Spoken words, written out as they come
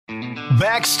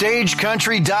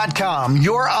BackstageCountry.com,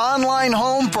 your online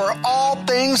home for all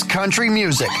things country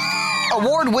music.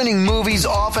 Award-winning movies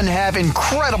often have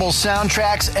incredible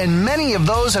soundtracks, and many of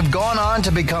those have gone on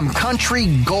to become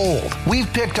country gold.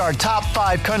 We've picked our top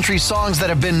 5 country songs that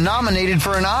have been nominated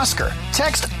for an Oscar.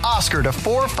 Text Oscar to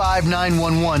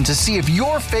 45911 to see if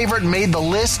your favorite made the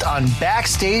list on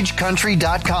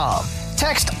BackstageCountry.com.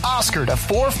 Text Oscar to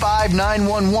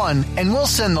 45911 and we'll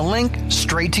send the link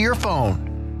straight to your phone.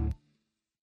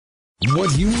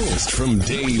 What you missed from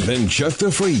Dave and Chuck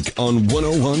the Freak on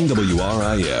 101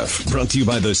 WRIF. Brought to you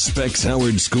by the Specs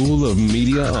Howard School of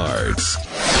Media Arts.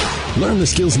 Learn the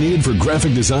skills needed for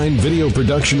graphic design, video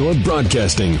production, or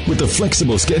broadcasting with the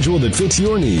flexible schedule that fits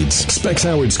your needs. Specs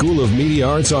Howard School of Media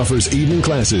Arts offers evening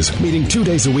classes, meeting 2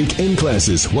 days a week in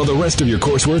classes, while the rest of your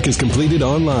coursework is completed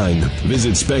online.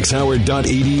 Visit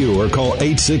specshoward.edu or call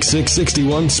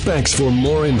 866-61-SPECS for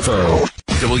more info.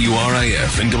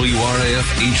 WRIF and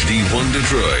WRIF HD1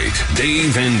 Detroit.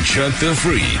 Dave and Chuck the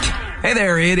Freak. Hey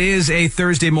there, it is a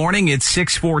Thursday morning. It's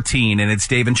 6:14, and it's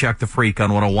Dave and Chuck the Freak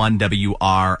on 101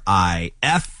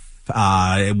 WRIF.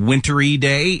 Wintry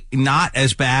day, not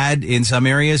as bad in some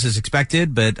areas as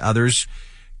expected, but others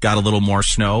got a little more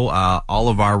snow. All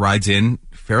of our rides in,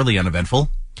 fairly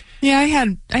uneventful. Yeah, I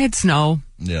had snow,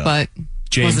 but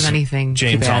wasn't anything too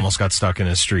James bad. almost got stuck in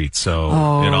a street, so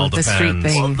it all depends. The street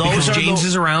thing. Because James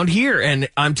is around here, and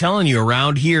I'm telling you,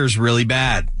 around here is really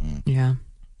bad. Yeah.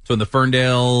 So in the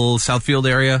Ferndale, Southfield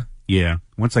area? Yeah.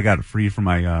 Once I got free from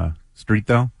my street,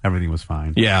 though, everything was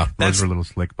fine. Yeah. Roads were a little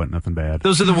slick, but nothing bad.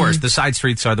 Those are the worst. The side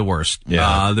streets are the worst.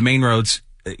 Yeah. The main roads,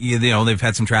 you know, they've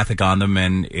had some traffic on them,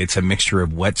 and it's a mixture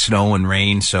of wet snow and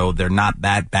rain, so they're not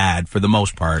that bad for the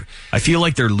most part. I feel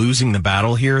like they're losing the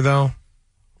battle here, though.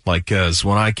 Like, cause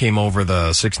when I came over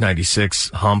the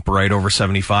 696 hump right over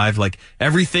 75, like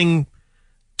everything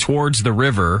towards the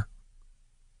river,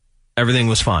 everything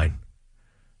was fine.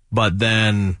 But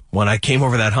then when I came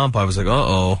over that hump, I was like,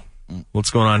 uh-oh, what's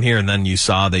going on here? And then you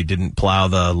saw they didn't plow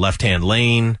the left-hand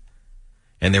lane,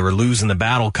 and they were losing the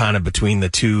battle kind of between the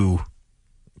two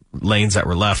lanes that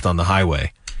were left on the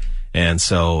highway. And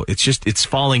so it's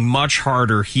falling much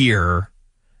harder here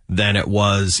than it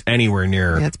was anywhere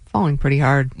near. Yeah, it's falling pretty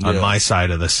hard on my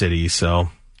side of the city. So,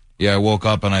 yeah, I woke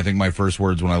up and I think my first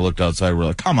words when I looked outside were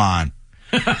like, "Come on!"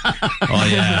 Oh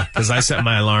yeah, because I set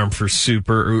my alarm for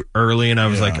super early, and I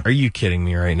was like, "Are you kidding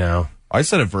me right now?" I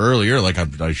set it for earlier. Like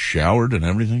I showered and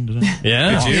everything today.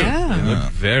 Yeah, Did you? Yeah. You look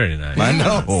very nice. I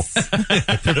know.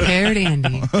 Prepared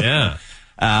Andy. Yeah.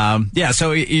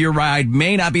 So your ride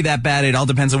may not be that bad. It all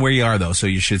depends on where you are, though, so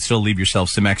you should still leave yourself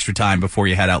some extra time before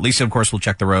you head out. Lisa, of course, will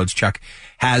check the roads. Chuck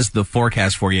has the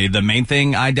forecast for you. The main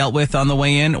thing I dealt with on the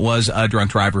way in was a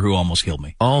drunk driver who almost killed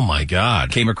me. Oh, my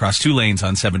God. Came across 2 lanes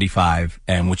on 75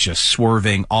 and was just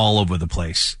swerving all over the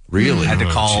place. Really? Had to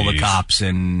call the cops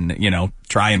and,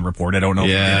 try and report. I don't know if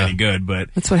it did any good, but...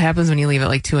 That's what happens when you leave at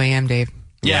like 2 a.m., Dave.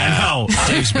 Yeah, no.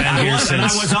 Dave's been here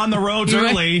since. I was on the roads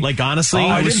early. Like, honestly,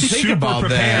 I was didn't think super about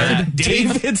prepared. that.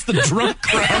 Dave hits the drunk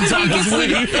crowds on his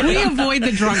way. We avoid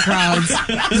the drunk crowds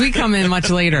because we come in much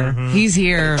later. He's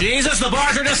here. Jesus, the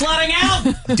bars are just letting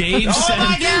out. Dave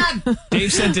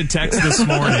sent a text this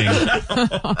morning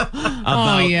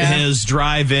about his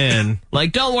drive-in.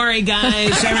 Like, don't worry,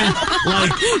 guys.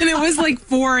 And it was like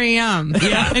 4 a.m.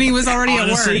 Yeah. And he was already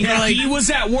at work. He was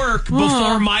at work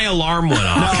before my alarm went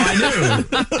off. No, I knew.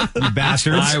 You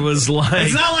bastards. I was like...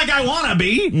 It's not like I want to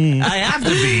be. I have to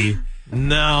be.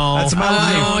 No. That's my life.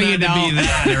 I don't need to be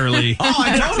that early. Oh,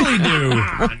 I totally do. No.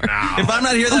 If I'm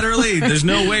not here that early, there's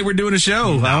no way we're doing a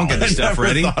show. I don't get the stuff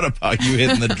ready. I thought about you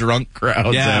hitting the drunk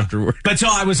crowds afterward. But so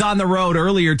I was on the road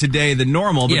earlier today than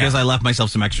normal because I left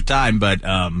myself some extra time. But,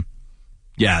 so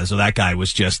that guy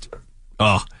was just,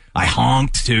 I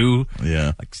honked too.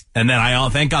 Yeah. And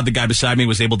then thank God the guy beside me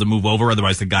was able to move over.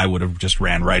 Otherwise the guy would have just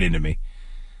ran right into me.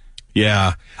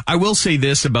 Yeah. I will say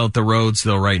this about the roads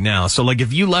though right now. So like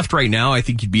if you left right now, I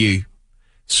think you'd be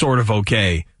sort of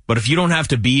okay. But if you don't have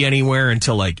to be anywhere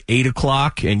until like 8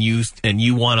 o'clock and you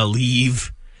want to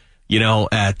leave,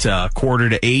 at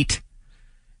 7:45,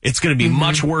 it's going to be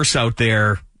much worse out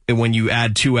there when you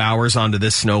add 2 hours onto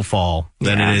this snowfall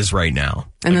than it is right now.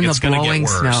 And then it's the blowing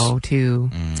snow, too.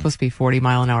 It's supposed to be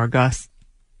 40-mile-an-hour gusts.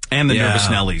 And the nervous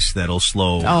Nellies that'll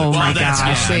slow. Oh, my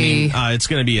gosh. It's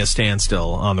going to be a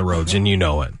standstill on the roads, and you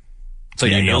know it. So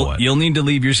you'll need to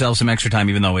leave yourself some extra time,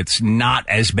 even though it's not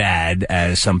as bad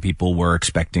as some people were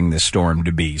expecting this storm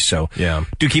to be. So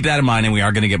do keep that in mind, and we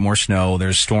are going to get more snow.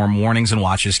 There's storm warnings and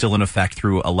watches still in effect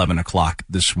through 11 o'clock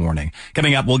this morning.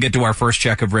 Coming up, we'll get to our first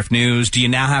check of RIF News. Do you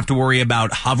now have to worry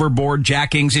about hoverboard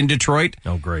jackings in Detroit?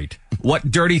 Oh, great.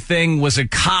 What dirty thing was a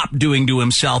cop doing to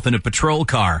himself in a patrol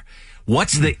car?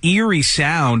 What's the eerie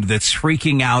sound that's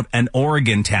freaking out an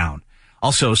Oregon town?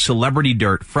 Also, celebrity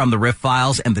dirt from the Riff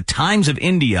Files and the Times of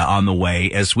India on the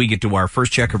way as we get to our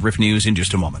first check of Riff News in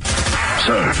just a moment.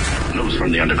 Sir, news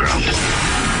from the underground.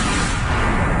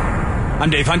 I'm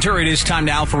Dave Hunter. It is time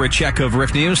now for a check of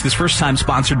Riff News. This first time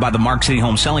sponsored by the Mark City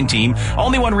Home Selling Team.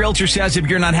 Only one realtor says if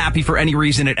you're not happy for any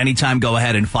reason at any time, go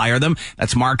ahead and fire them.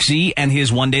 That's Mark Z and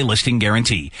his one-day listing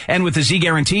guarantee. And with the Z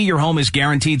guarantee, your home is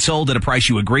guaranteed sold at a price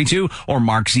you agree to, or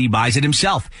Mark Z buys it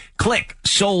himself. Click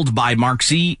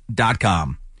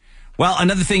soldbymarkz.com. Well,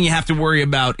 another thing you have to worry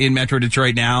about in Metro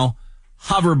Detroit now,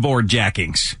 hoverboard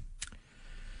jackings.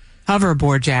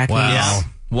 Hoverboard jackings. Wow. Yeah.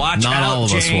 Watch Not out, all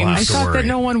of us James. will have I to thought worry. that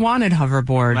no one wanted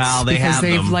hoverboards. Well, they because have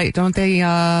they've them. don't they?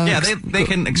 Yeah, they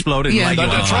can explode and light The you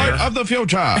on Detroit fire. of the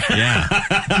future. Yeah.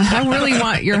 I really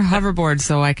want your hoverboard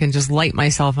so I can just light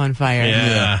myself on fire.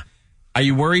 Yeah. Are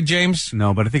you worried, James?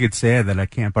 No, but I think it's sad that I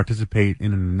can't participate in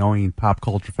an annoying pop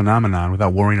culture phenomenon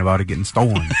without worrying about it getting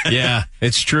stolen. Yeah,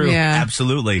 it's true. Yeah.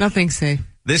 Absolutely. Nothing's safe.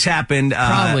 This happened.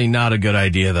 Probably not a good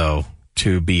idea, though,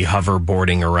 to be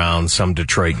hoverboarding around some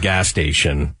Detroit gas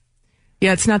station.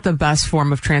 Yeah, it's not the best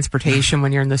form of transportation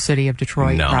when you're in the city of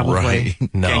Detroit, No, probably.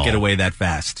 Right. No. Can't get away that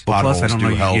fast. Potholes Plus, I don't know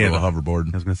do you hell get to a it.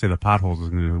 hoverboard. I was going to say the potholes is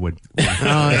going to what. Oh,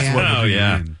 yeah. Oh,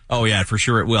 yeah. Oh, yeah, for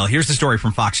sure it will. Here's the story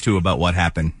from Fox 2 about what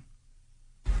happened.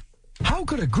 How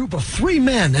could a group of 3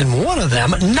 men and one of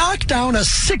them knock down a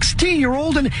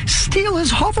 16-year-old and steal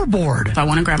his hoverboard? I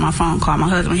went and grabbed my phone, called my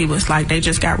husband. He was like, they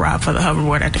just got robbed for the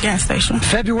hoverboard at the gas station.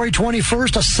 February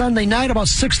 21st, a Sunday night, about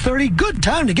 6:30. Good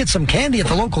time to get some candy at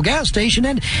the local gas station.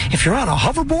 And if you're on a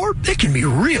hoverboard, it can be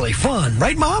really fun.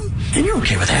 Right, Mom? And you're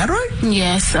okay with that, right?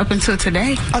 Yes, up until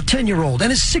today. A 10-year-old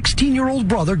and his 16-year-old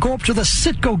brother go up to the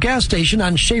Citgo gas station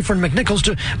on Schaefer and McNichols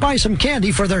to buy some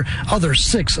candy for their other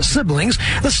 6 siblings.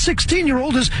 The 16-year-old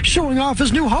is showing off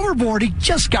his new hoverboard he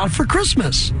just got for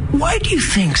Christmas. Why do you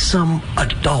think some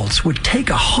adults would take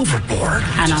a hoverboard?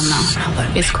 I don't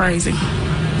know. It's crazy.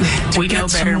 We know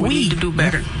better. We need to do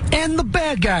better. And the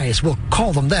bad guys, we'll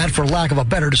call them that for lack of a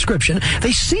better description,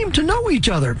 they seem to know each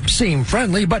other, seem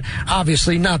friendly, but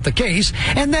obviously not the case.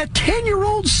 And that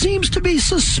 10-year-old seems to be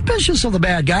suspicious of the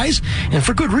bad guys, and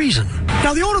for good reason.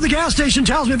 Now, the owner of the gas station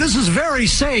tells me this is very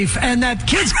safe, and that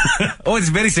kids... Oh, it's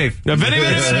very safe. Very,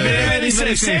 very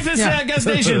safe. Safest gas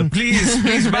station. Please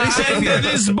Very safe.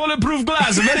 This bulletproof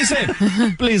glass. Very safe.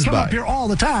 Please come buy. up here all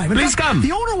the time. In Please fact, come.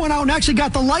 The owner went out and actually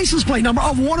got the license plate number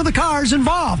of one of the cars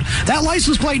involved. That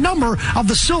license plate number of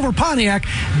the silver Pontiac,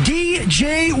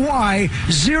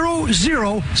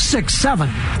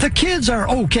 DJY0067. The kids are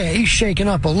okay, shaken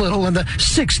up a little, and the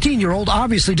 16-year-old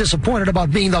obviously disappointed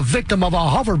about being the victim of a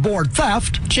hoverboard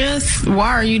theft. Just, why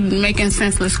are you making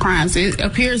senseless crimes? It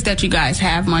appears that you guys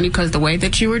have money because the way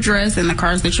that you were dressed and the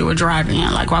cars that you were driving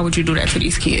in. Like, why would you do that to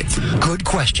these kids? Good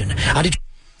question.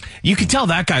 You could tell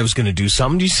that guy was going to do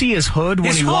something. Do you see his hood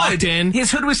when he walked in?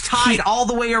 His hood was tied all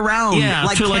the way around,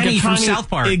 like to Kenny a from tiny- South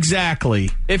Park.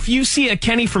 Exactly. If you see a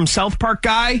Kenny from South Park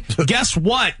guy, guess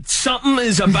what? Something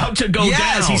is about to go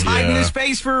Yes, down. he's hiding his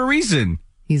face for a reason.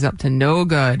 He's up to no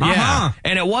good. Yeah.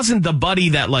 And it wasn't the buddy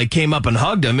that like came up and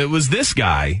hugged him. It was this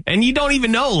guy. And you don't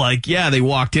even know, like, yeah, they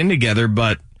walked in together,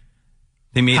 but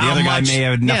the other guy may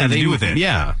have nothing to do with it.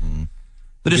 Yeah.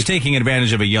 They're just taking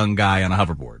advantage of a young guy on a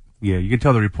hoverboard. Yeah, you can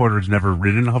tell the reporter's never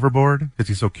ridden a hoverboard because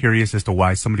he's so curious as to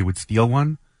why somebody would steal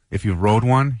one. If you rode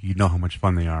one, you'd know how much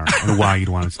fun they are and why you'd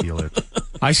want to steal it.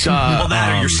 I saw... Well,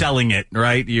 that or you're selling it,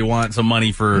 right? You want some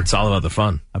money for... It's all about the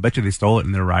fun. I bet you they stole it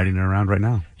and they're riding it around right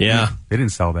now. Yeah. They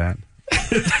didn't sell that.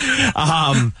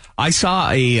 I saw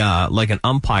an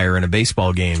umpire in a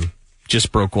baseball game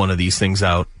just broke one of these things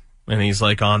out. And he's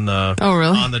like on the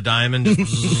on the diamond,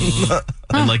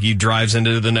 and like he drives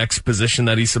into the next position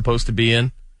that he's supposed to be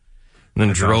in, and then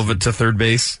drove it to third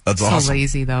base. That's So awesome.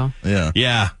 lazy, though.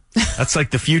 Yeah, that's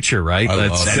like the future, right?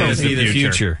 That is the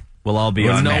future. We'll all be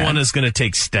Where on no that. one is going to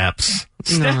take steps.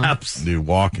 Steps. Dude,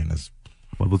 walking is...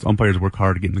 Well, those umpires work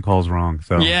hard at getting the calls wrong.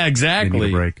 So Yeah, exactly. They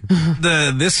need a break.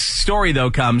 This story, though,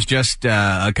 comes just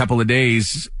a couple of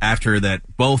days after that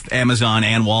both Amazon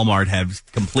and Walmart have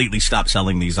completely stopped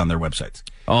selling these on their websites.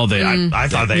 Oh, I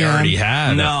thought they already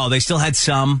had. No, they still had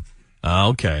some. Oh,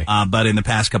 okay. But in the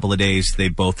past couple of days, they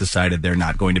both decided they're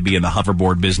not going to be in the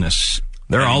hoverboard business.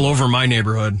 They're all over my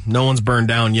neighborhood. No one's burned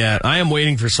down yet. I am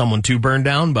waiting for someone to burn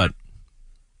down, but...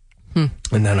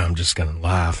 And then I'm just going to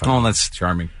laugh. Oh, that's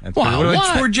charming. That's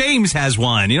What? poor James has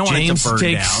one. You don't want it to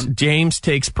burn down. James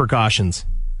takes precautions.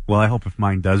 Well, I hope if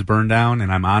mine does burn down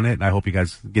and I'm on it, I hope you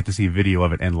guys get to see video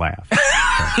of it and laugh.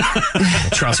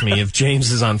 Trust me, if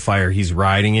James is on fire, he's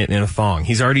riding it in a thong.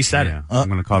 He's already said it. I'm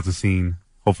going to cause a scene.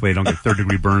 Hopefully I don't get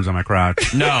third-degree burns on my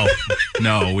crotch. No,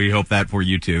 we hope that for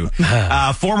you too.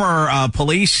 Former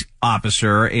police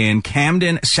officer in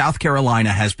Camden, South Carolina,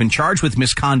 has been charged with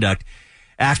misconduct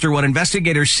after what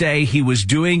investigators say he was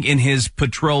doing in his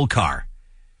patrol car.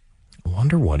 I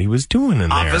wonder what he was doing in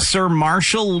there. Officer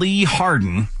Marshall Lee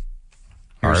Harden,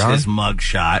 here's his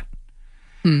mugshot,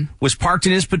 was parked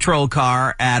in his patrol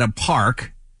car at a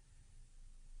park.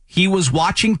 He was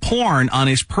watching porn on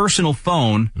his personal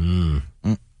phone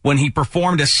when he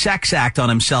performed a sex act on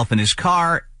himself in his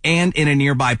car and in a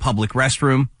nearby public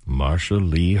restroom. Marshall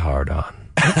Lee Harden.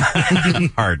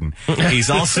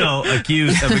 He's also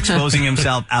accused of exposing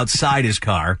himself outside his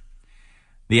car.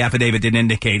 The affidavit didn't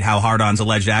indicate how Hardon's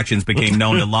alleged actions became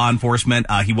known to law enforcement.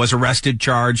 He was arrested,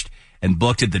 charged, and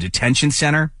booked at the detention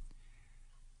center.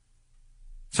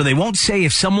 So they won't say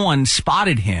if someone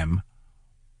spotted him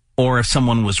or if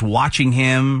someone was watching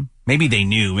him. Maybe they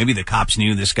knew. Maybe the cops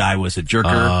knew this guy was a jerker.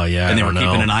 Oh, yeah. And they were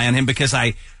keeping an eye on him because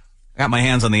I got my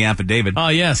hands on the affidavit. Oh,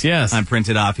 yes. I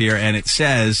printed off here, and it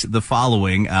says the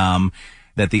following,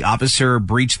 that the officer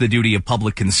breached the duty of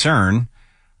public concern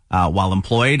while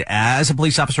employed as a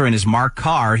police officer in his marked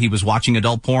car. He was watching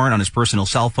adult porn on his personal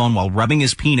cell phone while rubbing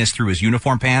his penis through his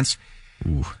uniform pants.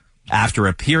 Ooh. After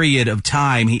a period of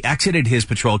time, he exited his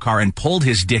patrol car and pulled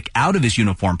his dick out of his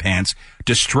uniform pants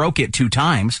to stroke it 2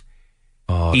 times.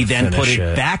 He then put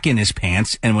it back in his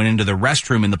pants and went into the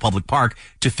restroom in the public park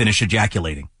to finish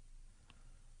ejaculating.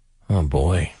 Oh,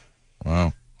 boy.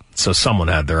 Wow. So someone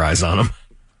had their eyes on him.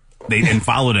 They then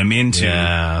followed him into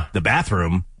the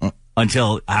bathroom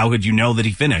until, how could you know that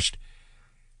he finished?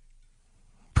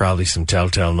 Probably some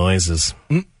telltale noises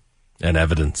and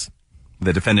evidence.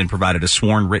 The defendant provided a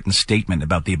sworn written statement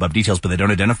about the above details, but they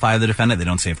don't identify the defendant. They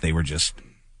don't say if they were just,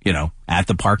 at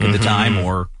the park at the time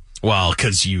or... Well,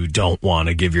 because you don't want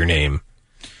to give your name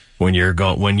when you're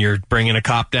bringing a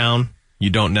cop down.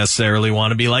 You don't necessarily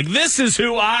want to be like, "This is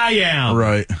who I am."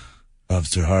 Right.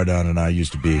 Officer Hardon and I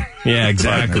used to be. Yeah,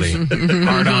 exactly.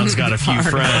 Hardon's got a few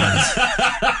friends.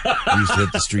 We used to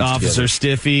hit the streets Officer together.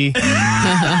 Stiffy.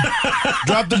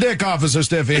 Drop the dick, Officer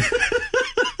Stiffy.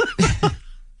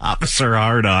 Officer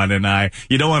Hardon and I.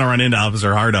 You don't want to run into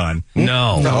Officer Hardon.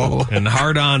 No. And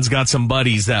Hardon's got some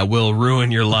buddies that will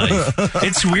ruin your life.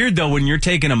 It's weird, though, when you're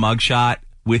taking a mugshot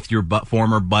with your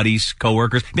former buddies,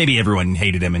 coworkers. Maybe everyone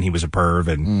hated him and he was a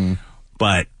perv,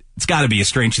 but it's got to be a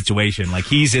strange situation. Like,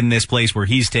 he's in this place where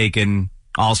he's taken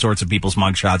all sorts of people's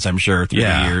mugshots, I'm sure, through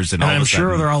the years. And I'm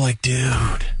sure they're all like,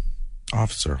 dude.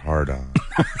 Officer Hardon.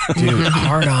 Dude,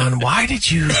 Hardon, why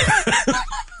did you...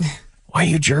 Why are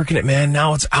you jerking it, man?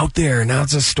 Now it's out there. Now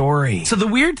it's a story. So the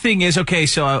weird thing is, okay,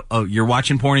 so you're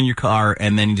watching porn in your car,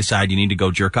 and then you decide you need to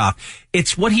go jerk off.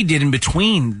 It's what he did in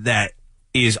between that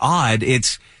is odd.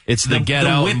 It's the get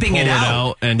out whipping and pull it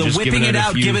out and the just whipping it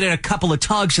out, giving it a couple of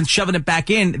tugs and shoving it back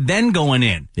in, then going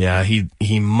in. Yeah,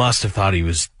 he must have thought he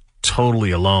was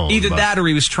totally alone. Either that or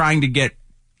he was trying to get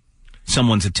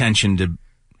someone's attention to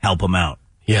help him out.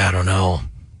 Yeah, I don't know.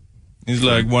 He's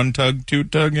like, 1 tug, 2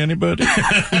 tug, anybody?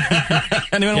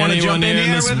 Anyone want to jump in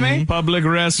here with me? Public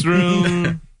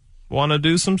restroom. Want to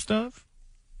do some stuff?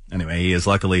 Anyway, he is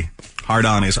luckily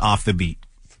Hardon is off the beat.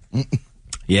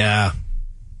 Yeah.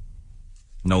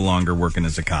 No longer working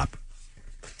as a cop,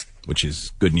 which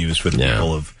is good news for the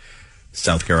people of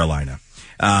South Carolina.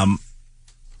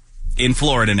 In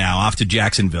Florida now, off to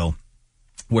Jacksonville,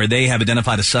 where they have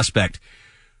identified a suspect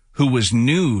who was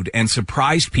nude and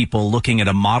surprised people looking at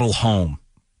a model home.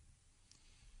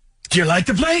 Do you like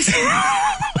the place?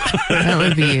 That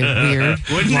would be weird.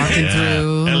 Walking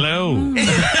through. Hello. And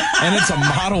it's a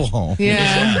model home.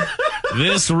 Yeah.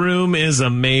 This room is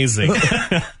amazing.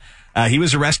 He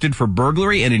was arrested for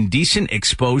burglary and indecent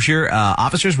exposure.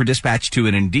 Officers were dispatched to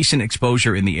an indecent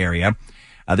exposure in the area.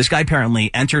 This guy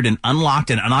apparently entered an unlocked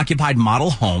and unoccupied model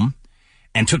home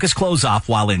and took his clothes off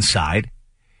while inside.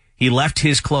 He left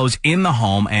his clothes in the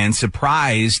home and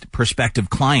surprised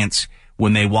prospective clients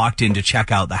when they walked in to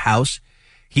check out the house.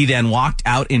 He then walked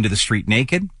out into the street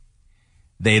naked.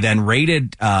 They then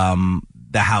raided the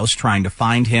house trying to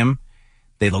find him.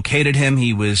 They located him.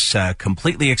 He was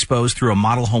completely exposed through a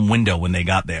model home window when they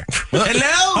got there.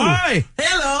 Hello! Hi!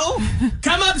 Hello!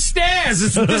 Come upstairs.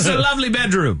 This is a lovely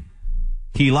bedroom.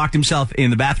 He locked himself in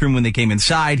the bathroom when they came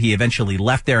inside. He eventually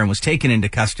left there and was taken into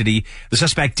custody. The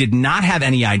suspect did not have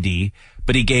any ID,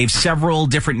 but he gave several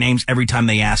different names every time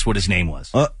they asked what his name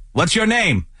was. What's your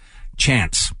name?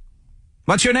 Chance.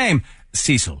 What's your name?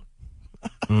 Cecil.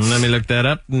 Let me look that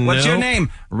up. What's your name?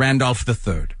 Randolph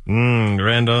III.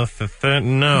 Randolph III.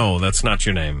 No, that's not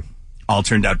your name. all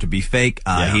turned out to be fake.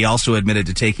 He also admitted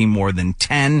to taking more than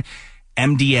 10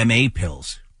 MDMA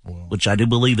pills, which I do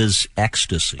believe is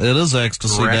ecstasy. It is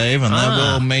ecstasy, Correct. Dave, and that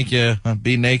will make you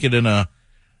be naked in a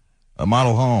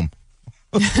model home.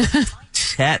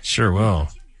 That sure will.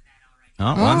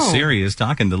 On Siri is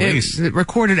talking to Lise. It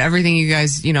recorded everything you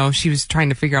guys, she was trying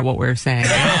to figure out what we were saying.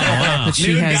 But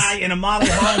she Nude has, guy in a model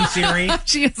home, Siri.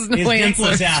 she has no His dick answer.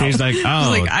 was out. She's like,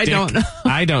 I don't know.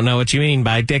 I don't know what you mean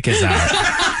by dick is out.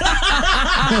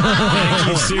 Thank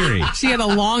you, Siri. She had a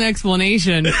long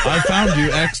explanation. I found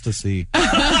you ecstasy.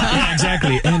 Yeah,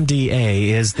 exactly. MDA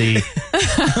is the...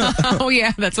 Oh,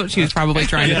 yeah, that's what she was probably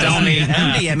trying to tell me.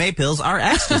 MDMA pills are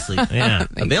ecstasy. Yeah.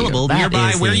 Available That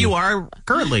nearby is where the- you are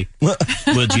currently.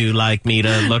 Would you like me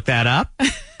to look that up?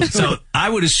 So I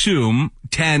would assume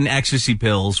 10 ecstasy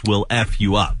pills will F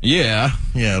you up. Yeah,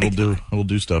 it'll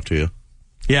do stuff to you.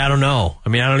 Yeah, I don't know. I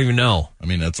mean, I don't even know. I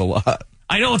mean, that's a lot.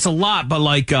 I know it's a lot, but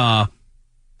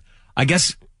I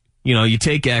guess, you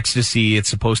take ecstasy, it's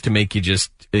supposed to make you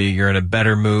just, you're in a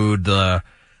better mood, the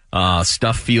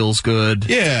stuff feels good.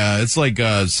 Yeah, it's like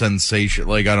a sensation,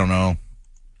 I don't know.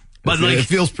 But it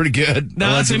feels pretty good.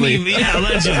 No, that's what I mean. Yeah,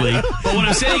 allegedly. But what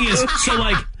I'm saying is,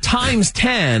 times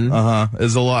 10.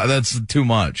 Is a lot. That's too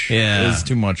much. Yeah. It's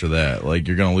too much of that.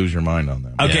 You're going to lose your mind on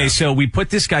that. Okay, so we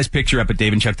put this guy's picture up at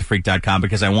daveandchuckthefreak.com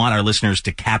because I want our listeners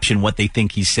to caption what they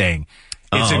think he's saying.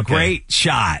 It's a great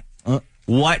shot.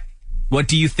 What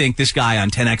do you think this guy on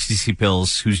 10 ecstasy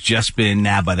pills who's just been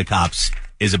nabbed by the cops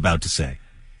is about to say?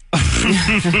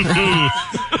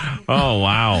 Oh,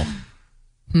 wow.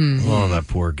 Oh, that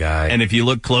poor guy. And if you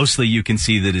look closely, you can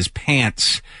see that his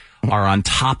pants are on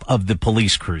top of the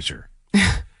police cruiser.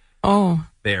 Oh.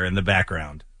 There in the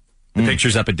background. The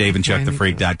picture's up at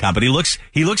daveandchuckthefreak.com. But he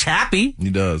looks happy. He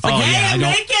does. I'm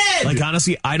naked!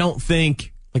 Honestly, I don't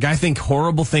think... I think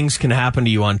horrible things can happen to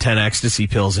you on 10 ecstasy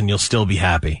pills and you'll still be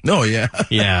happy. Oh, yeah.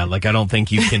 Yeah, I don't think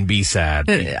you can be sad.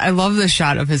 I love the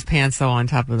shot of his pants, though, on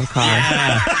top of the car.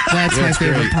 Yeah. That's my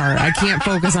favorite part. I can't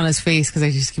focus on his face because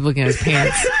I just keep looking at his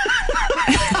pants.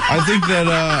 I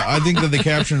think that the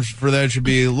caption for that should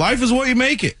be, life is what you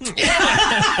make it.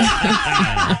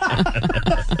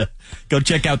 Go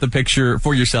check out the picture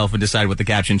for yourself and decide what the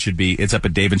caption should be. It's up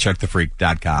at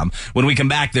daveandchuckthefreak.com. When we come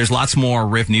back, there's lots more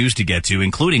Riff news to get to,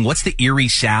 including what's the eerie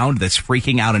sound that's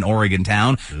freaking out in Oregon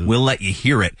town. We'll let you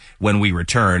hear it when we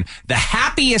return. The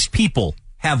happiest people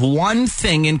have one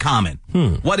thing in common.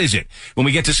 What is it? When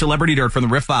we get to Celebrity Dirt from the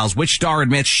Riff Files, which star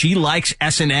admits she likes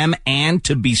S&M and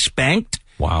to be spanked?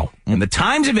 Wow. And the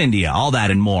Times of India, all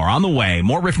that and more on the way.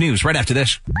 More Riff News right after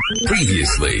this.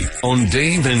 Previously on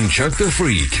Dave and Chuck the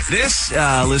Freak. This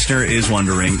listener is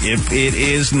wondering if it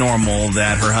is normal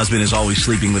that her husband is always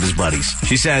sleeping with his buddies.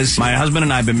 She says, my husband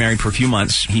and I have been married for a few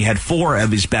months. He had 4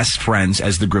 of his best friends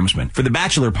as the groomsmen. For the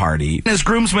bachelor party, his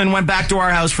groomsmen went back to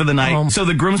our house for the night, so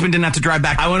the groomsmen didn't have to drive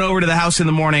back. I went over to the house in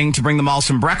the morning to bring them all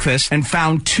some breakfast and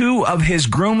found 2 of his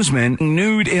groomsmen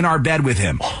nude in our bed with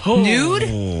him.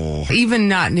 Nude?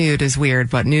 Even not nude is weird,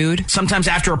 but nude? Sometimes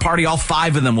after a party, all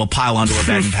 5 of them will pile onto a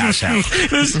bed and pass out.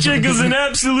 This chick is an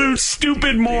absolute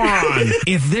stupid moron.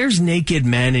 If there's naked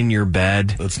men in your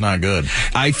bed, That's not good.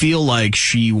 I feel like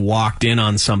she walked in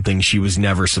on something she was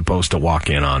never supposed to walk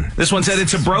in on. This one said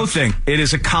it's a bro thing. It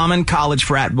is a common college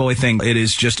frat boy thing. It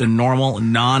is just a normal,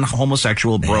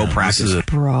 non-homosexual bro practice.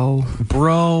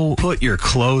 Bro, put your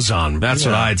clothes on. That's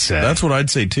what I'd say. That's what I'd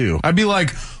say, too. I'd be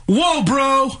like, whoa,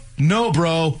 bro. No,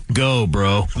 bro. Go,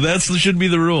 bro. That should be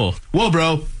the rule. Whoa,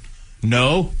 bro.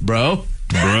 No, bro.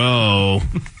 Bro.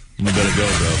 You better go,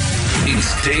 bro.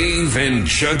 It's Dave and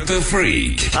Chuck the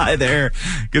Freak. Hi there.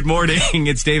 Good morning.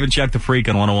 It's Dave and Chuck the Freak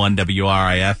on 101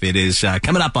 WRIF. It is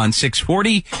coming up on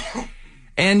 640.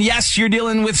 And yes, you're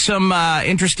dealing with some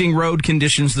interesting road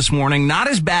conditions this morning. Not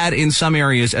as bad in some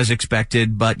areas as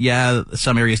expected, but yeah,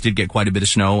 some areas did get quite a bit of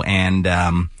snow. And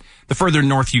the further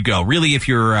north you go, really, if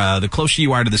you're the closer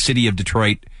you are to the city of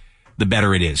Detroit, the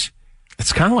better it is.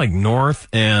 It's kind of like north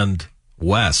and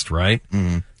west, right?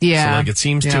 Mm-hmm. Yeah. So it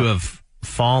seems to have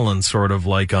fallen sort of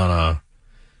like on a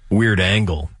weird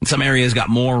angle. Some areas got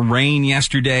more rain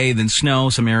yesterday than snow.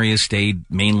 Some areas stayed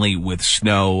mainly with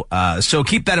snow. So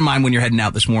keep that in mind when you're heading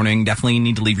out this morning. Definitely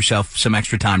need to leave yourself some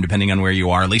extra time depending on where you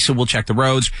are. Lisa will check the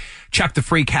roads. Chuck the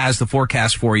Freak has the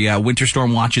forecast for you. Winter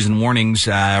storm watches and warnings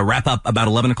wrap up about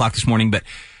 11 o'clock this morning, but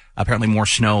apparently more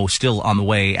snow still on the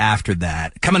way after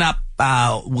that. Coming up,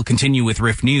 we'll continue with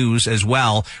Riff News as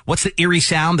well. What's the eerie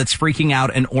sound that's freaking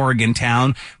out in Oregon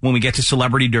town? When we get to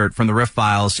Celebrity Dirt from the Riff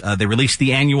Files, they released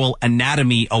the annual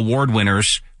Anatomy Award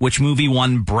winners. Which movie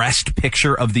won Breast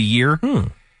Picture of the Year?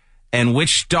 And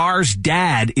which star's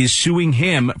dad is suing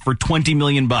him for $20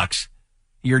 million?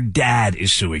 your dad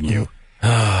is suing you.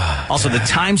 Also, the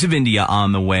Times of India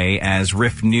on the way as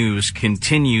Riff News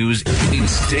continues.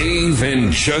 It's Dave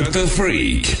and Chuck the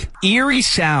Freak. Eerie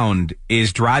sound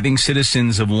is driving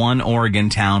citizens of one Oregon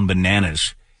town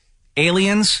bananas.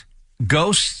 Aliens,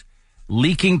 ghosts,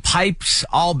 leaking pipes,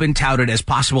 all been touted as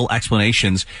possible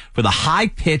explanations for the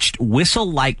high-pitched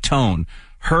whistle-like tone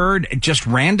heard at just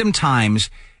random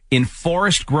times in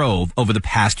Forest Grove over the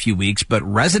past few weeks, but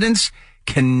residents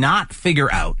cannot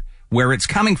figure out where it's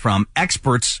coming from.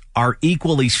 Experts are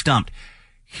equally stumped.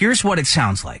 Here's what it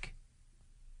sounds like.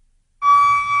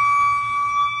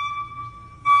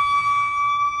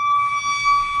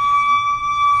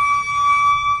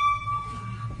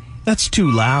 That's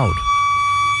too loud.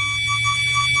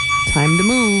 Time to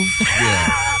move. Yeah.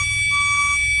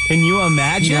 Can you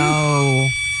imagine? No.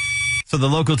 So the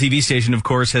local TV station, of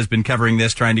course, has been covering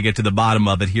this, trying to get to the bottom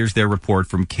of it. Here's their report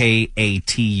from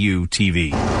KATU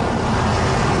TV.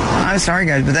 I'm sorry,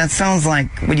 guys, but that sounds like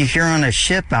what you hear on a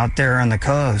ship out there on the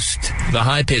coast. The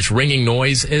high-pitched ringing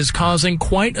noise is causing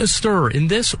quite a stir in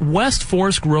this West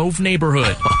Forest Grove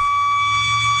neighborhood.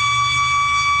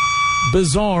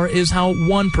 Bizarre is how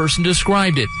one person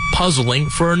described it. Puzzling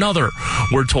for another.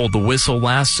 We're told the whistle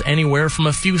lasts anywhere from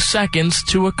a few seconds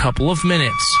to a couple of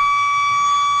minutes.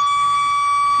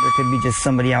 There could be just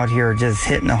somebody out here just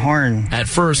hitting a horn. At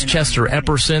first, Chester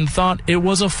Epperson thought it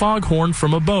was a foghorn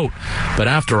from a boat. But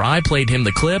after I played him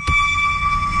the clip...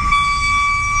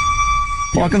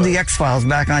 Welcome to the X-Files,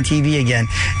 back on TV again.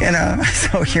 And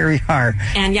so here we are.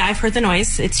 And yeah, I've heard the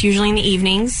noise. It's usually in the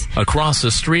evenings. Across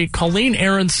the street, Colleen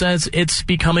Aaron says it's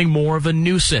becoming more of a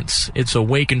nuisance. It's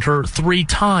awakened her 3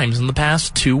 times in the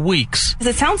past 2 weeks.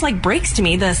 It sounds like brakes to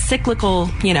me, the cyclical,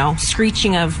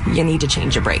 screeching of you need to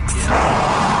change your brakes.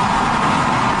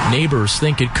 Neighbors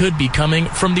think it could be coming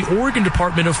from the Oregon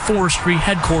Department of Forestry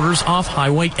headquarters off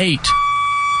Highway 8.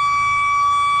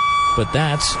 But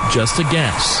that's just a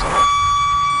guess.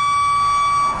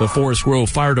 The Forest Grove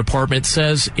Fire Department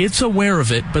says it's aware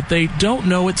of it, but they don't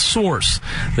know its source.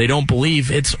 They don't believe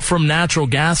it's from natural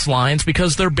gas lines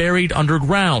because they're buried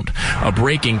underground. A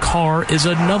braking car is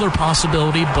another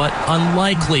possibility, but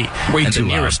unlikely. And the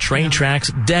nearest train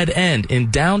tracks dead end in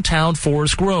downtown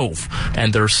Forest Grove,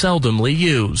 and they're seldomly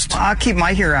used. I'll keep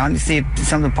my ear out and see if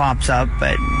something pops up,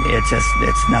 but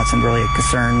it's not some really a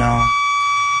concern, no.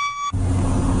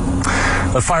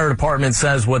 The fire department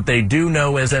says what they do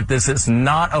know is that this is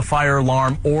not a fire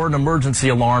alarm or an emergency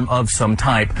alarm of some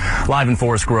type. Live in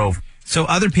Forest Grove. So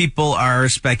other people are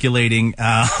speculating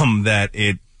that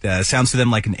it sounds to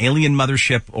them like an alien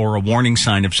mothership or a warning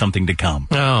sign of something to come.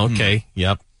 Oh, okay.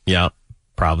 Yep.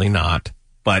 Probably not.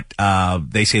 But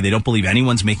they say they don't believe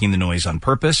anyone's making the noise on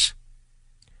purpose.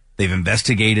 They've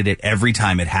investigated it every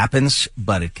time it happens,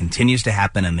 but it continues to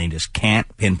happen, and they just can't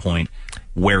pinpoint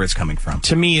where it's coming from.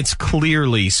 To me, it's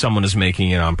clearly someone is making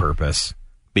it on purpose,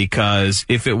 because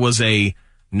if it was a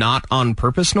not on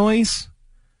purpose noise,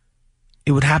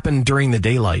 it would happen during the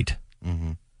daylight.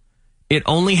 Mm-hmm. It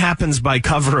only happens by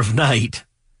cover of night,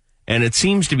 and it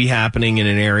seems to be happening in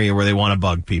an area where they want to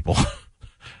bug people.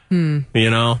 You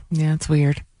know? Yeah, it's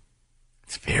weird.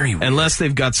 It's very weird. Unless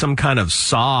they've got some kind of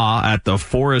saw at the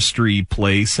forestry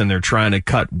place and they're trying to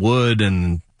cut wood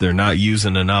and they're not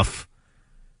using enough.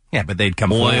 Yeah, but they'd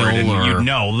come forward and you'd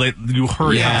know. You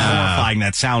heard how horrifying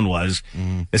that sound was.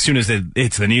 Mm. As soon as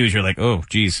it's the news, you're like, oh,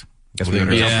 geez. Guess we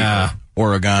better tell people.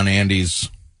 Oregon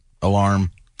Andy's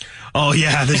alarm. Oh,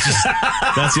 yeah.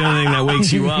 That's the only thing that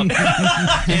wakes you up.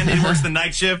 And he works the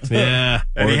night shift. Yeah.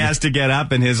 And he has to get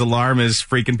up and his alarm is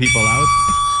freaking people out.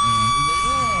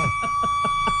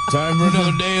 Time for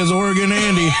another day as Oregon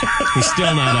Andy. He's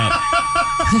still not up.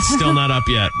 Still not up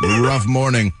yet. Rough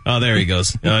morning. Oh, there he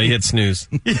goes. Oh, he hit snooze.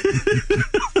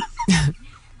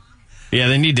 Yeah,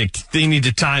 they need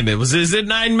to time it. Is it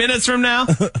 9 minutes from now?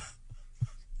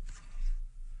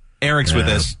 Eric's with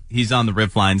us. He's on the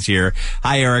riff lines here.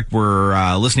 Hi, Eric.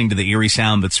 We're listening to the eerie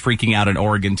sound that's freaking out in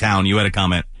Oregon town. You had a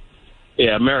comment.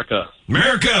 Yeah, America.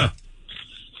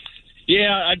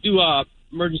 Yeah, I do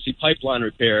emergency pipeline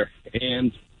repair,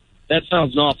 and that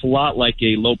sounds an awful lot like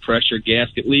a low-pressure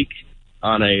gasket leak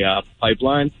on a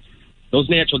pipeline. Those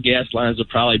natural gas lines would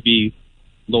probably be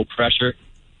low pressure.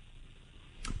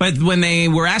 But when they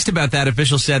were asked about that,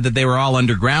 officials said that they were all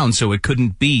underground, so it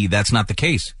couldn't be. That's not the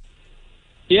case.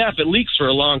 Yeah, if it leaks for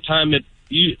a long time,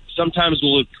 sometimes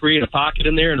will create a pocket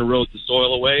in there and erode the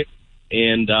soil away,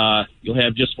 and you'll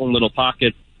have just one little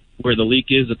pocket where the leak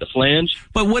is at the flange.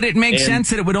 But would it make sense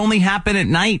that it would only happen at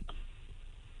night?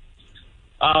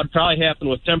 It'd probably happen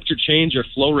with temperature change or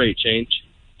flow rate change.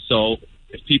 So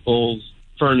if people's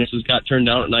furnaces got turned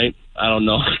down at night, I don't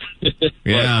know.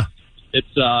 Yeah.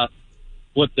 It's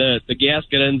what the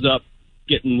gasket ends up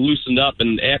getting loosened up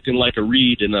and acting like a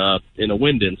reed in a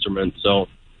wind instrument. So,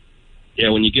 yeah,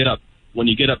 when you get up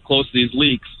close to these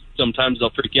leaks, sometimes they'll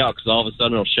freak you out because all of a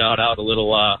sudden it'll shout out a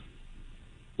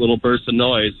little burst of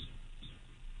noise.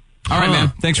 All right, man.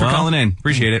 Thanks for calling in.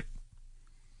 Appreciate it.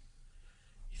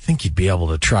 You think you'd be able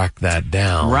to track that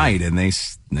down, right? And they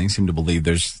seem to believe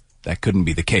that couldn't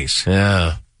be the case.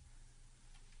 Yeah.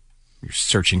 You're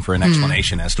searching for an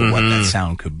explanation as to what that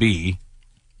sound could be.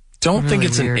 Don't think Really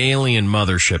it's weird. an alien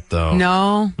mothership, though.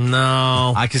 No.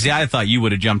 Because I thought you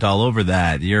would have jumped all over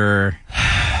that. You're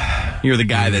the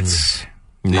guy that's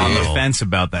on the fence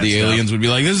about that. The stuff. aliens would be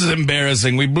like, "This is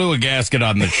embarrassing. We blew a gasket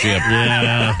on the ship.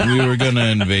 Yeah, we were gonna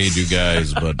invade you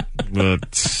guys, but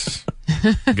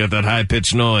got that high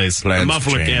pitched noise. The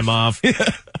muffler changed. came off."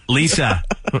 Lisa,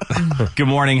 good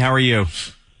morning. How are you?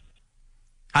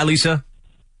 Hi, Lisa.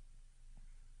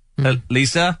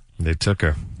 Lisa? They took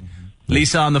her.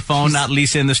 Lisa on the phone, not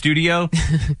Lisa in the studio?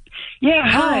 Yeah,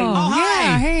 hi. Oh, hi.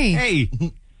 yeah, hey. Hey.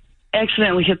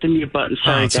 Accidentally hit the mute button.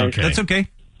 Sorry, it's guys. okay. That's okay.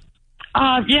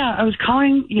 Yeah, I was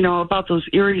calling, about those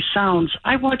eerie sounds.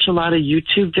 I watch a lot of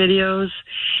YouTube videos,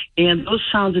 and those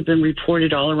sounds have been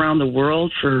reported all around the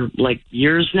world for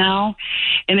years now.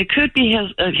 And it could be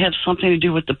have something to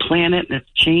do with the planet and it's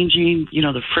changing,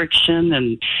 the friction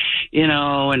and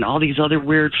all these other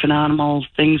weird phenomenal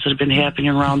things that have been happening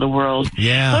around the world.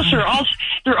 Yeah. Plus,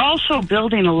 they're also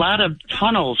building a lot of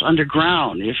tunnels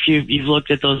underground. If you've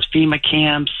looked at those FEMA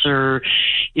camps or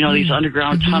these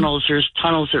underground tunnels, there's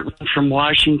tunnels that run from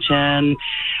Washington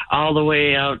all the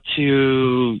way out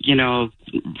to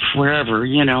wherever.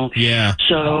 Yeah.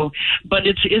 So, but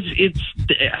it's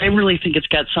I really think it's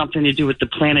got something to do with the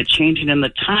planet changing and the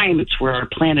time. It's where our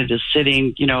planet is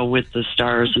sitting, with the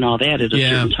stars and all that at a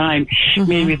certain time.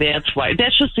 Maybe that's why.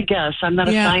 That's just a guess. I'm not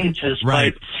a scientist,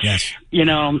 right? But yes,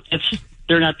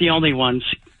 they're not the only ones.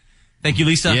 Thank you,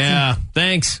 Lisa. Yeah.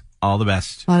 Thanks. All the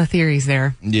best. A lot of theories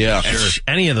there. Yeah, sure.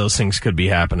 Any of those things could be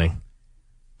happening.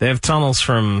 They have tunnels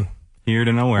from here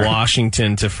to nowhere,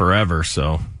 Washington to forever,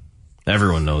 so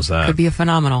everyone knows that. Could be a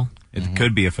phenomenal. It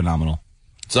could be a phenomenal.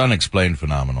 It's unexplained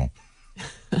phenomenal.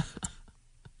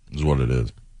 Is what it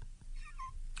is.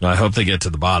 I hope they get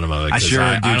to the bottom of it. I sure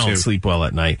I do, don't too. sleep well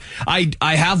at night. I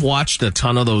have watched a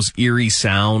ton of those eerie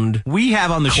sound. We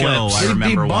have on the show. I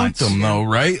remember debunked once. them though,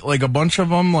 right? Like a bunch of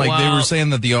them. Like they Well- were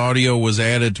saying that the audio was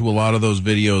added to a lot of those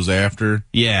videos after.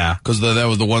 Yeah, because that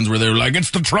was the ones where they were like, "It's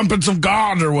the trumpets of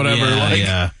God" or whatever.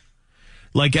 Yeah.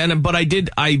 But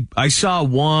I saw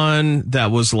one that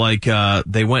was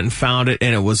they went and found it,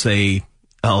 and it was a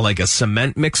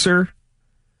cement mixer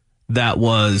that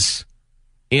was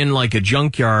in a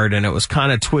junkyard, and it was kind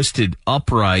of twisted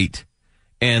upright.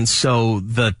 And so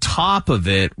the top of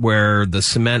it, where the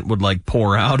cement would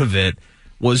pour out of it,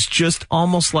 was just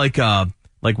almost when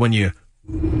you,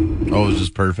 it was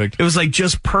just perfect. It was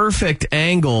just perfect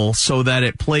angle so that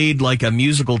it played like a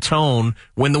musical tone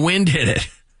when the wind hit it.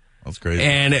 That's crazy.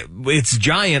 And it's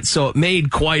giant, so it made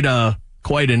quite a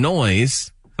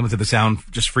noise. Some of the sound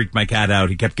just freaked my cat out.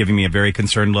 He kept giving me a very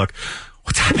concerned look.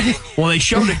 What's happening? Well, they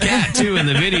showed a cat, too, in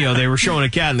the video. They were showing a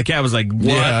cat, and the cat was like,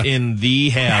 what in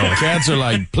the hell? Cats are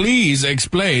like, please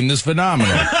explain this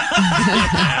phenomenon.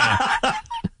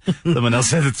 Someone else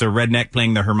says it's a redneck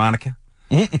playing the harmonica.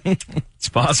 It's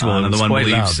possible. Another one quite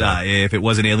believes loud, if it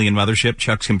was an alien mothership,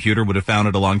 Chuck's computer would have found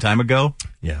it a long time ago.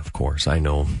 Yeah, of course. I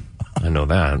know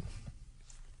that.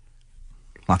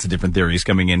 Lots of different theories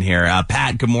coming in here.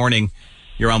 Pat, good morning.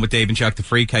 You're on with Dave and Chuck the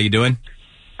Freak. How you doing?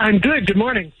 I'm good. Good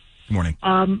morning. Good morning.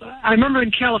 I remember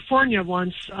in California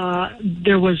once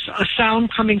there was a sound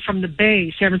coming from the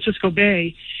Bay, San Francisco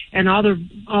Bay, and all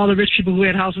the rich people who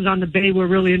had houses on the Bay were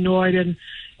really annoyed, and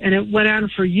it went on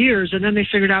for years, and then they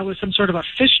figured out it was some sort of a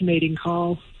fish mating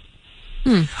call.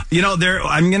 I'm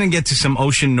going to get to some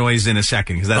ocean noise in a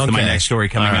second because that's my next story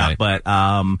coming up. But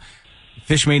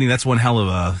fish mating, that's one hell of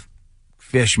a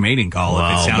fish mating call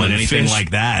if it sounded anything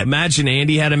like that. Imagine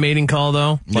Andy had a mating call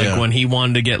though, when he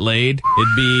wanted to get laid,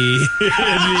 it'd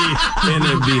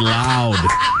be loud.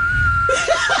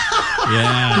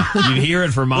 Yeah, you'd hear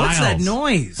it for miles. What's that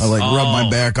noise? I rub my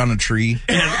back on a tree.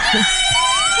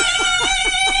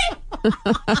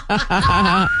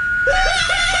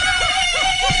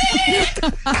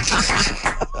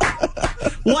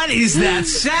 What is that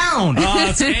sound? Oh,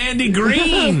 it's Andy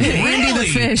Green. Andy the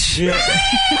fish.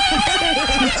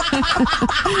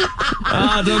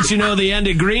 Don't you know the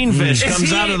Andy Green fish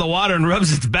comes out of the water and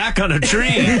rubs its back on a tree?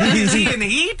 Is he in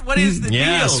heat? What is the deal?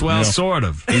 Yes, well, sort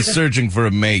of. He's searching for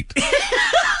a mate.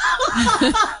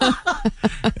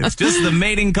 It's just the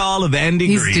mating call of Andy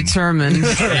He's Green. determined.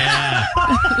 Yeah.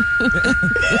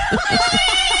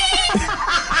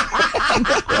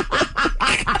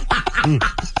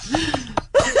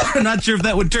 I'm not sure if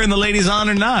that would turn the ladies on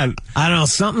or not. I don't know.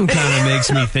 Something kind of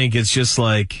makes me think it's just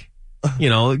like,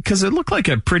 because it looked like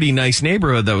a pretty nice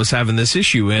neighborhood that was having this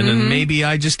issue in, and maybe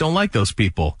I just don't like those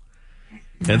people.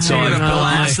 And so I've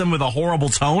blast them with a horrible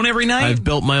tone every night. I've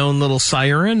built my own little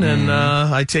siren, and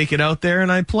I take it out there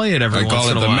and I play it every once in a while.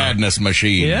 I call it the madness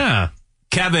machine. Yeah.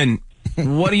 Kevin,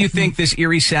 what do you think this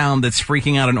eerie sound that's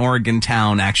freaking out an Oregon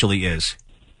town actually is?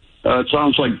 It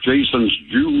sounds like Jason's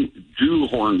Jew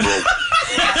horn broke.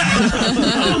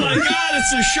 Oh my God,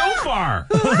 it's a shofar.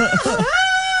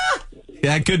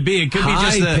 Yeah, it could be. It could be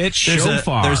just high-pitched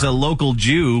shofar. There's a local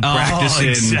Jew practicing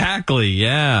exactly,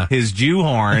 yeah. his Jew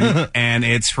horn, and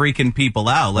it's freaking people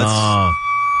out.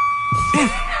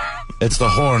 It's the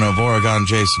horn of Oregon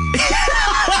Jason.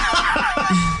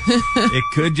 It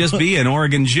could just be an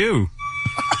Oregon Jew.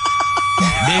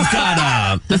 They've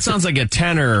got that sounds like a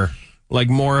tenor, like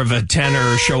more of a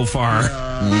tenor shofar.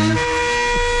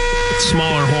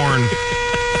 Smaller horn.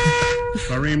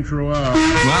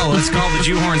 Well, let's call the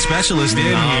Jew horn specialist in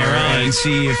here and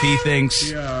see if he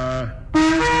thinks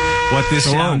what this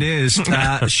sound is.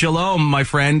 Shalom, my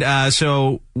friend.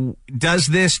 So, does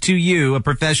this to you, a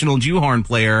professional Jew horn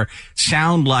player,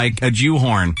 sound like a Jew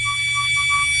horn?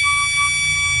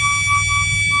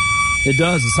 It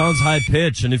does. It sounds high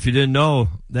pitched, and if you didn't know,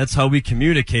 that's how we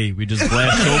communicate. We just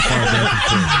blast shofar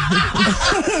back and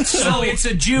forth. So it's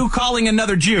a Jew calling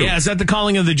another Jew. Yeah, is that the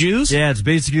calling of the Jews? Yeah, it's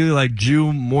basically like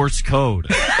Jew Morse code.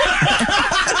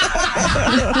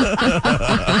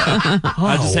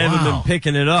 I just haven't been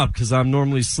picking it up because I'm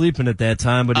normally sleeping at that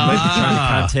time, but he might be trying to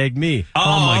contact me.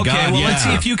 Oh my okay. God. Well, let's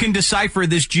see if you can decipher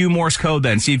this Jew Morse code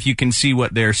then. See if you can see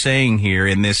what they're saying here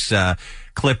in this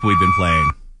clip we've been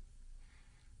playing.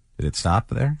 Did it stop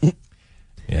there?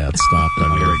 Yeah, it stopped. Here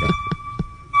we go.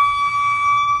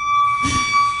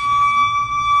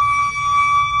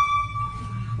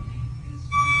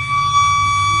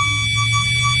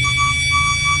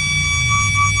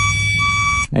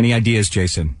 Any ideas,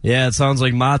 Jason? Yeah, it sounds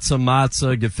like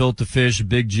matzah, gefilte fish,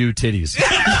 big Jew titties.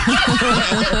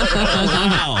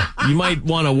 Wow. You might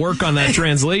want to work on that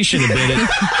translation a bit.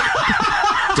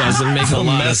 It doesn't make a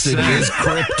lot of sense. The message is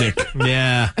cryptic.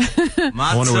 Yeah.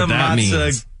 I wonder what that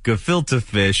means. Gefilte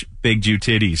fish, big Jew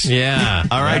titties. Yeah.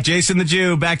 All right, Jason the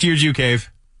Jew, back to your Jew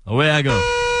cave. Away I go.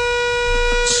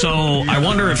 So I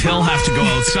wonder if he'll have to go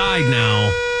outside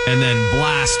now and then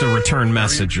blast a return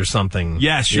message or something.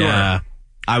 Yeah, sure. Yeah.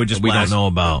 I would just we blast. don't know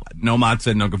about. No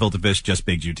matzah, no gefilte fish, just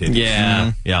big Jew titties.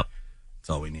 Yeah. Yep. That's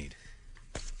all we need.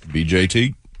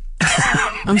 BJT.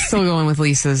 I'm still going with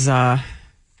Lisa's,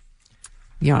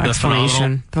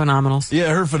 explanation. Phenomenals.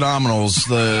 Yeah, her phenomenals,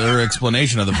 her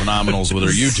explanation of the phenomenals with her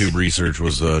YouTube research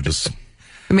was just...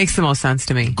 It makes the most sense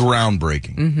to me.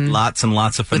 Groundbreaking. Mm-hmm. Lots and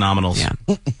lots of phenomenals. Yeah.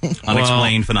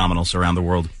 Unexplained phenomenals around the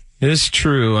world. It is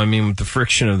true. I mean, with the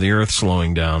friction of the earth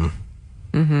slowing down.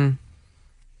 Mm-hmm.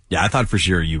 Yeah, I thought for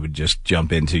sure you would just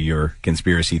jump into your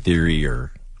conspiracy theory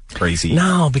or crazy.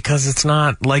 No, because it's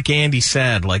not, like Andy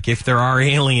said, like if there are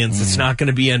aliens, it's not going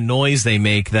to be a noise they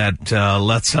make that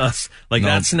lets us, like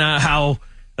that's not how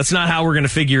we're going to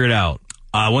figure it out.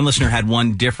 One listener had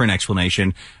one different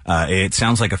explanation. It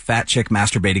sounds like a fat chick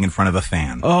masturbating in front of a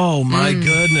fan. Oh my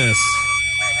goodness.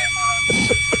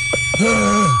 Get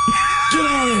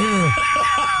out of here.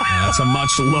 That's a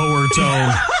much lower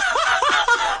tone.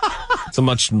 It's a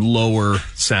much lower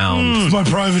sound. It's my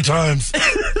private times.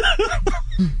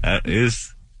 That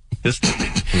is just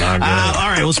not good. All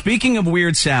right. Well, speaking of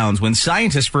weird sounds, when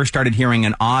scientists first started hearing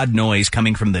an odd noise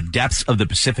coming from the depths of the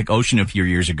Pacific Ocean a few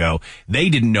years ago, they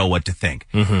didn't know what to think.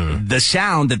 Mm-hmm. The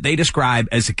sound that they describe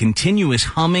as a continuous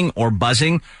humming or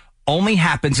buzzing only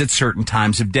happens at certain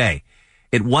times of day.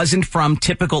 It wasn't from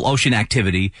typical ocean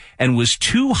activity and was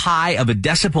too high of a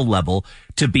decibel level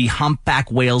to be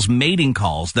humpback whales' mating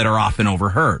calls that are often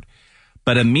overheard.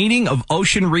 But a meeting of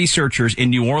ocean researchers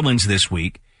in New Orleans this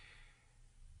week,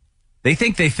 they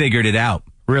think they figured it out.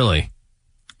 Really?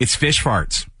 It's fish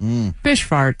farts. Fish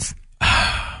farts.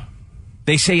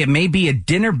 They say it may be a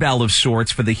dinner bell of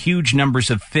sorts for the huge numbers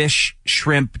of fish,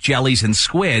 shrimp, jellies, and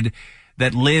squid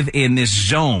that live in this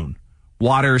zone.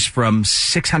 Waters from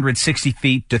 660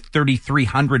 feet to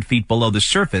 3,300 feet below the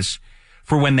surface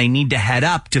for when they need to head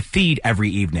up to feed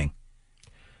every evening.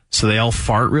 So they all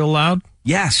fart real loud?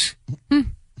 Yes.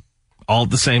 All at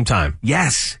the same time?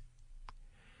 Yes.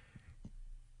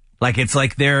 Like it's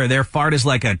like their fart is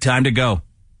like a time to go.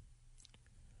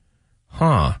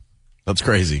 Huh. That's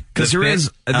crazy. Because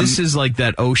this is like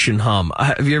that ocean hum.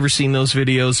 Have you ever seen those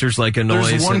videos? There's like a noise.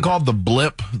 There's one called the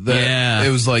blip.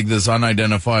 It was like this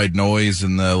unidentified noise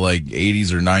in the like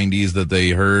 80s or 90s that they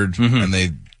heard, and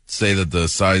they say that the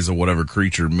size of whatever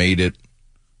creature made it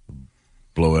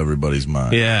blow everybody's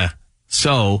mind. Yeah.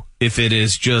 So if it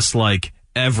is just like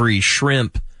every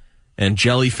shrimp and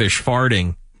jellyfish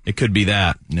farting, it could be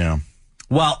that. Yeah.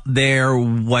 Well,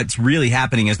 what's really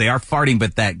happening is they are farting,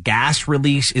 but that gas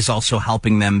release is also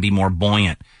helping them be more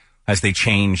buoyant as they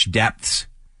change depths.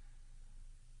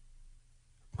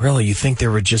 Really? You think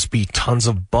there would just be tons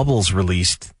of bubbles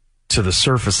released to the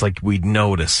surface like we'd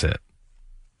notice it?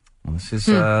 Well, this is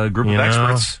a group of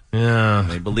experts. Yeah.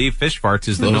 They believe fish farts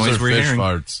is the noise we're fish hearing.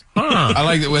 Farts. Huh. I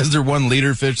like that. Was there one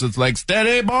leader fish that's like,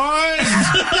 steady, boys!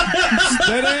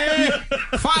 Steady!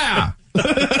 Fire!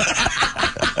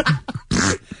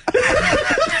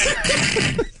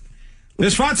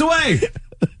 This fart's away!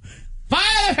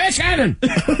 Fire the fish cannon!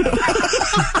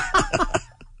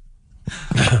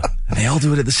 And they all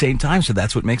do it at the same time, so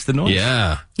that's what makes the noise.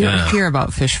 Yeah. You don't hear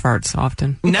about fish farts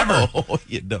often. Never. Oh,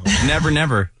 you don't. Never.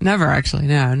 Never, actually.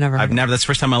 No, never. That's the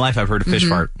first time in my life I've heard a fish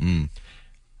fart.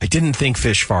 I didn't think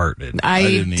fish farted. I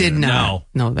didn't did either. not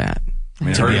know that. I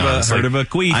mean, heard of a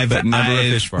queef, but never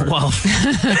a fish fart. Well,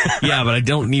 yeah, but I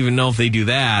don't even know if they do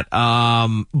that.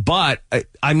 But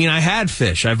I mean, I had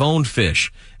fish. I've owned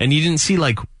fish, and you didn't see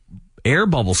like air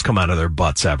bubbles come out of their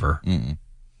butts ever. Mm-mm.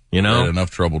 You know, I had enough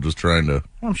trouble just trying to.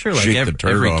 I'm sure like shake every the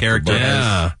turd off character the butt.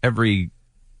 has, every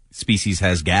species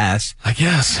has gas. I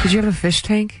guess. Did you have a fish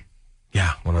tank?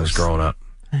 Yeah, when I was growing up.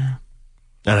 Yeah.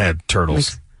 And I had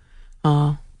turtles.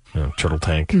 Oh. Turtle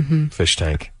tank, fish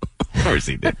tank. Of course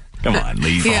he did. Come on,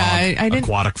 leave. Yeah, I didn't.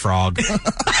 Aquatic frog.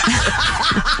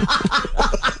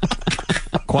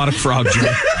 Aquatic frog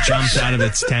jumped out of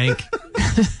its tank.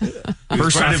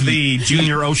 First part of the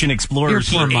Junior Ocean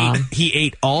Explorers. Your poor mom. He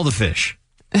ate all the fish.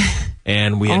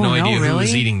 And we had no idea who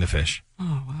was eating the fish.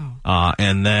 Oh, wow.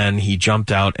 And then he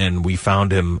jumped out, and we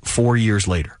found him 4 years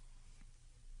later.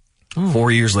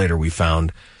 4 years later, we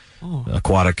found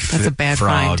aquatic That's a bad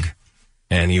frog. find.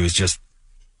 And he was just...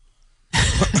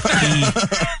 he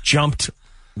jumped,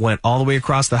 went all the way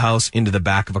across the house into the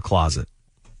back of a closet.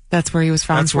 That's where he was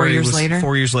found That's 4 where he years was later?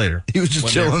 4 years later. He was just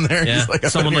chilling there. Yeah. He's like,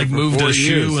 I've Someone been like here for moved 4 a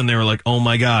shoe, years. and they were like, oh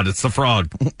my God, it's the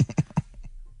frog.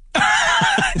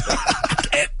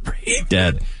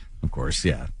 Dead. Of course,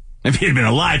 yeah. If he had been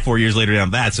alive 4 years later, now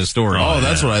that's a story. Oh,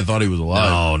 that's what I thought he was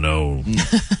alive. No.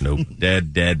 Nope.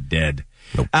 Dead.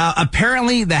 Nope.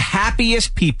 Apparently, the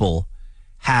happiest people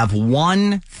have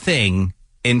one thing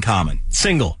in common.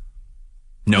 Single.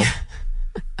 Nope.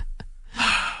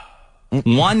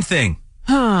 One thing.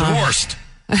 Divorced.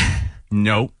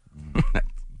 Nope.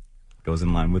 Goes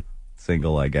in line with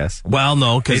single, I guess. Well,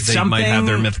 no, because they might have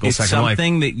their mythical second wife. It's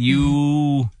something that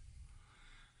you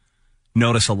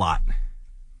notice a lot.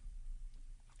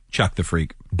 Chuck the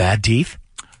Freak. Bad teeth?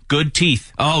 Good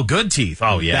teeth. Oh, good teeth.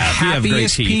 Oh, yeah. The If you have great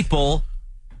happiest teeth. people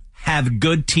have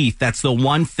good teeth. That's the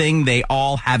one thing they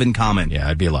all have in common. Yeah,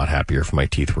 I'd be a lot happier if my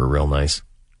teeth were real nice.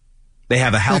 They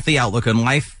have a healthy outlook on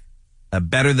life, a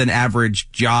better than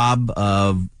average job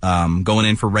of going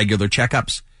in for regular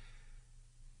checkups.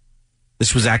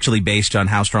 This was actually based on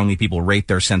how strongly people rate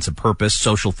their sense of purpose,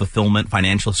 social fulfillment,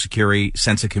 financial security,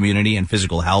 sense of community, and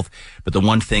physical health. But the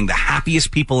one thing the happiest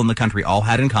people in the country all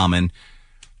had in common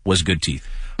was good teeth.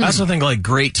 I also think like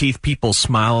great teeth people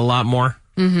smile a lot more.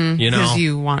 Mm-hmm. You know, because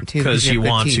you want to. Because you have good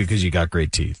want teeth. to, because you got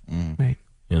great teeth. Right.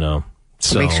 You know,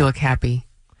 So it makes you look happy.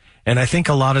 And I think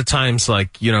a lot of times,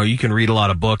 like, you know, you can read a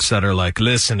lot of books that are like,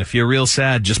 listen, if you're real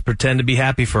sad, just pretend to be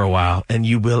happy for a while, and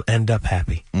you will end up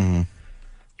happy. Mm-hmm.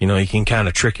 You know, you can kind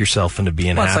of trick yourself into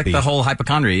being Well, it's happy. like the whole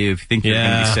hypochondria. If you think you're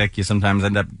going to be sick, you sometimes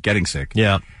end up getting sick.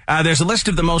 Yeah. There's a list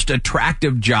of the most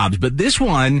attractive jobs, but this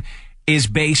one is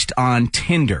based on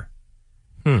Tindr.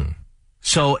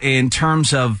 So in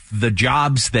terms of the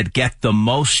jobs that get the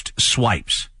most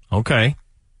swipes. Okay.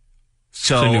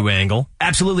 So it's a new angle.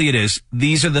 Absolutely it is.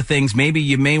 These are the things maybe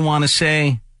you may want to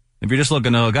say if you're just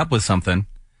looking to hook up with something.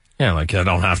 Yeah, like I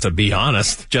don't have to be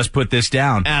honest. Just put this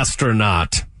down.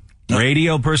 Astronaut.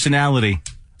 Radio personality.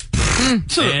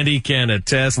 Andy can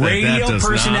attest that Radio that does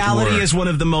personality not work. is one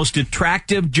of the most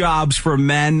attractive jobs for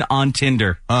men on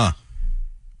Tindr. I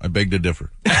beg to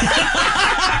differ.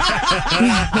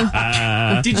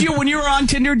 Did you, when you were on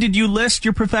Tinder, did you list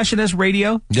your profession as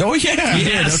radio? Oh, yeah.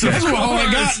 Yes, That's all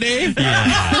I got, Dave. Yeah.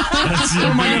 What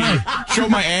am I going to show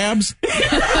my abs?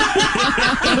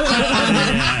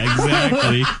 Yeah,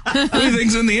 exactly.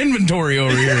 Everything's in the inventory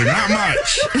over here. Not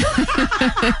much.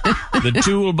 The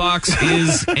toolbox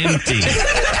is empty.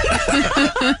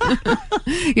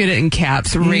 You had it in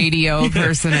caps, radio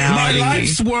personality. My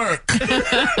life's work.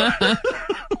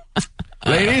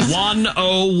 Ladies,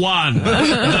 101,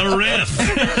 the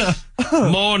riff.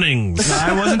 Mornings.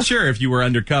 I wasn't sure if you were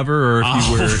undercover or if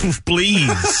you were.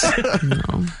 Please.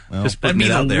 No. Just That'd be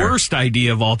the worst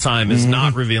idea of all time is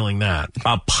not revealing that.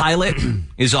 A pilot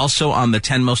is also on the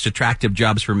 10 most attractive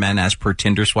jobs for men as per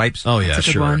Tinder swipes. Oh, yeah, That's a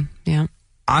good sure. one. Yeah.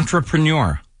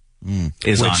 Entrepreneur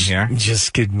is on here.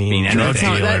 Just could mean anything. drug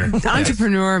dealer.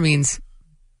 Entrepreneur means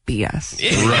BS.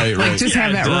 Right. Like, just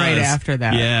have that right after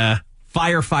that. Yeah.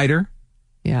 Firefighter,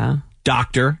 Yeah.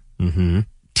 doctor,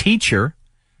 teacher,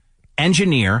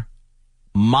 engineer,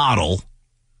 model.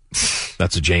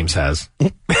 That's what James has.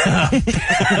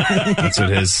 That's what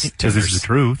his. Because it's the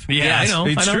truth. Yeah, Yes, I know.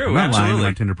 it's I know. true. I'm not lying on Absolutely.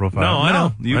 my Tinder profile. No, I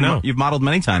know. I know. You've modeled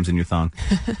many times in your thong.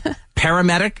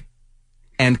 Paramedic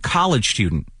and college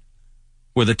student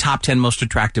were the top 10 most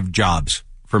attractive jobs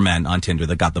for men on Tinder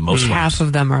that got the most Half likes.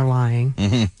 of them are lying.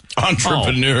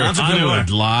 Entrepreneur. I would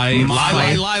lie.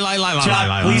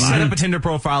 Chuck, please set up a Tinder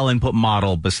profile and put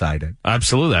model beside it.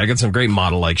 Absolutely. I got some great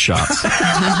model-like shots.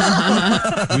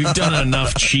 We've done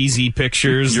enough cheesy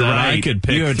pictures You're that right. I could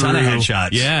pick You have a ton of through. headshots.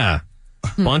 Yeah.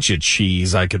 Bunch of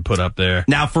cheese I could put up there.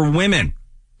 Now, for women.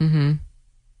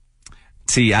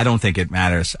 See, I don't think it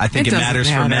matters. I think It it doesn't matters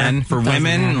for matter. men. For It doesn't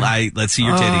women, matter. let's see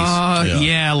your titties.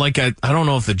 Yeah, like I don't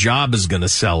know if the job is going to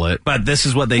sell it. But this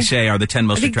is what they say are the 10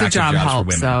 most I think the attractive job jobs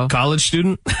helps, for women. though. College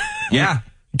student? Yeah.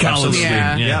 College Absolutely.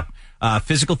 Yeah. student. Yeah. Yep.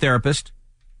 Physical therapist,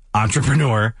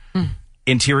 entrepreneur,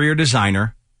 interior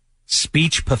designer,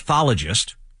 speech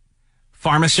pathologist,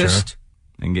 pharmacist,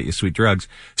 and get you sweet drugs,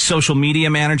 social media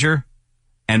manager,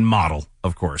 and model,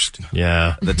 of course.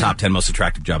 Yeah. The top 10 most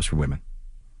attractive jobs for women.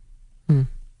 It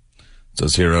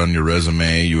says here on your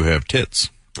resume you have tits.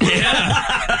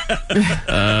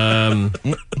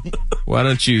 Why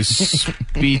don't you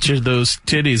speech those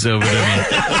titties over to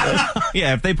me?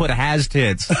 Yeah, if they put has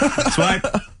tits. Swipe.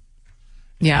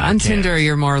 Yeah, on Tinder,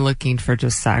 you're more looking for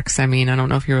just sex. I mean, I don't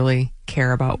know if you really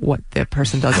care about what the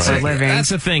person does for a living. That's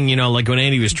the thing, like when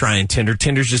Andy was trying Tinder,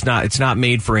 Tinder's just it's not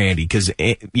made for Andy because,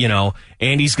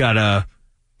 Andy's got to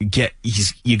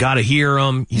you got to hear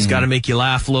him. He's got to make you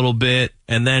laugh a little bit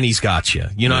and then he's got you.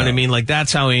 You know what I mean? Like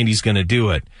that's how Andy's going to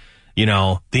do it.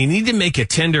 They need to make a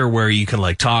Tinder where you can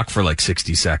talk for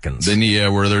 60 seconds. Then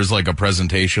where there's a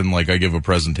presentation, I give a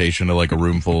presentation to a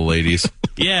room full of ladies.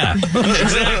 Yeah,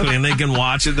 exactly. And they can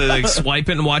watch it, they swipe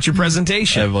it and watch your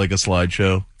presentation. Have a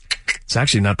slideshow. It's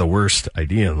actually not the worst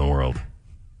idea in the world.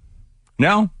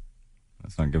 No.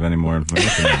 Let's not give any more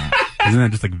information on that. Isn't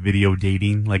that just video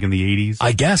dating in the 80s?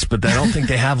 I guess, but I don't think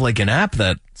they have an app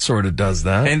that sort of does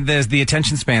that. And the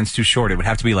attention span's too short. It would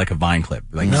have to be a Vine clip,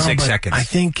 6 seconds. I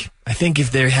think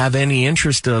if they have any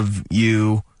interest of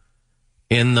you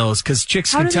in those, because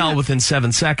chicks can tell within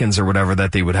 7 seconds or whatever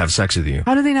that they would have sex with you.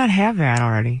 How do they not have that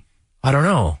already? I don't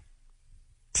know.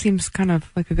 Seems kind of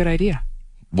like a good idea.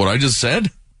 What I just said?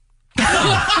 What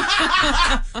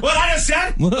I just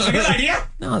said? That's a good idea.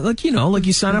 No, like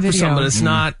you sign up for something.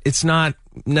 It's not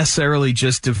necessarily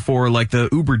just for the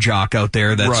Uber jock out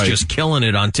there that's just killing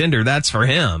it on Tinder. That's for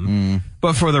him.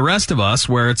 But for the rest of us,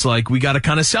 where it's we got to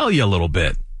kind of sell you a little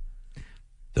bit.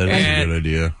 That is a good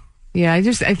idea. Yeah, I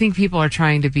think people are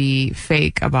trying to be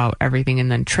fake about everything and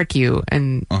then trick you.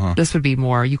 And this would be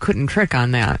more, you couldn't trick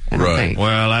on that. I don't think.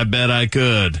 Well, I bet I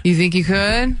could. You think you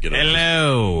could?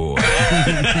 Hello.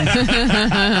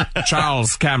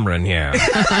 Charles Cameron here.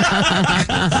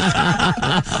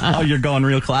 Oh, you're going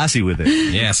real classy with it.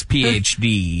 Yes,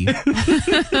 PhD.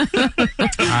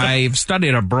 I've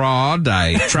studied abroad.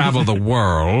 I travel the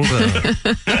world.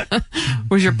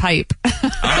 Where's your pipe?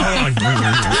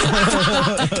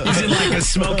 Is it a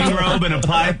smoking robe and a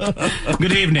pipe?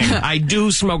 Good evening. I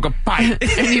do smoke a pipe.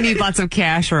 And you need lots of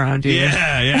cash around you.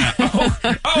 Yeah. Oh,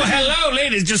 hello,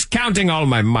 ladies. Just counting all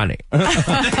my money.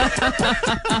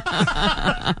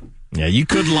 Yeah, you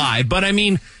could lie. But, I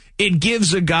mean, it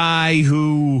gives a guy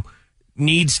who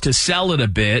needs to sell it a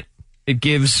bit. It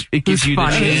gives you the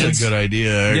funny. chance. That's a good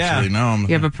idea, actually.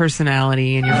 You have a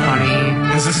personality and you're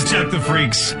funny. This is Chuck the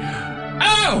Freaks.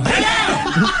 Oh, Oh,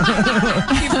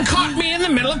 hello! You've caught me in the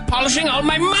middle of polishing all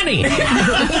my money.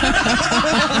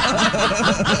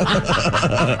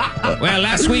 Well,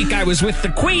 last week I was with the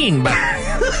Queen, but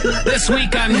this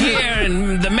week I'm here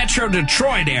in the Metro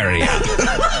Detroit area.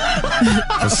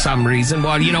 For some reason.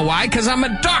 Well, you know why? Because I'm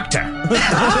a doctor. And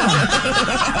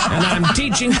I'm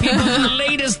teaching people the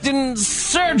latest in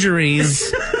surgeries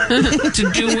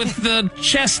to do with the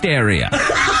chest area.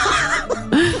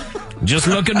 Just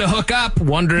looking to hook up,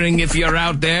 wondering if you're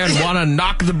out there and want to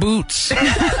knock the boots.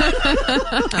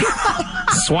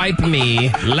 Swipe me,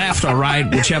 left or right,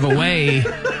 whichever way.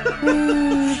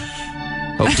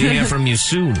 Hope to hear from you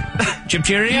soon. Chip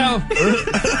cheerio.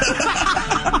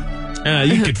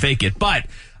 You could fake it, but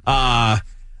I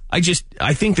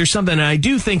think there's something, and I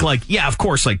do think, like, yeah, of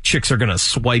course, like, chicks are gonna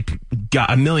swipe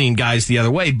a million guys the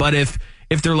other way, but if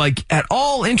they're, like, at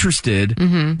all interested,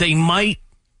 they might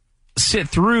sit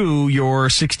through your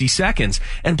 60 seconds.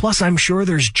 And plus, I'm sure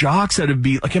there's jocks that would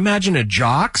be, like, imagine a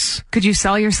jocks. Could you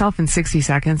sell yourself in 60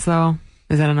 seconds, though?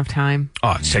 Is that enough time?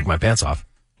 Oh, just take my pants off.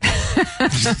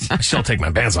 I still take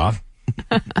my pants off.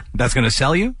 That's going to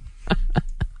sell you?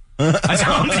 I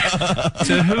don't.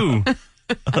 To who?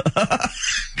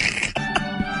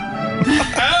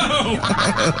 Oh!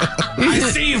 I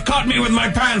see you've caught me with my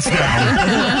pants down.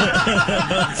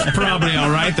 It's probably all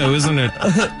right, though, isn't it?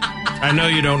 I know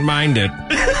you don't mind it.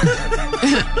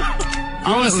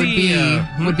 All it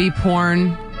would be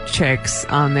porn chicks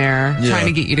on there trying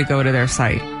to get you to go to their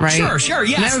site, right? Sure,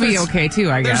 yes. And that would be okay,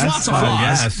 too, I guess. There's lots of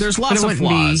flaws. There's lots of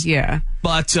flaws.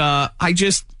 But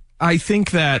I think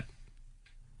that,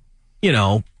 you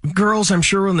know, girls, I'm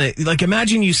sure when they, like,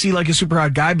 imagine you see, like, a super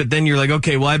hot guy, but then you're like,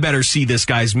 okay, well, I better see this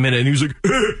guy's minute. And he's like,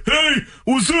 hey,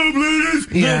 what's up, ladies?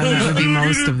 Yeah, that would be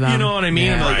most of them. You know what I mean?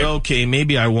 Yeah. I'm like, okay,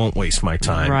 maybe I won't waste my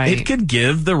time. Right. It could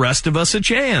give the rest of us a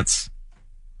chance.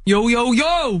 Yo, yo,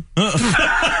 yo! What's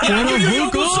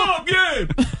up? Yeah!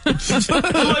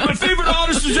 Like, my favorite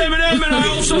artist is Eminem, and I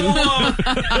also,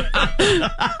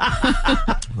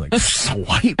 like,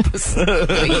 swipe.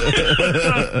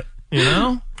 You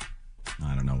know?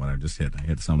 I don't know what I just hit. I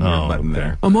hit some weird button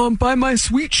there. I'm on by my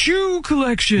sweet shoe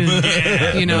collection.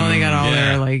 Yeah. You know, they got all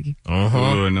their, like... Ooh,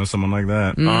 I know someone like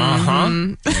that.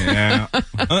 Yeah.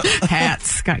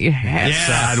 Hats. Got your hats. Yeah.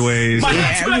 Sideways. My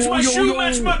hats match my shoe,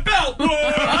 match my belt.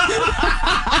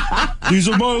 These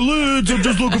are my lids. I'm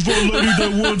just looking for a lady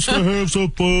that wants to have some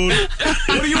fun.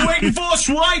 What are you waiting for?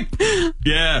 Swipe.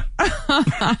 Yeah.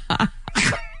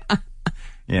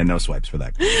 Yeah, no swipes for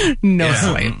that. No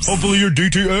swipes. Hopefully you're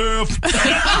DTF.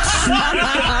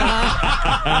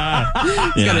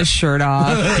 He's got his shirt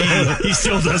off. He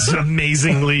still does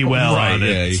amazingly well on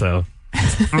it. So,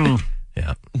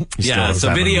 yeah. Yeah,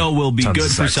 so video will be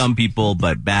good for some people,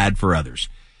 but bad for others.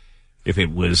 If it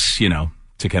was, you know,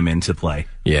 to come into play.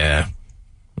 Yeah.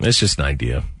 It's just an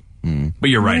idea. But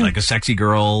you're right, like a sexy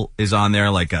girl is on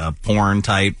there, like a porn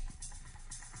type.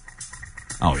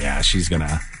 Oh yeah, she's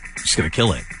gonna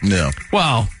kill it. Yeah.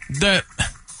 Well, they're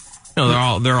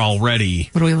already.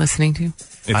 What are we listening to?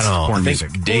 I don't know. Porn I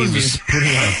music. think Dave is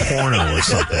putting on a porno or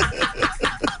something.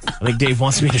 I think Dave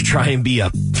wants me to try and be a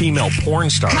female porn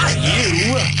star. Not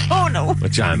you. Oh no.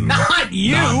 Which I'm not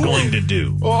going to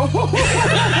do.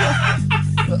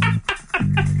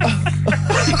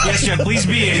 Yes, Jeff, please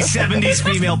be a 70s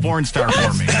female porn star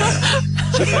for me.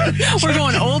 We're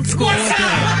going old school with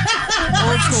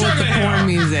the porn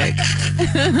music.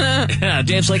 Yeah,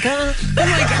 Dave's like, I'm trying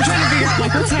to figure out,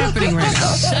 like, what's happening right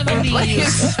now.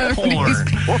 70s porn.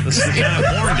 This is the kind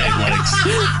of porn Dave likes.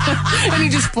 And you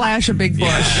just flash a big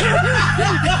bush.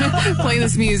 Play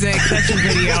this music. That's your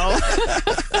video.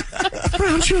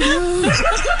 Brown sugar.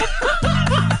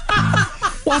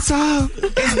 What's up?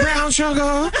 It's brown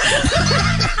sugar.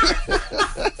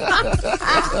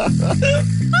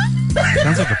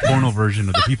 Sounds like a porno version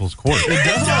of the People's Court. It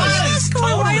does.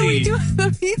 Totally. Why are we doing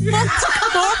the People's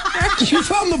Court? You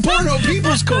found the porno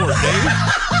People's Court, Dave.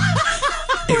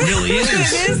 It really is.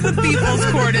 It is the People's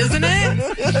Court, isn't it?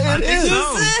 It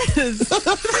is.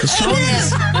 The song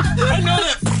is. I know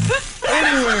that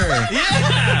anywhere.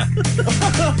 Yeah.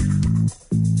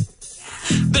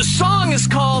 The song is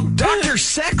called Dr.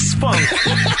 Sex Funk.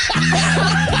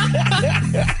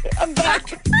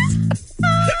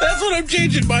 That's what I'm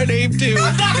changing my name to.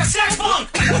 Dr. Sex Funk.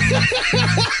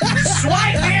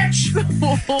 Swipe, bitch.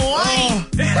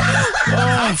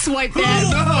 I'd swipe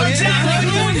that. I'd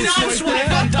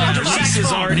swipe on Dr. Sex Is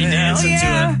Funk. already dancing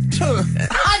to it.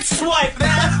 I'd swipe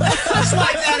that.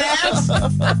 Swipe that ass.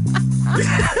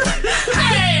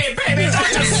 Hey, baby,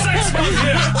 Dr. Sex Funk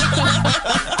here.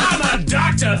 I'm a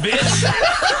doctor, bitch.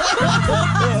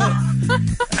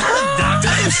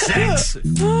 Dr. Sex sex.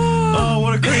 Oh,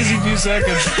 what a crazy few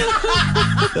seconds.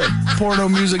 That porno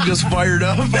music just fired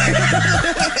up.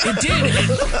 It did.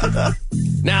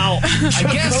 Now, I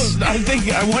guess I think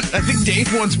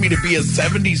Dave wants me to be a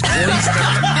 70s porn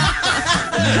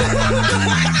star.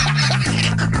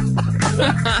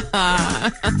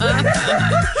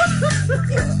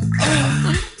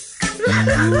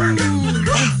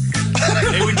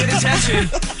 It would get attention.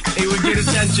 It would get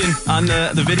attention on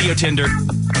the video Tindr.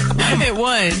 It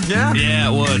would. Yeah? Yeah,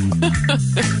 it would.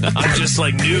 I'm just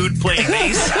like nude playing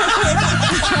bass.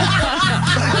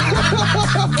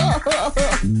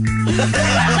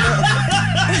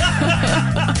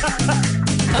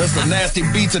 That's the nasty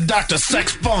beats of Dr.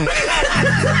 Sex Funk.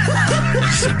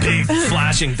 It's a big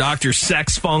flashing Dr.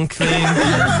 Sex Funk thing.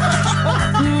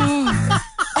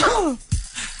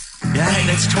 Yeah,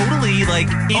 that's totally like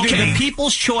either the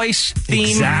People's Choice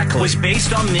theme was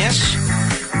based on this.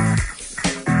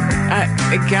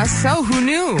 I guess so. Who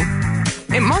knew?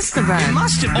 It must have been. It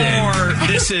must have been. Or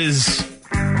this is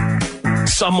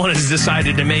someone has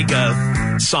decided to make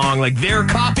a song like they're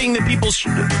copying the People's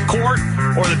Court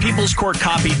or the People's Court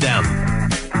copied them.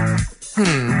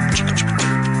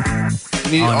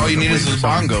 All you need is the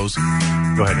bongos.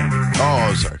 Go ahead, Andy.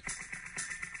 Oh, sorry.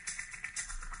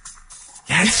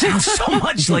 Yeah, it sounds so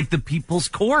much like the People's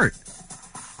Court.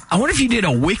 I wonder if you did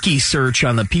a wiki search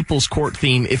on the People's Court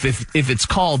theme if it's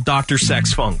called Dr.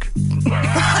 Sex Funk.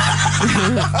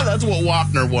 That's what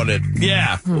Wapner wanted.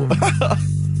 Yeah.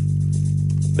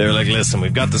 They're like, listen,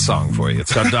 we've got the song for you.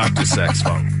 It's got Dr. Sex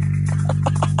Funk.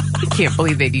 I can't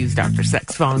believe they'd use Dr.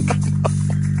 Sex Funk.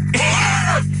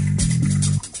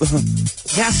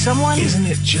 Yeah, someone... Isn't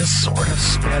it just sort of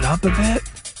sped up a bit?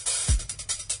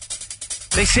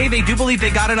 They say they do believe they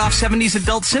got it off 70s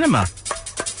adult cinema.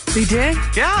 They did?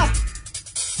 Yeah.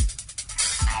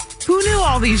 Who knew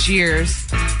all these years?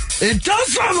 It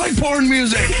does sound like porn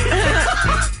music.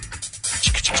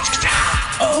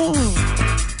 Oh.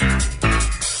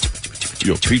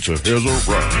 Your pizza is a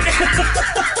rock.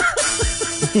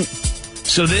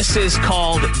 So this is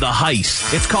called The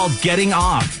Heist. It's called Getting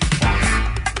Off.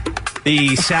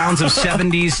 The sounds of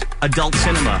 70s adult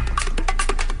cinema.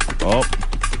 Oh.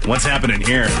 What's happening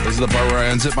here? This is the part where I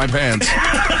unzip my pants.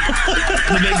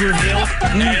 The big reveal.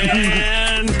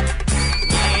 And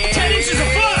 10 inches of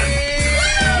fun!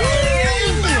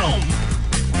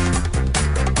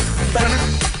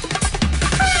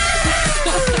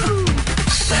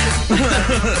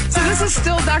 So this is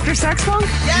still Dr. Sex Funk?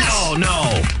 Yes.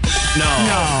 No.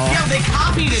 Yeah, they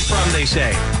copied it from, they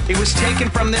say. It was taken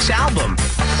from this album.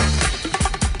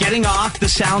 Getting Off, the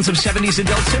sounds of 70s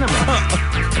adult cinema.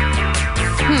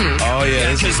 Oh,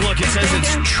 yeah. Because look, it says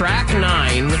it's track 9,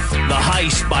 The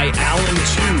Heist by Alan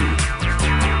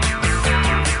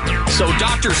 2. So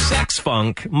Dr. Sex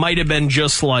Funk might have been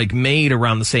just like made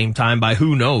around the same time by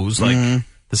who knows, like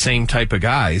the same type of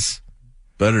guys.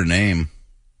 Better name.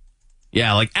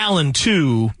 Yeah, like Alan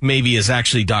 2 maybe is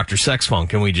actually Dr. Sex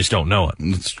Funk and we just don't know it.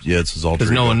 It's his alter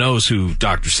Because no ego. one knows who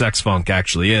Dr. Sex Funk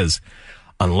actually is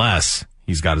unless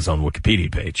he's got his own Wikipedia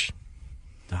page.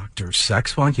 Dr.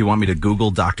 Sex Funk? You want me to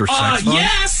Google Dr. Sex Funk?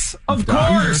 Yes, of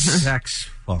Dr. course. Sex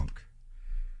Funk.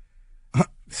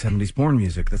 70s porn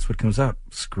music. That's what comes up.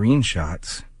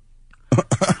 Screenshots.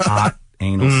 Hot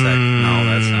anal sex. No,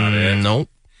 that's not it. Nope.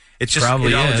 It's just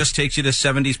Probably it it. just takes you to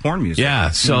 70s porn music.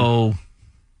 Yeah, so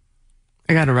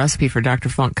I got a recipe for Dr.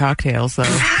 Funk cocktails, though.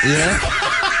 Yeah?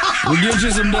 We'll get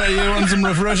you some, you want some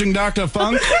refreshing Dr.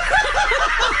 Funk?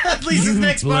 Lisa's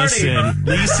next party.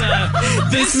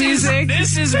 Listen, Lisa,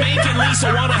 this is making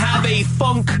Lisa want to have a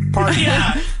funk party.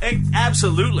 Yeah,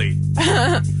 absolutely.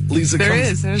 Lisa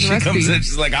There's a she recipe. comes in,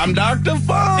 she's like, I'm Dr.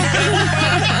 Funk.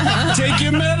 Take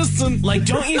your medicine. Like,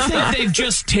 don't you think they've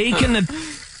just taken the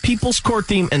People's Court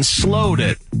theme and slowed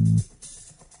it?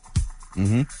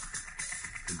 Mm-hmm.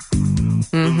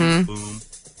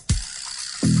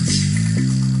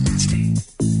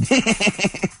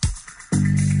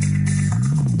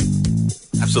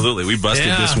 Absolutely. We busted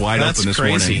this wide open this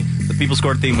crazy. morning. The People's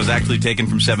Court theme was actually taken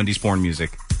from 70s porn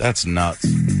music. That's nuts.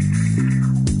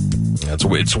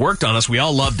 It's worked on us. We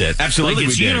all loved it. Absolutely, Like,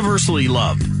 it's we did. universally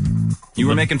loved. You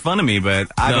were making fun of me, but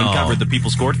I've No. uncovered the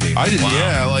People's Court theme. I did,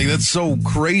 yeah, like that's so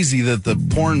crazy that the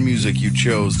porn music you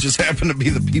chose just happened to be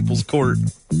the People's Court.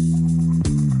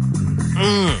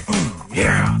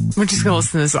 Yeah. We're just going to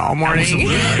listen to this all morning. I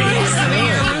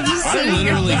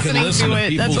literally could listen to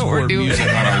People's That's what we're Court doing. music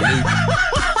on a loop.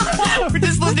 We're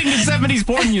just listening to 70s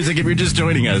porn music if you're just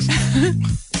joining us.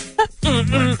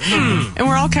 And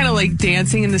we're all kind of like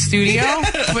dancing in the studio,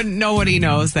 but nobody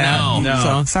knows that. No.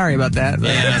 So sorry about that. But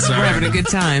Yeah, sorry. we're having a good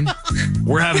time.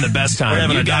 We're having the best time. We're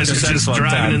having You a guys are Dr. just Seuss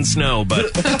driving time. in snow,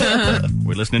 but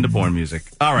We're listening to porn music.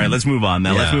 All right, let's move on.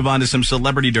 Now, let's move on to some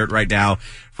celebrity dirt right now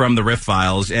from the Riff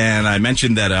Files. And I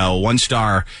mentioned that one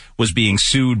star was being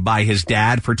sued by his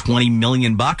dad for $20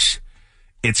 million.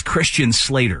 It's Christian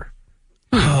Slater.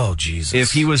 Oh, Jesus.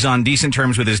 If he was on decent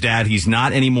terms with his dad, he's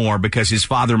not anymore because his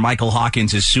father, Michael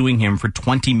Hawkins, is suing him for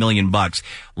 $20 million.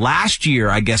 Last year,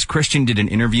 I guess Christian did an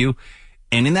interview,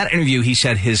 and in that interview, he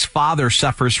said his father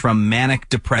suffers from manic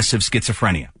depressive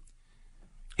schizophrenia.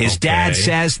 His dad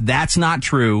says that's not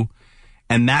true,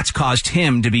 and that's caused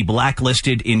him to be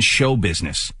blacklisted in show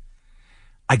business.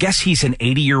 I guess he's an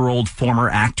 80-year-old former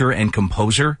actor and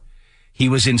composer. He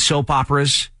was in soap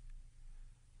operas.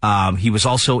 He was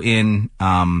also in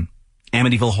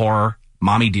Amityville Horror,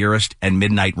 Mommy Dearest, and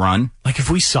Midnight Run. Like, if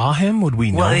we saw him, would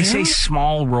we know Well, they him? say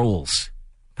small roles.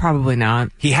 Probably not.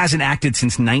 He hasn't acted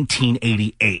since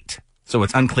 1988, so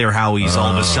it's unclear how he's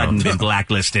all of a sudden been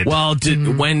blacklisted. Well,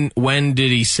 when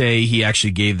did he say he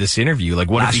actually gave this interview?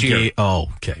 Like, what Last if he year. gave? Oh,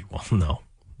 okay. Well, no,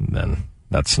 then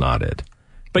that's not it.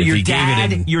 But If your he gave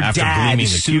it in dad after gleaming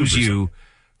the cube or sues you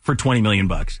for $20 million.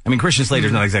 I mean, Christian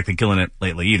Slater's not exactly killing it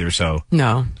lately either, so.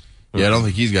 No. Yeah, I don't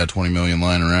think he's got 20 million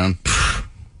lying around.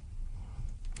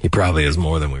 He probably has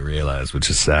more than we realize, which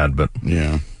is sad, but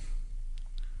yeah.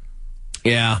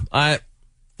 Yeah,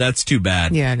 that's too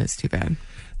bad. Yeah, it is too bad.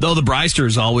 Though the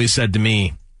Brysters always said to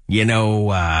me, you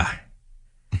know,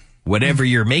 whatever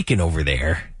you're making over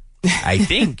there, I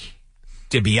think,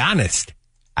 to be honest,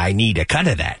 I need a cut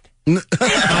of that.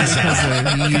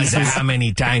 Because of how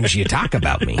many times you talk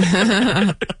about me.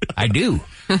 I do.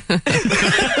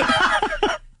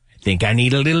 I think I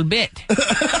need a little bit.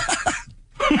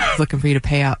 Looking for you to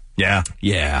pay up. Yeah.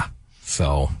 Yeah.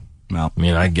 So, well, I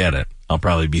mean, I get it. I'll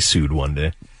probably be sued one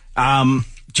day.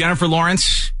 Jennifer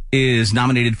Lawrence is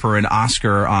nominated for an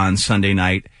Oscar on Sunday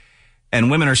night,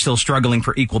 and women are still struggling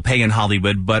for equal pay in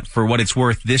Hollywood, but for what it's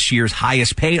worth, this year's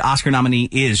highest paid Oscar nominee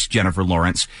is Jennifer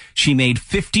Lawrence. She made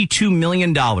 $52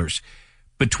 million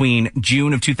between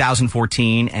June of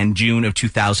 2014 and June of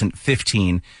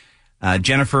 2015.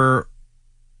 Jennifer,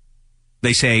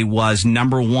 they say, was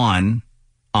number one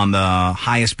on the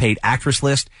highest paid actress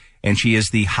list, and she is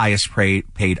the highest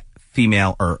paid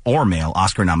female or male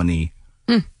Oscar nominee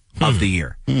of the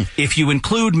year. If you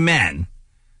include men,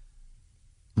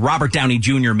 Robert Downey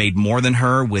Jr. made more than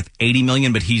her with $80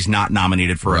 million, but he's not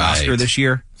nominated for an Oscar this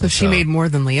year. So she made more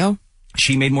than Leo?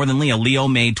 She made more than Leo. Leo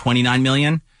made $29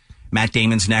 million. Matt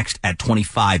Damon's next at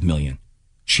 $25 million.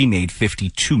 She made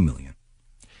 $52 million.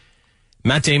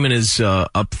 Matt Damon is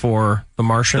up for The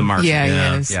Martian. The Martian. Yeah,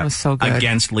 he is. It was so good.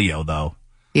 Against Leo, though.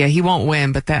 Yeah, he won't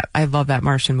win, but I love that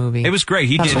Martian movie. It was great.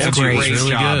 He did a great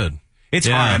job. It's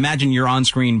hard. Imagine you're on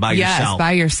screen by yourself. Yes,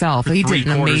 by yourself. He did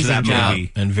an amazing job.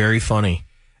 And very funny.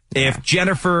 If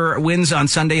Jennifer wins on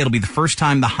Sunday, it'll be the first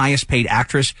time the highest paid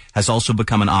actress has also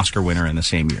become an Oscar winner in the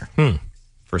same year.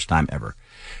 First time ever.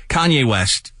 Kanye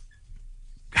West,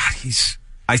 God,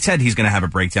 I said he's going to have a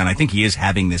breakdown. I think he is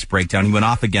having this breakdown. He went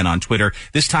off again on Twitter.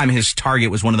 This time his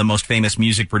target was one of the most famous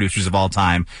music producers of all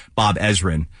time, Bob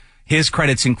Ezrin. His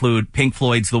credits include Pink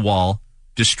Floyd's The Wall,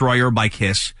 Destroyer by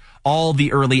Kiss, all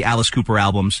the early Alice Cooper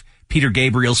albums, Peter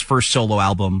Gabriel's first solo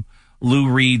album, Lou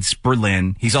Reed's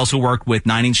Berlin. He's also worked with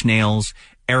Nine Inch Nails,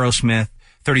 Aerosmith,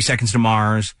 30 Seconds to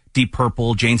Mars, Deep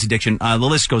Purple, Jane's Addiction. The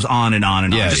list goes on and on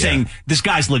and on. Just saying, this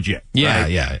guy's legit. Yeah,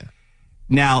 right? yeah.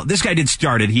 Now, this guy did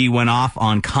start it. He went off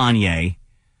on Kanye,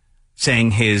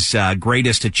 saying his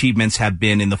greatest achievements have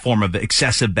been in the form of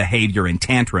excessive behavior and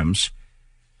tantrums.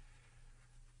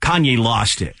 Kanye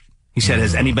lost it. He said,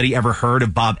 has anybody ever heard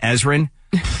of Bob Ezrin?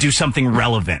 Do something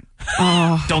relevant.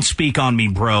 Don't speak on me,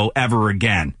 bro, ever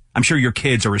again. I'm sure your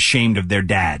kids are ashamed of their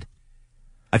dad.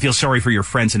 I feel sorry for your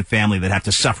friends and family that have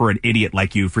to suffer an idiot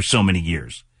like you for so many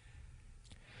years.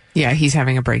 Yeah, he's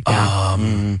having a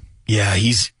breakdown. Yeah,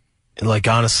 he's like,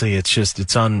 honestly, it's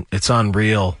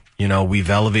unreal. You know, we've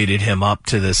elevated him up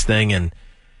to this thing, and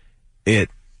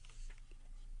it's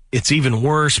even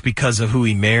worse because of who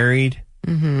he married.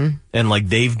 Mm-hmm. And like,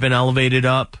 they've been elevated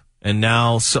up, and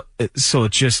now, so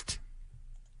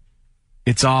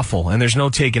it's awful, and there's no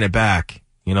taking it back.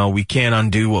 You know, we can't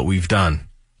undo what we've done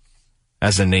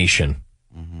as a nation,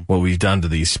 what we've done to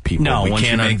these people. No, we once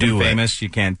can't you make undo them it. famous, you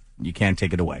can't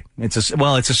take it away. It's a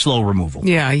slow removal.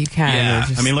 Yeah, you can. Yeah,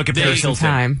 Just I mean, look at Paris take some Hilton.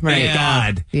 time. Right. Thank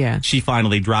God. Yeah. She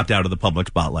finally dropped out of the public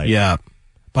spotlight. Yeah.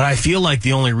 But I feel like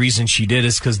the only reason she did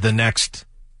is because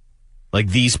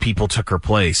these people took her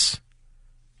place.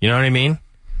 You know what I mean?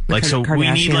 Like, so we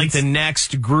need like Kardashians. the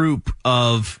next group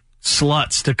of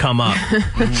sluts to come up.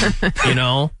 You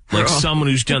know? Like someone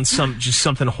who's done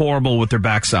something horrible with their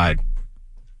backside.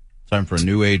 Time for a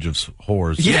new age of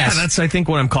whores. Yeah, that's, I think,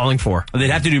 what I'm calling for. They'd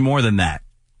have to do more than that.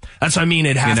 That's what I mean.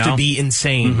 It'd have to be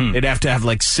insane. Mm-hmm. It'd have to have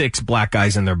like 6 black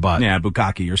guys in their butt. Yeah,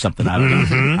 bukkake or something. I don't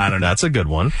know. I don't know. That's a good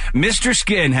one. Mr.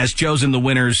 Skin has chosen the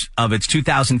winners of its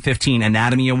 2015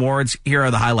 Anatomy Awards. Here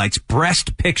are the highlights.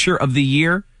 Breast Picture of the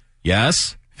Year.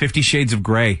 Yes. 50 Shades of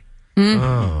Grey.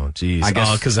 Oh, geez. I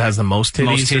guess because it has the most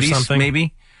titties, or something?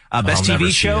 maybe. Best I'll never TV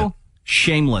see show,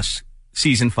 Shameless,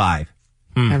 Season 5.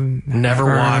 Never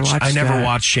watched. I never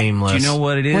watched Shameless. Do you know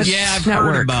what it is? Yeah, I've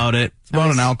heard about it. It's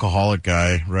about an alcoholic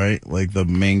guy, right? Like the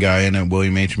main guy in it,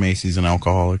 William H. Macy's an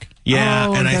alcoholic. Yeah,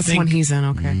 oh, and I that's think, one he's in.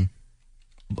 Okay.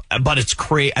 but it's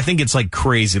crazy. I think it's like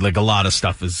crazy. Like a lot of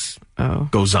stuff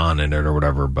goes on in it or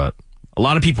whatever. But a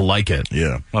lot of people like it.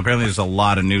 Yeah. Well, apparently there's a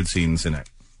lot of nude scenes in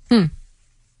it.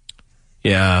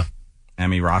 Yeah.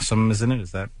 Emmy Rossum is in it.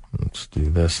 Is that? Let's do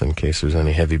this in case there's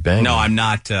any heavy banging. No, I'm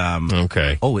not.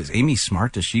 Okay. Oh, is Amy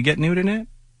Smart? Does she get nude in it?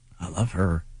 I love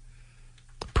her.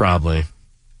 Probably.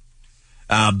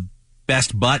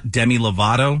 Best butt, Demi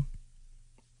Lovato.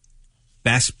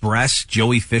 Best breast,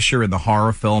 Joey Fisher in the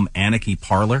horror film Anarchy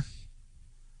Parlor.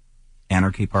 And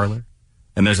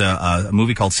there's a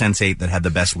movie called Sense8 that had the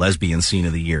best lesbian scene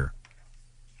of the year.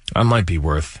 That might be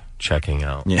worth checking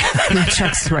out. Yeah.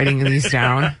 Chuck's writing these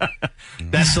down.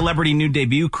 Best celebrity nude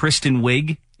debut, Kristen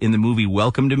Wiig in the movie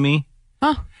Welcome to Me.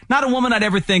 Huh. Not a woman I'd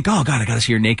ever think, oh, God, I got to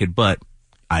see her naked, but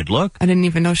I'd look. I didn't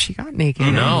even know she got naked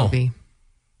in the movie.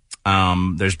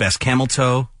 There's Best Camel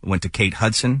Toe, went to Kate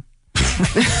Hudson.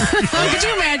 Could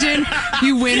you imagine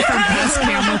you win from Best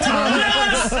Camel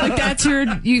Toe? Like that's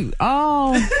and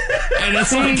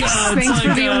it's thanks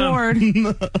for the award.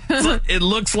 It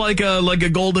looks like a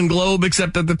Golden Globe,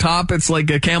 except at the top it's like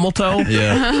a camel toe.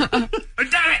 Yeah.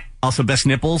 Also, Best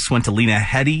Nipples went to Lena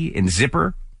Headey in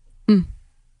Zipper.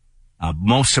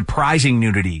 Most surprising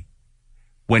nudity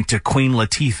went to Queen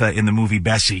Latifah in the movie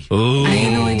Bessie. Oh, I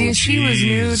had no idea she was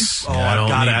nude. Oh, I've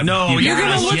got it. No, you're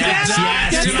gonna look that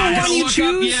up? That's the one you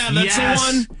choose? Yeah, that's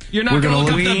the one. You're not gonna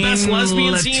look up the best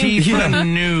lesbian scene? Latifah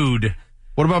nude.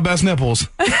 What about best nipples?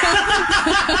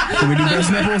 Can we do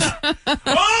best nipples?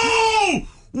 Oh!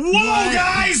 Whoa,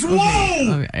 guys!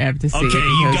 Whoa! Okay, I have to see. Okay,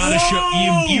 you because- gotta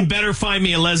show. You better find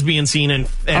me a lesbian scene and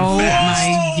Oh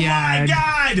fast. my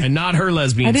God! And not her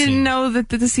lesbian I scene. didn't know that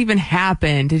this even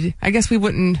happened. I guess we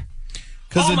wouldn't.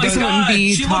 Oh my this wouldn't God!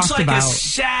 be She looks talked like about. a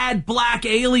sad black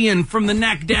alien from the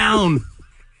neck down.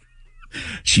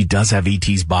 She does have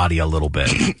E.T.'s body a little bit.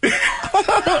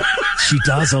 She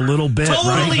does a little bit,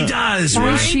 Totally right? does, Why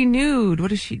right? is she nude?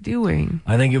 What is she doing?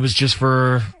 I think it was just hanging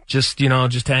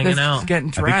That's out. getting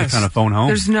I think dressed. it's on a phone home.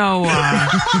 There's no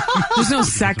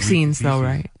sex scenes though,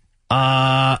 right?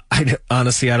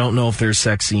 Honestly, I don't know if there's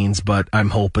sex scenes, but I'm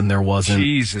hoping there wasn't.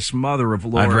 Jesus, mother of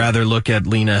Lord. I'd rather look at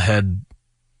Lena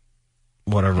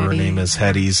whatever her name is,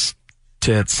 Headey's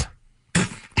tits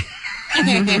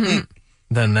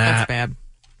than that. That's bad.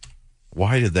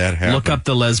 Why did that happen? Look up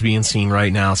the lesbian scene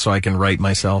right now so I can write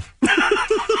myself.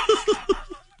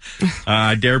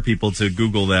 I dare people to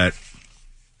Google that.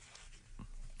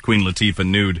 Queen Latifah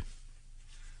nude.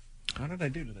 How did I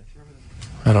do today?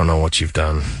 I don't know what you've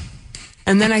done.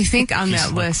 And then I think on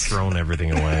that list, Thrown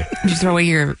everything away. did you throw away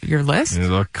your list?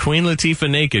 Look, Queen Latifah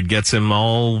naked gets him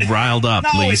all riled up,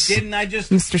 Lise. I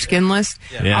just... Mr. Skin list.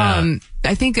 Yeah.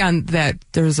 I think on that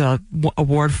there's a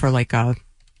award for like a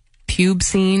pube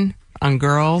scene on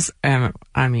girls. I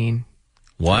mean,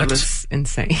 What? it was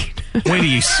insane. What are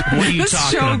you This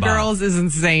talking show, about? Girls, is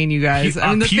insane, you guys. I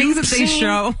mean, the things that they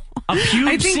show. A pube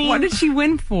I think, scene? what did she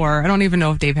win for? I don't even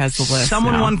know if Dave has the list.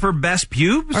 Someone now. won for best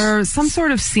pubes? Or some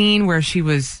sort of scene where she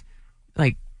was,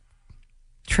 like,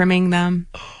 trimming them.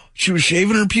 She was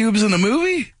shaving her pubes in the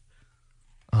movie?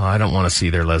 Oh, I don't want to see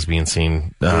their lesbian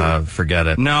scene. Forget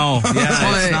it. No,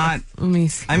 yeah, it's not. Let me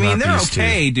see. I mean, Not they're these two.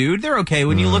 okay, dude. They're okay.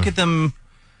 When you look at them...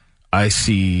 I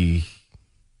see.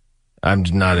 I'm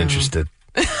not interested.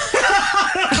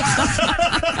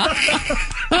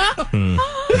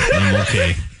 I'm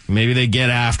okay. Maybe they get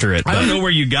after it. I don't but- know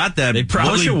where you got that They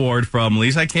probably- Bush Award from,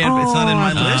 Lise. I can't... it's not in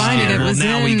my I list find it. here. It well, was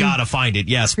now we in gotta find it.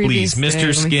 Yes, previous please. day. Mr. Let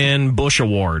me- Skin Bush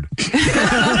Award.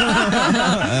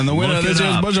 And the winner Look of this it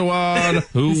year's up. Bush Award.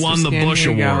 Who won the Skin, Bush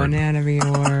here you go, Award? Anatomy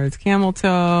Awards. Camel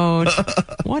Toad.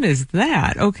 What is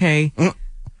that? Okay.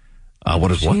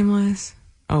 What is what? Shameless.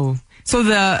 Oh. So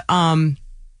the,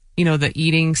 the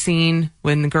eating scene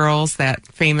when the girls, that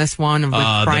famous one with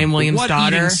Brian Williams' what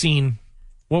daughter. eating scene?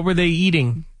 What were they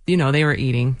eating? They were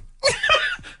eating.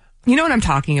 You know what I'm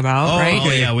talking about, right?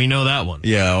 Oh, yeah, we know that one.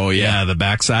 Yeah, oh, yeah. Yeah, the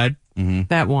backside. Mm-hmm.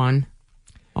 That one.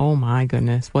 Oh, my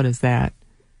goodness. What is that?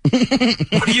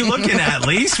 What are you looking at,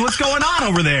 Lise? What's going on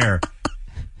over there?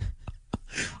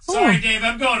 Sorry, Dave,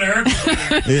 I'm going to hurt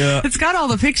you. Yeah. It's got all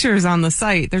the pictures on the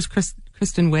site. There's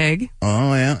Kristen Wiig.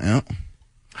 Oh, yeah.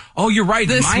 Oh, you're right.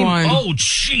 This one. Oh,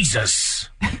 Jesus.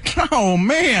 Oh,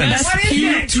 man. Best What is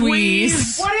pube it?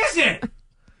 tweeze. What is it?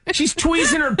 She's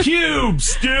tweezing her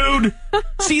pubes, dude.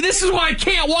 See, this is why I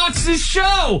can't watch this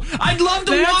show. I'd love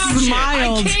to That's watch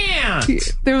mild. it. I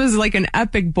can't. There was like an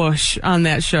epic bush on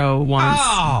that show once.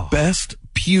 Oh. Best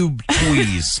pube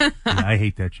tweeze. Yeah, I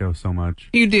hate that show so much.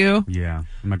 You do? Yeah.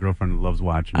 My girlfriend loves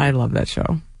watching it. I love that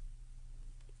show.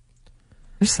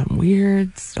 There's some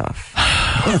weird stuff.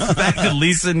 The fact that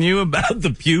Lisa knew about the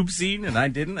pube scene and I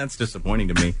didn't, that's disappointing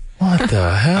to me. What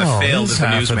the hell? I failed as a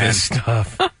newsman. This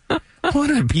stuff.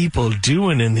 What are people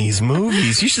doing in these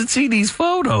movies? You should see these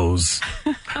photos.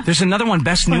 There's another one,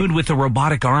 Best Nude with a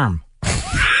Robotic Arm.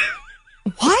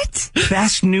 What?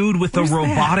 Best Nude with a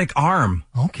Robotic Arm.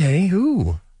 Okay,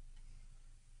 who?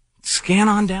 Scan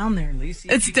on down there,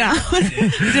 Lisa. It's down.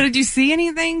 Did you see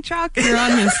anything, Chuck? You're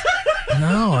on this.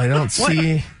 No, I don't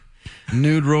see.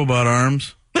 Nude robot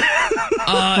arms.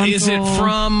 Is it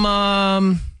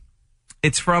from...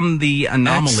 It's from the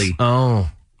Anomaly.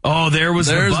 There was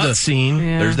the butt scene.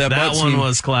 Yeah. There's that butt one scene.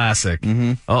 was classic.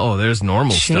 Mm-hmm. There's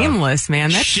normal Shameless, man.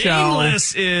 That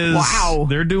Shameless is... Wow.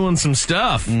 They're doing some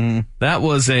stuff. That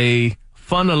was a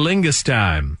funnalingus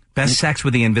time. Best Sex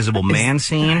with the Invisible Man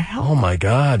scene. Oh, my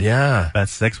God, yeah.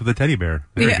 That's Sex with a Teddy Bear.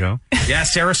 There you go. Yeah,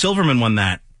 Sarah Silverman won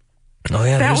that. Oh,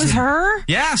 yeah. That was her?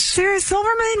 Yes. Sarah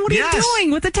Silverman? What are Yes. you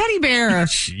doing with the teddy bear?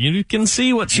 You can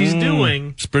see what she's doing.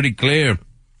 It's pretty clear.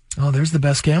 Oh, there's the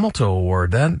Best Camel Toe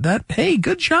Award. Hey,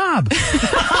 good job.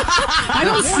 I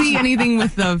don't see anything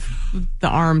with the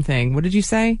arm thing. What did you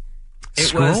say?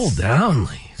 Scroll down,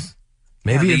 Lise.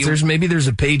 Maybe there's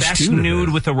a page Best 2 to Nude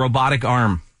this. with a Robotic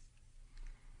Arm.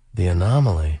 The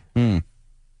Anomaly. I'm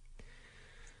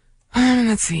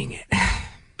not seeing it.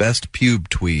 Best pube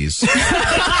tweeze.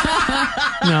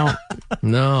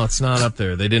 No, it's not up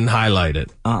there. They didn't highlight it.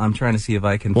 I'm trying to see if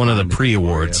I can One of find the it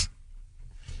pre-awards. for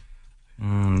you.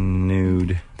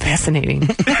 Nude. Fascinating.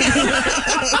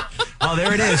 Oh,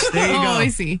 there it is. There you go. Oh, I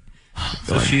see.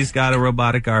 So she's got a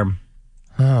robotic arm.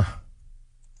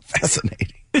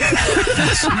 Fascinating. It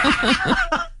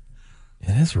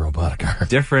is a robotic arm.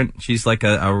 Different. She's like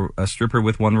a stripper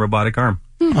with one robotic arm.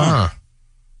 Huh.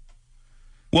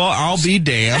 Well, I'll be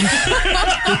damned.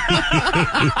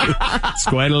 It's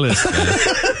quite a list.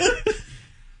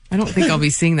 I don't think I'll be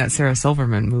seeing that Sarah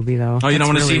Silverman movie, though. Oh, you don't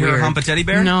want to That's see really her weird. hump a teddy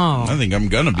bear? No. I think I'm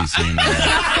going to be seeing that.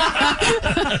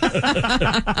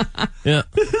 Yeah.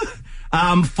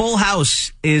 Full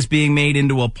House is being made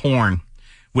into a porn,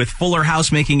 with Fuller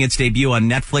House making its debut on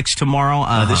Netflix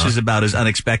tomorrow. This is about as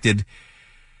unexpected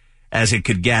as it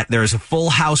could get. There is a Full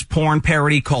House porn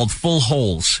parody called Full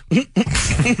Holes.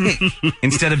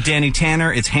 Instead of Danny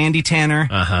Tanner, it's Handy Tanner.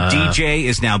 DJ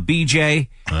is now BJ.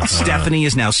 Stephanie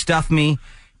is now Stuff Me.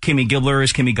 Kimmy Gibbler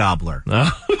is Kimmy Gobbler.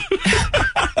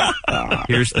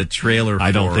 Here's the trailer for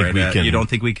I don't think it. we can. You don't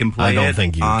think we can play I don't it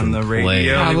think you on can the play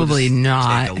radio? it. Probably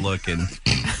not. Take a look and...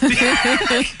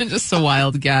 Just a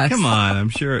wild guess. Come on, I'm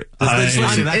sure.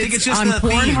 Listen, I think it's just on the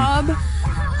theme. Pornhub.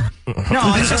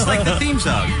 No, it's just like the theme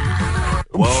song.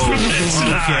 Whoa.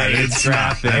 Okay, it's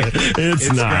graphic. It's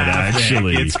not, graphic.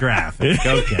 actually. It's graphic.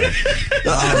 Okay.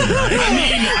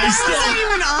 I wasn't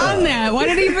even on that. Why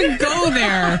did I even go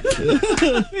there?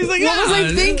 He's like, what was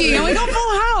I thinking? I'm like, oh,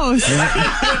 Full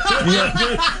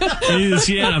House.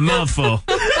 She had a mouthful.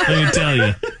 Let me tell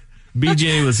you.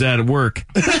 BJ was at work.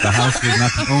 The house was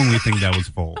not the only thing that was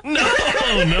full.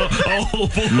 No. Oh,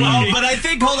 but I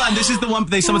think, hold on, this is the one,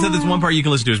 someone said this one part you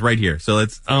can listen to is right here. So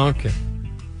let's. Oh, okay.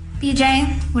 BJ,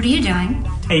 what are you doing?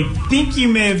 I think you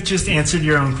may have just answered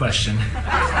your own question.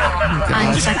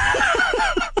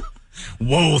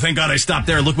 Whoa, thank God I stopped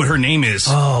there. Look what her name is.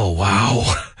 Oh, wow.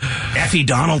 Effie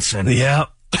Donaldson. Yeah.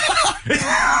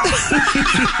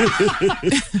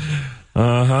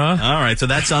 All right, so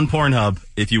that's on Pornhub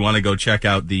if you want to go check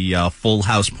out the Full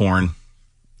House porn,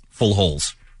 Full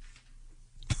Holes.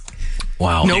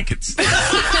 Wow. Nope.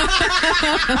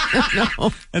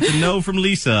 No. That's a no from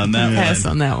Lisa on that Pass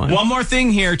one. on that one. One more thing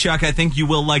here, Chuck. I think you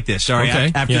will like this. Sorry,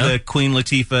 Okay, after yeah. the Queen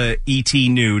Latifah E.T.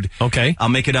 nude. Okay. I'll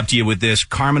make it up to you with this.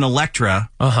 Carmen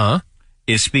Electra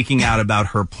is speaking out about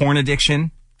her porn addiction.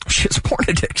 She has a porn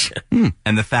addiction.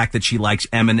 And the fact that she likes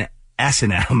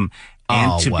S&M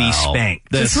and to be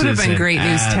spanked. This would have been great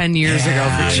news 10 years ago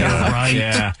for Chuck. Right.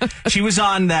 Yeah. She was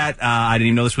on that, I didn't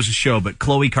even know this was a show, but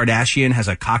Khloe Kardashian has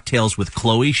a Cocktails with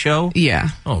Khloe show. Yeah.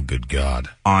 Oh, good God.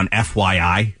 On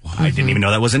FYI. I didn't even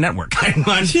know that was a network.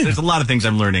 There's a lot of things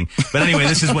I'm learning. But anyway,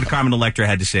 this is what Carmen Electra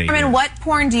had to say. I mean, what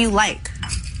porn do you like?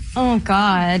 Oh,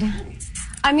 God.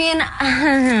 I mean...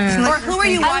 or who are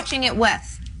you watching it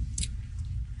with?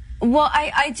 Well,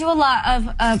 I do a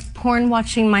lot of porn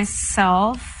watching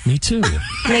myself. Me too.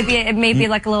 Maybe it may be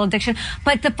like a little addiction.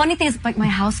 But the funny thing is, like, my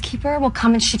housekeeper will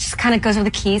come and she just kind of goes over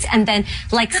the keys, and then,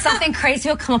 like, something crazy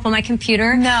will come up on my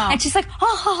computer. No. And she's like,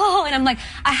 oh, and I'm like,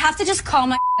 I have to just call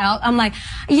my out. I'm like,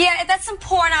 yeah, that's some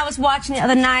porn I was watching the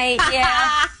other night.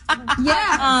 Yeah.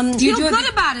 Yeah. Do you feel good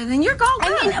about it, and you're all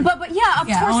good. I mean, but yeah, of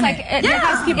course, like, in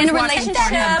a relationship,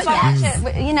 I watch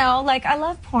it, you know, like, I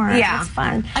love porn. Yeah. It's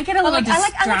fun. I get a little I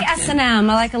like S&M. I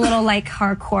like a little, like,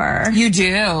 hardcore. You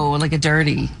do, like a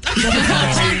dirty. Like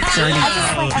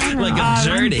a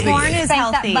dirty. Porn is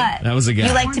healthy. That was a guy.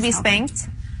 You like to be spanked?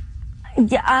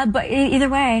 Yeah, but either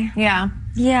way. Yeah.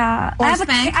 Yeah. Or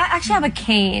I actually have a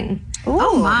cane. Ooh.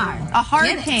 Oh, my. A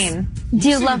hard cane. Do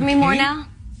you love me more now?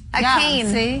 A cane.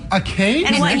 See? A cane?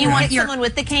 And what, you want someone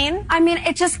with the cane? I mean,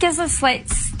 it just gives a slight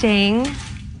sting.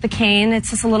 The cane,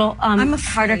 it's just a little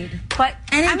harder. But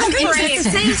I'm afraid at the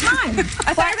same time.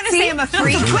 I thought you were going to say I'm a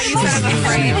freak, but you said I'm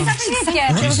afraid. It was actually a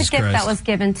gift. It was a gift that was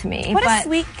given to me. What a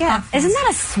sweet gift. Isn't that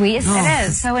a sweet? It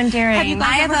is. So endearing.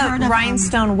 I have a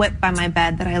rhinestone whip by my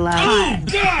bed that I love. Oh,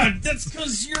 God, that's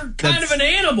because you're kind of an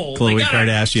animal. Khloe They gotta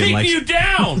Kardashian keep likes- you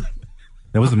down.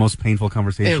 That was the most painful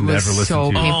conversation It to was ever listen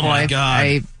so to. painful. Oh, my God.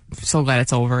 I'm so glad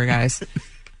it's over, guys.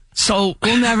 So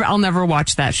I'll never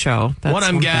watch that show. That's what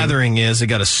I'm one thing. gathering is they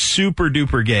got a super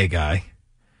duper gay guy.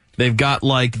 They've got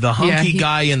like the hunky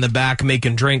guy in the back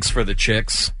making drinks for the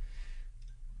chicks.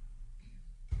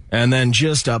 And then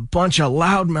just a bunch of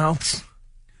loudmouths.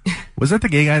 Was that the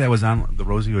gay guy that was on the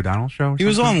Rosie O'Donnell show? He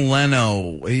was on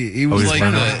Leno. He was like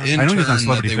Leno? the I know he intern was on that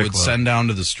Celebrity they Fit would Club. send down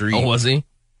to the street. Oh, was he?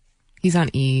 He's on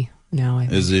E now, I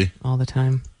think. Is he? All the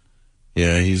time.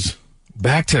 Yeah, he's...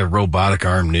 Back to robotic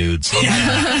arm nudes.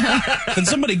 Can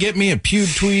somebody get me a pube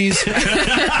tweeze?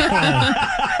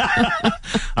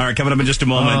 All right, coming up in just a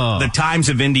moment, the Times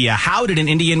of India. How did an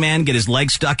Indian man get his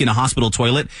leg stuck in a hospital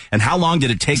toilet, and how long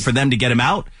did it take for them to get him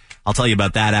out? I'll tell you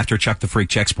about that after Chuck the Freak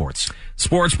Check Sports.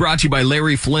 Sports brought to you by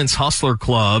Larry Flint's Hustler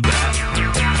Club.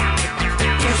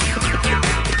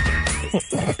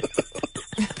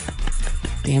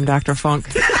 Damn Dr. Funk.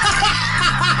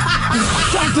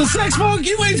 Dr. Sex Funk,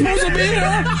 you ain't supposed to be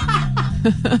here.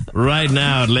 Right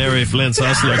now at Larry Flint's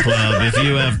Hustler Club, if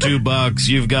you have $2,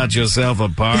 you've got yourself a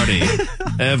party.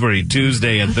 Every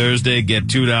Tuesday and Thursday, get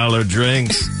 $2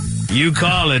 drinks. You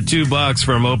call it $2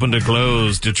 from open to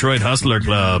close.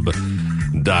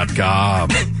 DetroitHustlerClub.com.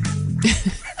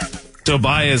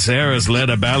 Tobias Harris led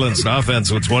a balanced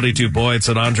offense with 22 points,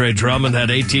 and Andre Drummond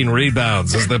had 18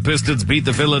 rebounds as the Pistons beat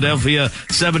the Philadelphia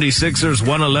 76ers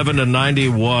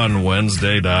 111-91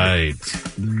 Wednesday night.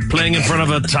 Playing in front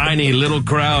of a tiny little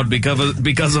crowd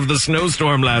because of the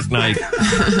snowstorm last night,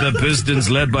 the Pistons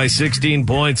led by 16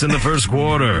 points in the first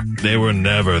quarter. They were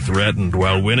never threatened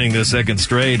while winning the second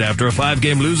straight after a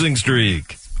 5-game losing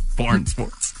streak. Foreign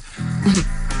sports.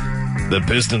 The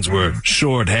Pistons were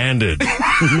short-handed,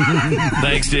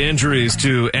 thanks to injuries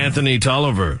to Anthony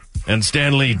Tolliver and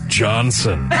Stanley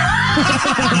Johnson.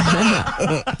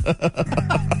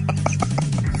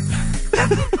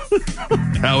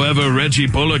 However, Reggie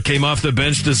Bullock came off the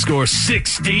bench to score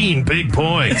 16 big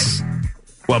points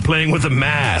while playing with a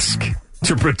mask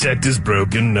to protect his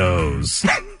broken nose.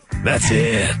 That's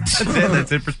it.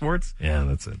 That's it for sports? Yeah,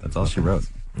 that's it. That's all she wrote.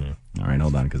 Yeah. All right,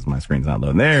 hold on, because my screen's not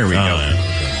loading. There we go.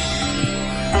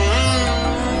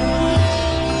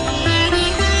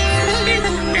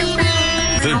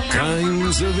 The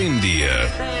Times of India.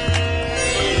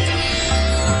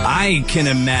 I can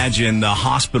imagine the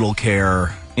hospital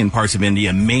care in parts of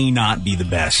India may not be the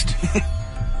best.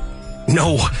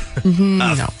 No. A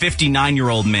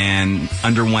 59-year-old man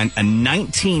underwent a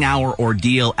 19-hour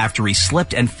ordeal after he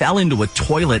slipped and fell into a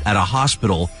toilet at a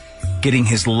hospital, getting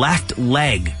his left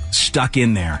leg stuck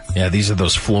in there. Yeah, these are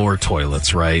those floor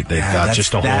toilets, right? They've got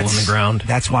just a hole in the ground.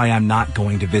 That's why I'm not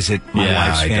going to visit my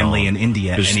wife's family in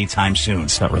India anytime soon.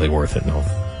 It's not really worth it, no.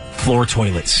 Floor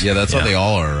toilets. Yeah, that's how they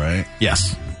all are, right?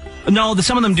 Yes. No,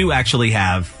 some of them do actually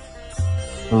have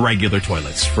regular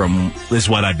toilets, is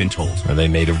what I've been told. Are they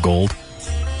made of gold?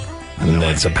 And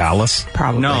it's a palace?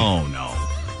 Probably. No.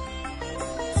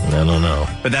 I don't know.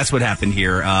 But that's what happened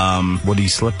here. What did he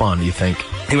slip on, do you think?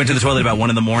 He went to the toilet about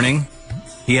 1 a.m.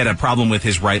 He had a problem with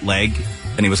his right leg,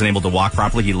 and he wasn't able to walk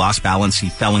properly. He lost balance. He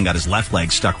fell and got his left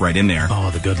leg stuck right in there.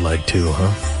 Oh, the good leg too,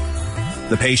 huh?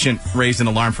 The patient raised an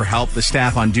alarm for help. The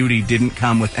staff on duty didn't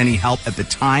come with any help at the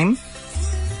time.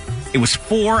 It was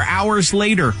 4 hours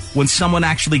later when someone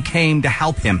actually came to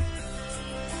help him.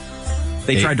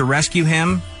 They tried to rescue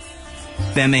him.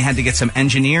 Then they had to get some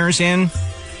engineers in.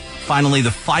 Finally,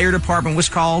 the fire department was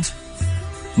called.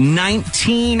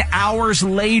 19 hours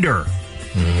later,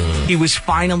 he was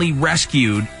finally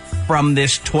rescued from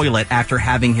this toilet after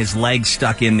having his leg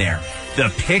stuck in there. The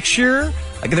picture,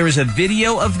 like there was a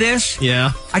video of this.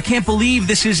 Yeah. I can't believe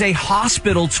this is a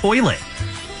hospital toilet.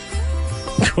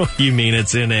 You mean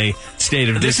it's in a state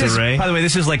of disarray? By the way,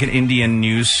 this is like an Indian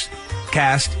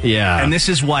newscast. Yeah. And this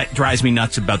is what drives me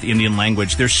nuts about the Indian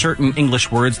language. There's certain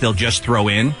English words they'll just throw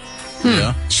in.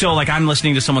 Yeah. So, like, I'm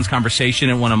listening to someone's conversation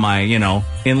at one of my,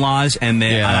 in-laws, and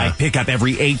then I pick up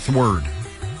every 8th word.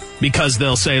 Because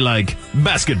they'll say, like,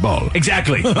 basketball.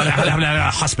 Exactly.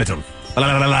 Hospital.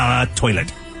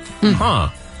 Toilet. Huh.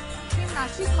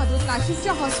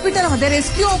 नाशिकच्या हॉस्पिटलमध्ये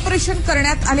rescue operation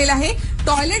करण्यात आलेलं आहे.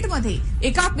 टॉयलेटमध्ये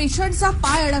एका पेशंटचा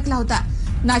पाय अडकला होता.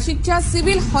 नाशिकच्या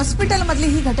civil हॉस्पिटलमधली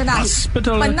ही घटना आहे.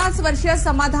 50 वर्षीय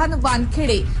समाधान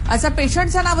वानखेडे असं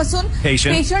पेशंटचं नाव असून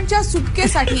पेशंटच्या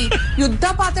सुटकेसाठी युद्ध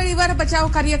पातळीवर बचाव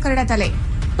कार्य करण्यात आले.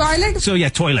 Toilet. So,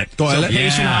 toilet. So,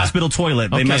 patient hospital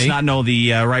toilet. They must not know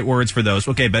the right words for those.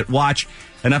 Okay, but watch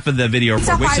enough of the video.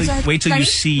 Wait till you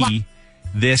see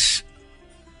this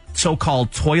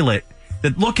so-called toilet.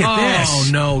 Look at this. Oh,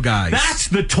 no, guys. That's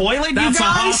the toilet, That's you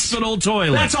guys? a hospital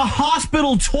toilet. That's a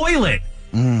hospital toilet.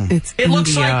 It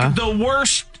looks like the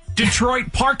worst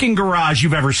Detroit parking garage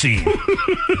you've ever seen.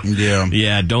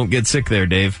 Yeah, don't get sick there,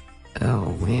 Dave.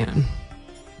 Oh, man.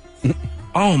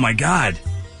 Oh, my God.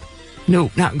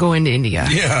 Nope, not going to India.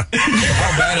 Yeah.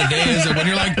 How bad a day is it when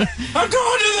you're like, I'm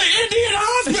going to the Indian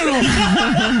hospital?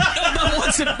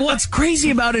 But what's crazy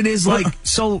about it is, like,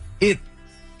 so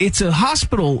it's a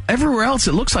hospital. Everywhere else,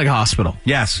 it looks like a hospital.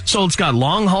 Yes. So it's got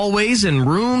long hallways and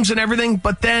rooms and everything,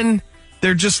 but then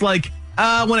they're just like,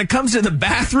 when it comes to the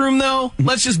bathroom, though,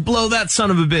 let's just blow that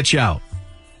son of a bitch out.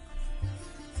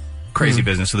 Crazy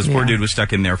business. So this poor dude was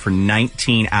stuck in there for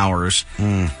 19 hours.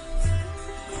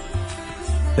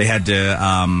 They had to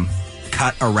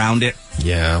cut around it.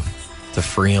 Yeah. To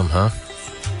free him, huh?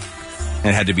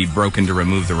 And it had to be broken to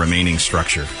remove the remaining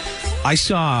structure. I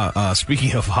saw,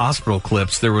 speaking of hospital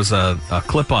clips, there was a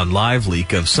clip on Live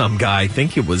Leak of some guy, I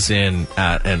think it was in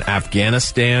an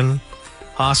Afghanistan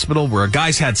hospital, where a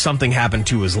guy's had something happen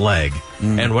to his leg.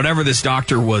 And whatever this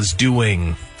doctor was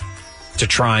doing to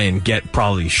try and get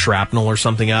probably shrapnel or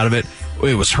something out of it,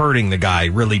 it was hurting the guy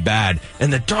really bad.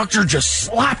 And the doctor just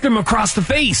slapped him across the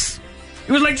face.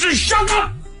 He was like, just shut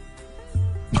up!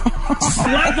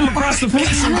 Slapped him across the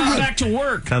face and got back to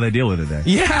work. That's how they deal with it there.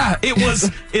 Yeah,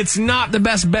 it's not the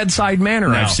best bedside manner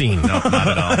I've seen. No, not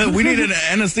at all. We need an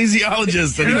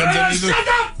anesthesiologist. And he comes in, shut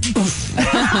up!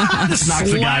 Just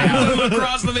knocks the guy out.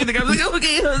 Across the face. The guy's like,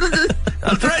 okay,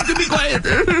 I'm trying to be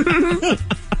quiet.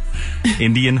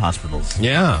 Indian hospitals.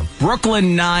 Yeah.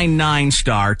 Brooklyn Nine-Nine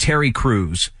star Terry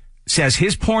Crews says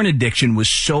his porn addiction was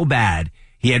so bad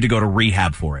he had to go to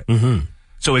rehab for it. Mm-hmm.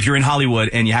 So if you're in Hollywood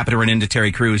and you happen to run into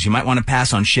Terry Crews, you might want to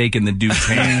pass on shaking the dude's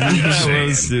hand.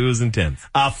 It was intense.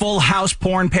 Full House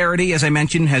porn parody, as I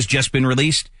mentioned, has just been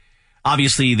released.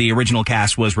 Obviously, the original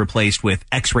cast was replaced with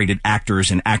X-rated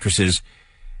actors and actresses,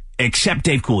 except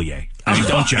Dave Coulier. I mean,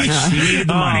 don't judge. He needed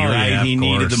the money, right? Yeah, he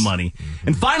needed the money.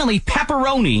 And finally,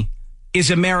 pepperoni is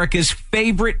America's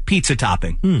favorite pizza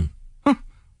topping.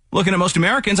 Looking at most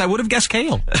Americans, I would have guessed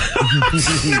kale.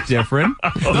 Different.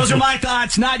 Those are my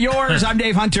thoughts, not yours. I'm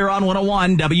Dave Hunter on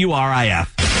 101 WRIF.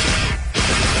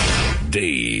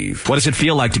 Dave. What does it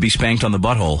feel like to be spanked on the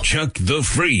butthole? Chuck the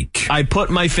Freak. I put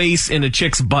my face in a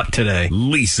chick's butt today.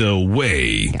 Lisa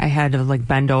Way. I had to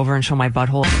bend over and show my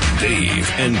butthole.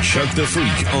 Dave and Chuck the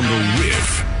Freak on the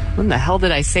Riff. When the hell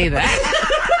did I say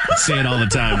that? I say it all the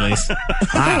time, Lisa.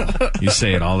 Wow. You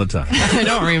say it all the time. I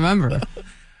don't remember.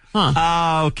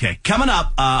 Okay. Coming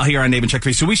up here on Dave and Chuck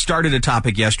 3. So we started a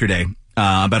topic yesterday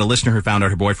about a listener who found out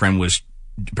her boyfriend was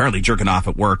apparently jerking off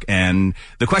at work. And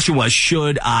the question was,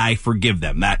 should I forgive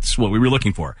them? That's what we were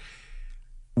looking for.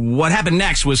 What happened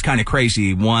next was kind of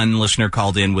crazy. One listener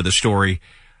called in with a story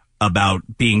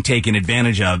about being taken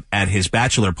advantage of at his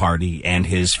bachelor party and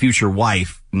his future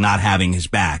wife not having his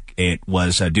back. It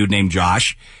was a dude named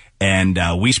Josh. And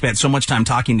we spent so much time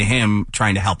talking to him,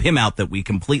 trying to help him out, that we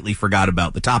completely forgot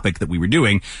about the topic that we were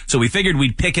doing. So we figured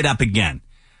we'd pick it up again.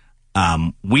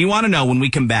 We want to know when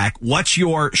we come back, what's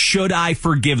your should I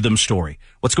forgive them story?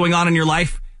 What's going on in your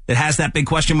life that has that big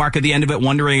question mark at the end of it,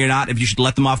 wondering or not if you should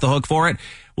let them off the hook for it.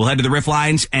 We'll head to the riff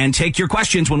lines and take your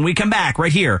questions when we come back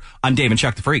right here on Dave and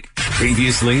Chuck the Freak.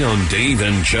 Previously on Dave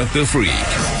and Chuck the Freak.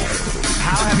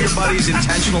 How have your buddies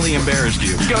intentionally embarrassed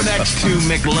you? Go next to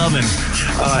McLovin.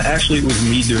 Actually, it was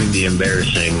me doing the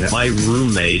embarrassing. My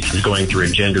roommate is going through a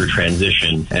gender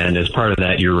transition, and as part of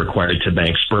that, you're required to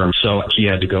bank sperm. So he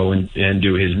had to go and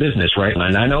do his business, right?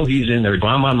 And I know he's in there.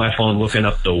 I'm on my phone looking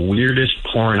up the weirdest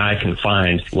porn I can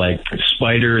find, like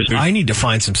spiders. I need to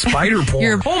find some spider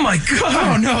porn. Oh my God!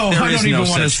 Oh no! I don't even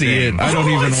want to see it. I don't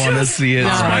even want to see it.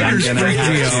 Spiders freak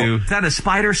me out. Is that a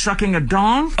spider sucking a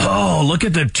dong? Oh, look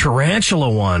at the tarantula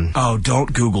one. Oh,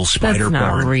 don't Google spider That's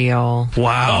porn. not real.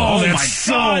 Wow. Oh, my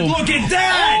God, look at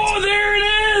that! Oh, there it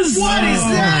is! What is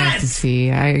I that? have to see.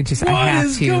 I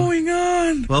have to. going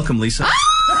on? Welcome, Lisa.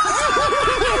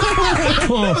 It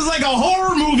was like a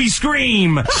horror movie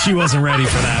scream. She wasn't ready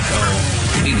for that, though.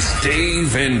 It's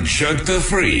Dave and Chuck the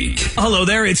Freak. Hello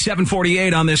there. It's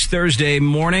 7:48 on this Thursday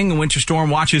morning. Winter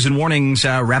storm watches and warnings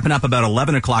wrapping up about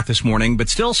 11 o'clock this morning, but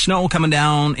still snow coming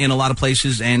down in a lot of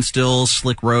places and still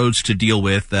slick roads to deal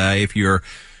with. If you're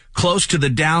close to the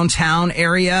downtown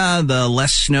area, the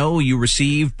less snow you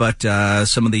receive, but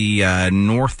some of the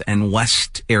north and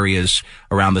west areas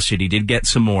around the city did get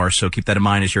some more, so keep that in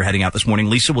mind as you're heading out this morning.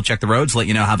 Lisa will check the roads, let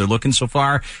you know how they're looking so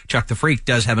far. Chuck the Freak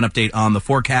does have an update on the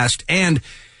forecast. And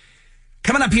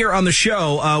coming up here on the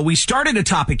show, we started a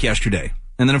topic yesterday.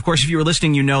 And then, of course, if you were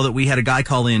listening, you know that we had a guy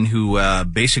call in who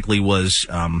basically was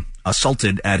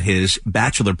assaulted at his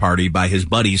bachelor party by his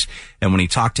buddies. And when he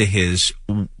talked to his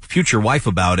future wife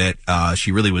about it,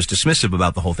 she really was dismissive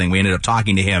about the whole thing. We ended up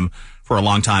talking to him for a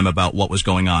long time about what was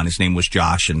going on. His name was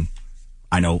Josh, and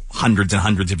I know hundreds and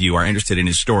hundreds of you are interested in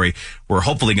his story. We're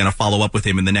hopefully going to follow up with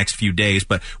him in the next few days.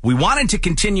 But we wanted to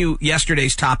continue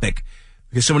yesterday's topic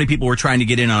because so many people were trying to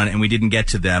get in on it and we didn't get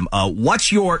to them.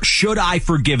 What's your should I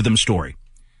forgive them story?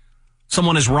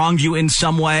 Someone has wronged you in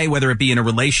some way, whether it be in a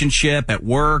relationship, at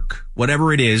work,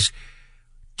 whatever it is.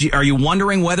 Are you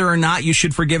wondering whether or not you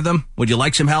should forgive them? Would you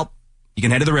like some help? You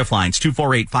can head to the riff lines,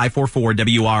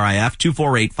 248-544-WRIF,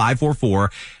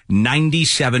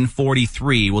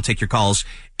 248-544-9743. We'll take your calls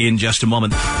in just a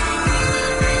moment.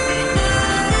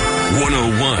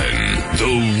 101,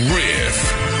 The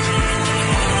Riff.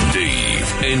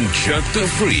 Dave and Chuck the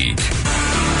Freak.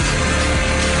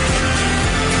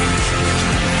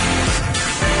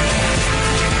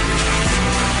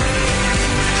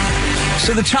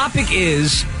 So the topic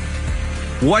is,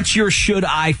 what's your should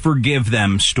I forgive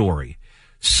them story?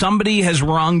 Somebody has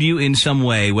wronged you in some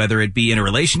way, whether it be in a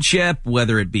relationship,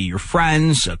 whether it be your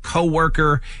friends, a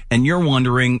coworker, and you're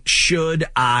wondering, should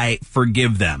I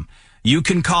forgive them? You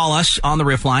can call us on the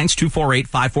riff lines,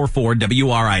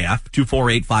 248-544-WRIF,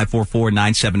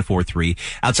 248-544-9743.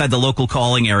 Outside the local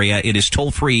calling area, it is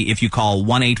toll free if you call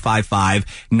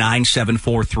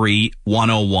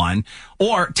 1-855-9743-101,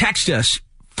 or text us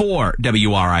for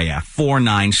WRIF,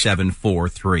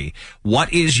 49743.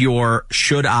 What is your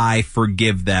should I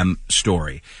forgive them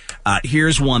story?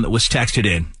 Here's one that was texted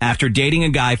in. After dating a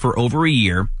guy for over a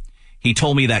year, he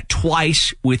told me that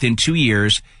twice within 2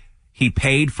 years, he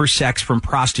paid for sex from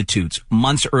prostitutes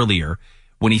months earlier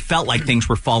when he felt like things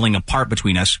were falling apart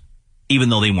between us, even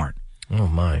though they weren't. Oh,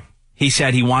 my. He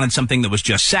said he wanted something that was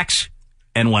just sex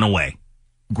and went away.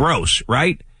 Gross,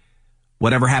 right?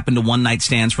 Whatever happened to one night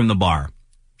stands from the bar?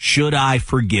 Should I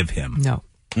forgive him? No.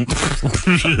 Next.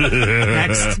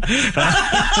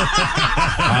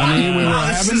 Honey, we were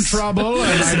having trouble,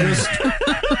 and I just...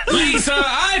 Lisa,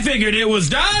 I figured it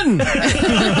was done.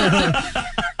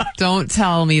 Don't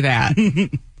tell me that.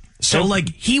 So, like,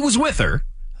 he was with her,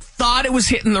 thought it was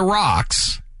hitting the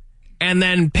rocks, and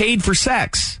then paid for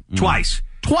sex. Twice.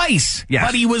 Yes.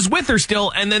 But he was with her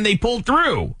still, and then they pulled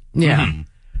through. Yeah. Mm-hmm.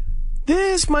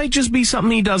 This might just be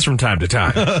something he does from time to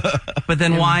time. But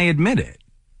then why admit it?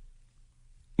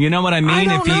 You know what I mean? I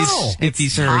don't know. If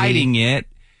he's hiding it,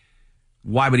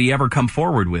 why would he ever come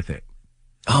forward with it?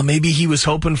 Oh, maybe he was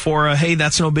hoping for a, hey,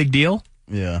 that's no big deal.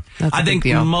 Yeah. I think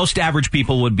most average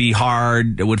people would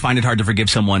find it hard to forgive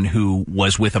someone who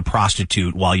was with a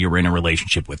prostitute while you were in a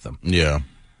relationship with them. Yeah.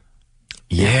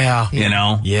 Yeah. You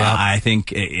know? Yeah. I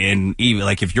think even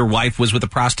like if your wife was with a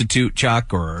prostitute,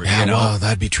 Chuck, or, yeah, you know. well,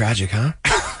 that'd be tragic, huh?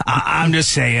 I'm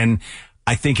just saying,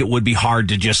 I think it would be hard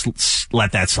to just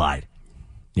let that slide.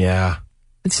 Yeah.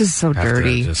 It's just so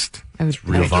dirty. I just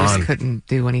couldn't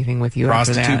do anything with you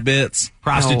after that.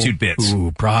 Prostitute bits.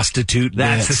 Ooh, prostitute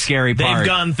That's bits. the scary part. They've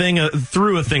gone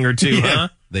through a thing or two, huh?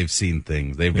 They've seen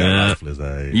things. They've got lifeless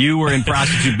eyes. You were in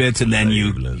prostitute bits and then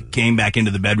you came back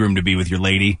into the bedroom to be with your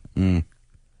lady.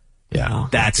 Yeah.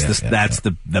 That's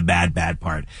the bad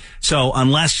part. So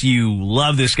unless you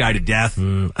love this guy to death,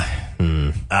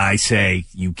 I say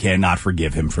you cannot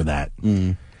forgive him for that.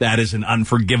 That is an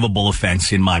unforgivable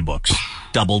offense in my books.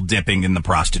 Double dipping in the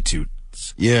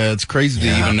prostitutes. Yeah, it's crazy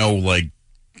to even know, like,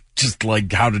 just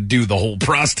like how to do the whole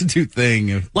prostitute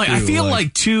thing. Like, I feel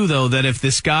like too, though, that if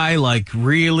this guy like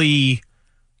really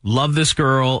loved this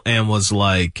girl and was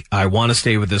like, I want to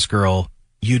stay with this girl,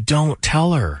 you don't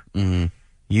tell her.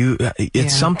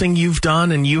 It's something you've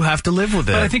done and you have to live with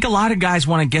it. But I think a lot of guys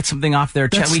want to get something off their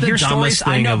chest. We hear stories.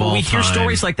 I know, but we hear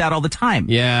stories like that all the time.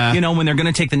 Yeah. You know, when they're going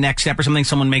to take the next step or something,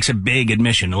 someone makes a big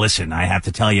admission. Listen, I have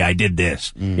to tell you, I did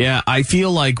this. Yeah, I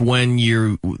feel like when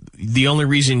the only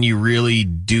reason you really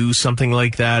do something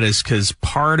like that is because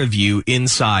part of you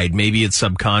inside, maybe it's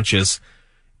subconscious,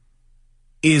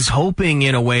 is hoping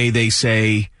in a way they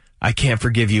say, I can't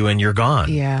forgive you and you're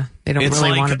gone. Yeah. They don't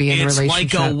really want to be in a relationship.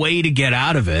 It's like a way to get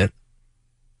out of it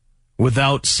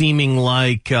without seeming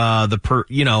like you're not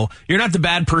the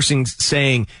bad person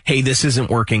saying, hey, this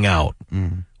isn't working out.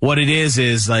 What it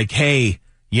is like, hey,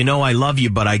 I love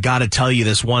you, but I got to tell you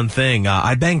this one thing.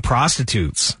 I bang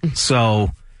prostitutes.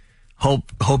 So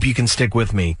hope you can stick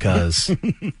with me because,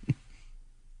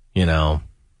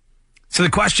 So the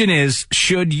question is,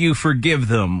 should you forgive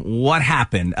them? What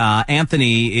happened?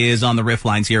 Anthony is on the riff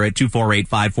lines here at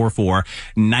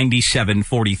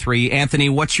 248-544-9743. Anthony,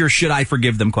 what's your should I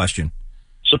forgive them question?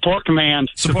 Support command.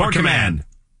 Support command.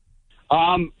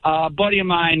 A buddy of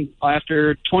mine,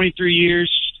 after 22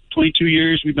 years, we've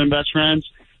been best friends,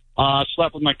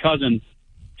 slept with my cousin.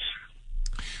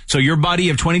 So your buddy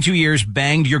of 22 years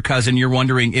banged your cousin. You're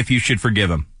wondering if you should forgive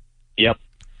him. Yep.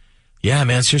 Yeah,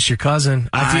 man, it's just your cousin.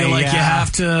 I feel like you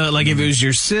have to, like if it was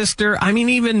your sister, I mean,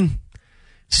 even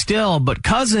still, but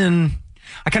cousin.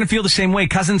 I kind of feel the same way.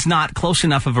 Cousin's not close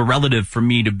enough of a relative for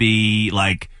me to be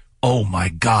like, oh my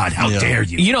God, how dare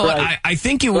you? You know, right. I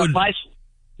think it would. My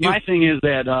thing is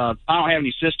that I don't have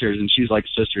any sisters, and she's like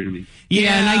a sister to me.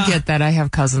 Yeah, and I get that. I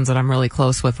have cousins that I'm really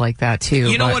close with like that,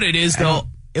 too. You know what it is, though?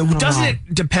 Doesn't it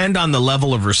depend on the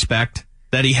level of respect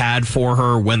that he had for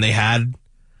her when they had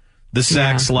the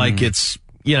sex? Like it's,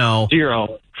 zero.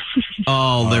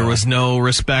 There was no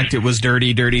respect. It was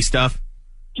dirty, dirty stuff.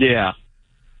 Yeah.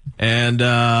 And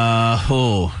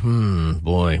boy.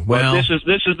 Well, this is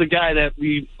the guy that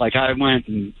I went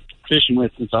and fishing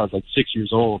with since I was like 6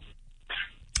 years old.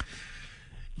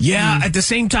 Yeah. At the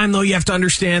same time, though, you have to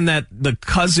understand that the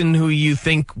cousin who you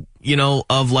think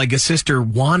of like a sister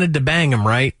wanted to bang him,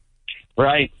 right?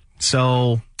 Right.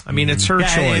 So. I mean, it's her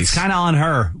choice. It's kind of on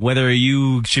her whether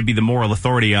you should be the moral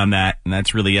authority on that, and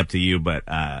that's really up to you. But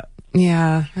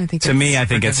yeah, I think to me, I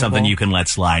think it's something you can let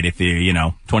slide. If you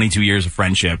 22 years of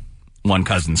friendship, one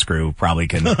cousin screw probably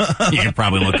can. You can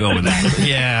probably look over that.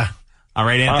 Yeah. All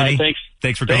right, Anthony. All right, thanks.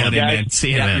 Thanks for calling in, man.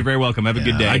 See you, man. You're very welcome. Have a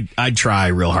good day. I'd try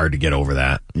real hard to get over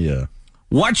that. Yeah.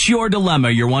 What's your dilemma?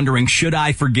 You're wondering, should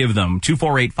I forgive them?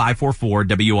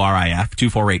 248-544-WRIF,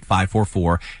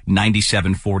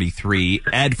 248-544-9743.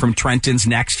 Ed from Trenton's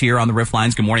next here on the Riff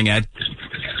Lines. Good morning, Ed.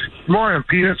 Good morning,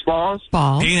 penis balls.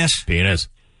 Penis.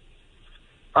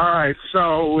 All right,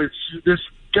 so this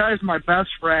guy's my best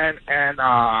friend, and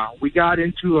we got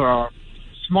into a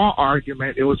small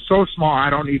argument. It was so small, I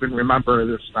don't even remember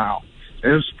this now. It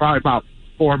was probably about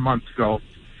 4 months ago.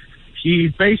 He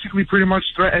basically pretty much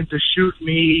threatened to shoot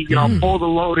me, pulled a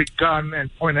loaded gun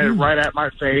and pointed it right at my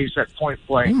face at point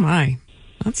blank. Oh, my.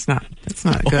 That's not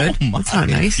good. That's not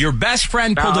nice. Your best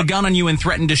friend pulled a gun on you and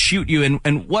threatened to shoot you.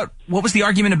 And what was the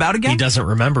argument about again? He doesn't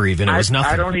remember even. It was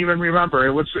nothing. I don't even remember.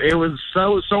 It was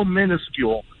so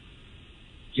minuscule.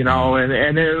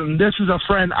 And this is a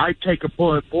friend. I'd take a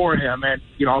bullet for him, and,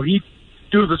 he'd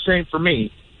do the same for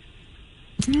me.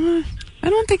 I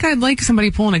don't think I'd like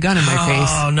somebody pulling a gun in my face.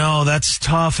 Oh, no, that's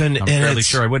tough. And I'm fairly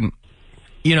sure I wouldn't.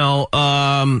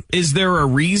 Is there a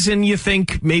reason you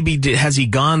think maybe has he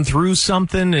gone through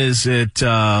something? Is it,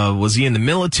 was he in the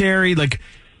military? Like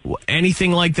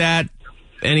anything like that?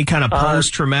 Any kind of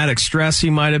post-traumatic stress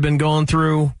he might have been going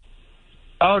through?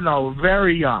 Oh, no,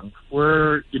 very young.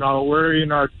 We're in our,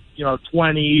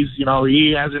 20s.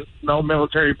 He has no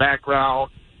military background.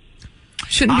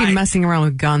 Shouldn't be messing around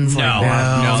with guns like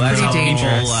that. No, that's pretty how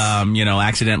dangerous. people,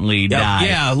 accidentally die.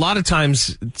 Yeah, a lot of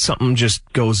times something just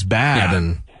goes bad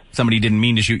and somebody didn't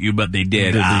mean to shoot you, but they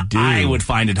did. I would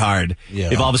find it hard.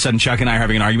 Yeah. If all of a sudden Chuck and I are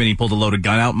having an argument and he pulled a loaded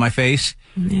gun out in my face,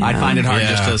 I'd find it hard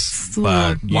just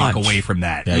to walk away from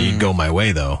that. Yeah, you'd go my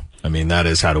way, though. I mean, that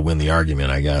is how to win the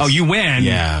argument, I guess. Oh, you win?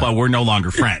 Yeah. But we're no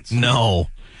longer friends. No.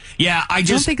 Yeah, I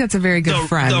don't think that's a very good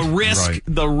friend.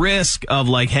 The risk of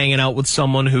like hanging out with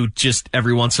someone who just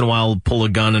every once in a while will pull a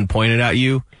gun and point it at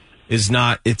you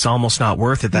it's almost not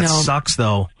worth it. That No. sucks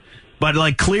though. But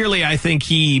like clearly I think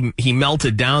he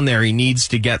melted down there. He needs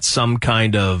to get some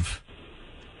kind of,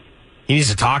 he needs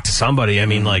to talk to somebody. I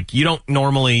mean, like you don't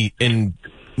normally,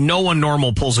 no one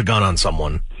normal pulls a gun on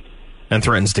someone and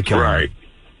threatens to kill them.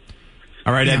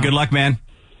 All right, Ed, good luck, man.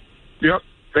 Yep.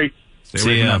 Thanks. Stay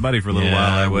away from that buddy for a little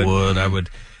while. I would.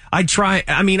 I'd try.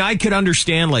 I mean, I could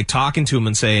understand like talking to him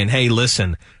and saying, hey,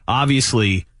 listen,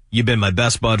 obviously you've been my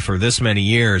best bud for this many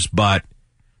years, but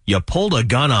you pulled a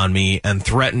gun on me and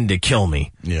threatened to kill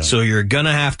me. Yeah. So you're going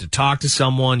to have to talk to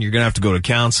someone. You're going to have to go to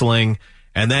counseling.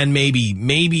 And then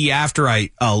maybe after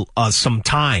some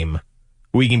time,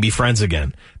 we can be friends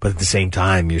again. But at the same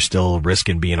time, you're still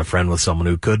risking being a friend with someone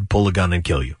who could pull a gun and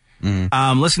kill you.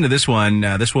 Listen to this one.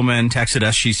 This woman texted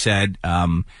us. She said,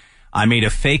 I made a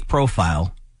fake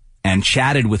profile and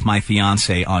chatted with my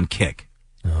fiance on Kik.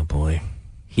 Oh, boy.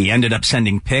 He ended up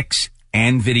sending pics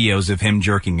and videos of him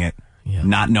jerking it,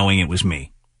 not knowing it was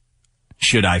me.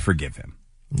 Should I forgive him?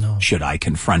 No. Should I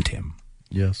confront him?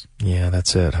 Yes. Yeah,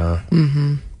 that's it, huh?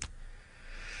 Mm-hmm.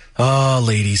 Oh,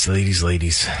 ladies.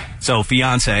 So,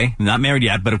 fiance, not married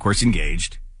yet, but of course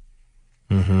engaged.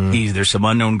 Mm-hmm. There's some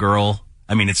unknown girl.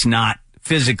 I mean, it's not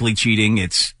physically cheating.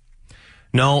 It's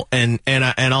no, and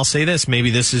I'll say this. Maybe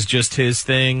this is just his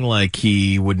thing. Like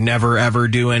he would never ever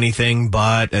do anything,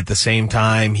 but at the same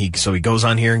time, he goes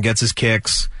on here and gets his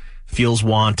kicks, feels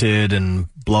wanted, and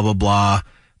blah blah blah.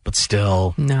 But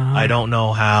still, no, I don't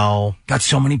know how. God,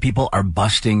 so many people are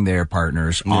busting their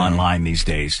partners online these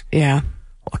days. Yeah,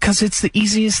 because it's the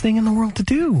easiest thing in the world to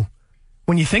do.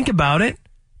 When you think about it,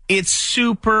 it's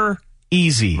super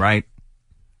easy, right?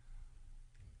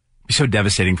 So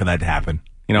devastating for that to happen.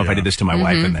 You know, if I did this to my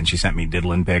wife and then she sent me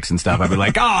diddling pics and stuff, I'd be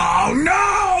like, oh,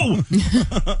 no!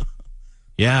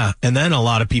 Yeah, and then a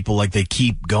lot of people, like, they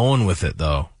keep going with it,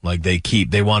 though. Like,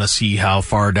 they want to see how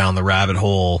far down the rabbit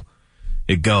hole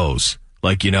it goes.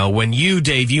 Like, you know, when you,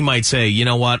 Dave, you might say, you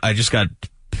know what, I just got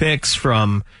pics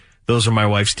from, those are my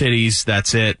wife's titties,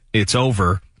 that's it, it's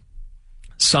over.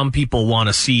 Some people want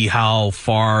to see how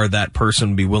far that person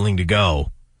would be willing to go.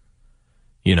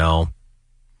 You know?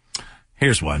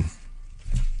 Here's one.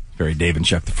 Very Dave and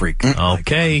Chuck the Freak.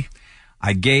 Okay.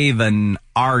 I gave an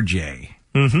RJ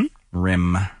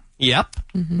rim. Yep.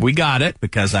 We got it.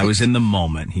 Because I was in the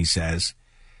moment, he says.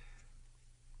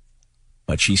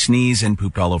 But she sneezed and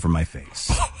pooped all over my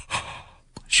face.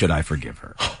 Should I forgive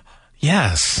her?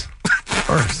 Yes. Of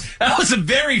course. That was a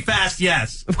very fast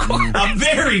yes. Of course. A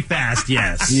very fast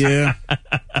yes. Yeah.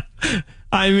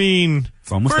 I mean,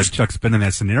 it's almost like Chuck's been in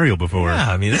that scenario before.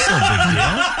 Yeah, I mean, that's no big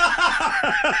deal.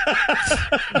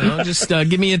 You know, just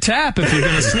give me a tap if you're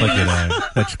going to sneeze.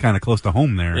 That's kind of close to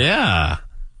home there. Yeah.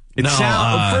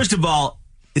 First of all,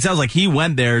 it sounds like he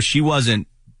went there. She wasn't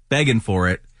begging for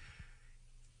it.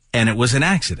 And it was an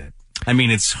accident. I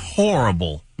mean, it's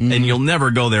horrible. And you'll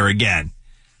never go there again.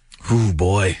 Ooh,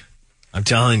 boy. I'm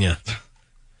telling you.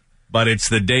 But it's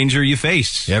the danger you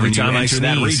face every time I sneeze.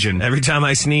 That region. Every time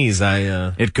I sneeze,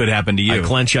 it could happen to you. I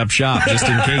clench up shop just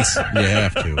in case. You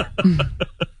have to.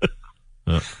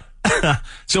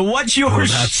 So what's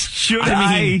yours?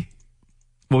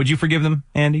 What would you forgive them,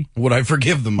 Andy? Would I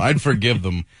forgive them? I'd forgive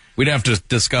them. We'd have to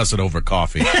discuss it over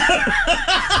coffee.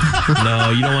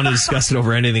 No, you don't want to discuss it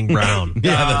over anything brown.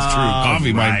 Yeah, that's true.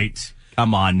 Coffee might.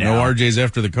 Come on now. No RJ's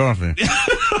after the coffee.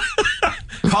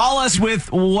 Call us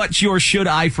with what's your should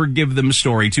I forgive them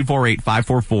story.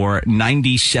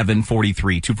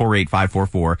 248-544-9743.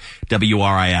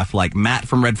 248-544-WRIF. Like Matt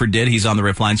from Redford did. He's on the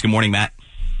riff lines. Good morning, Matt.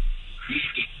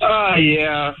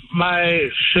 Yeah. My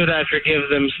should I forgive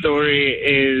them story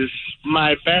is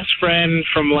my best friend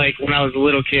from like when I was a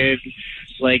little kid.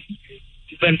 Like,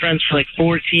 been friends for like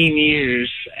 14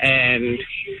 years, and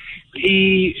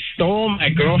he stole my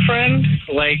girlfriend.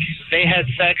 Like, they had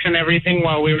sex and everything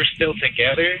while we were still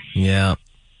together. Yeah.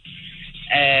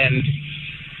 And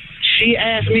she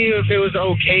asked me if it was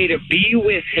okay to be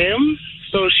with him.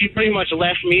 So she pretty much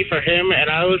left me for him,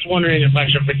 and I was wondering if I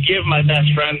should forgive my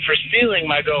best friend for stealing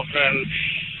my girlfriend.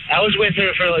 I was with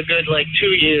her for a good, 2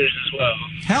 years as well.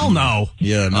 Hell no.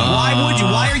 Yeah, no. Why would you?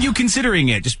 Why are you considering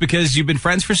it? Just because you've been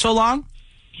friends for so long?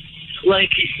 Me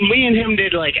and him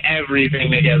did,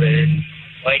 everything together.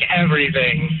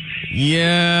 Everything.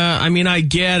 Yeah, I mean, I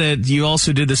get it. You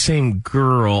also did the same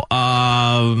girl.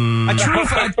 A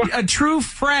true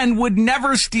friend would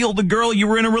never steal the girl you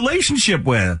were in a relationship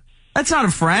with. That's not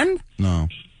a friend. No.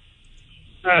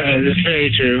 That's very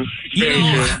true. Very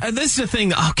true. This is the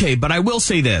thing. Okay, but I will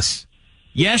say this.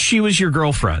 Yes, she was your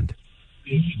girlfriend.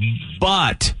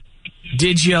 But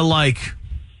did you, love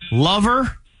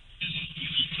her?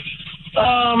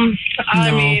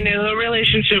 I mean, the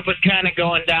relationship was kind of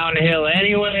going downhill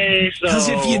anyway, so... Because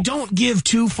if you don't give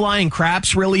two flying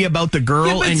craps really about the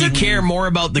girl and you care more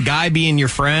about the guy being your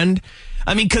friend,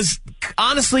 I mean, because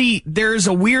honestly, there's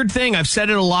a weird thing, I've said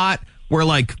it a lot, where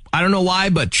like, I don't know why,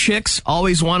 but chicks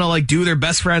always want to like do their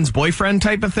best friend's boyfriend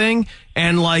type of thing,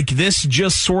 and like this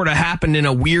just sort of happened in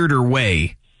a weirder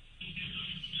way.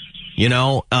 You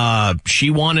know, she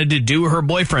wanted to do her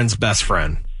boyfriend's best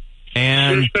friend.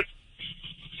 And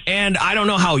I don't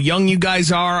know how young you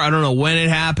guys are. I don't know when it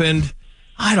happened.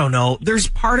 I don't know. There's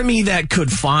part of me that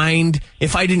could find,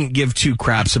 if I didn't give two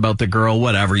craps about the girl,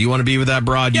 whatever. You want to be with that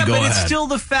broad, you go ahead. Yeah, but it's still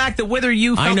the fact that whether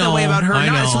you felt that way about her or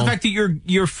not, it's the fact that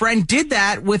your friend did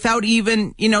that without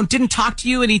even, didn't talk to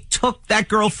you, and he took that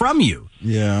girl from you.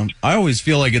 Yeah. I always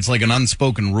feel like it's like an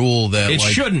unspoken rule that it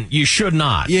shouldn't. You should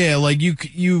not. Yeah, like you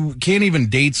can't even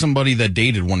date somebody that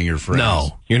dated one of your friends.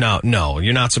 No, you're not. No,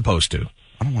 you're not supposed to.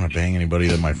 I don't want to bang anybody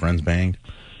that my friends banged.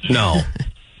 No.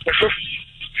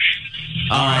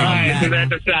 All right, so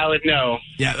that's a solid no.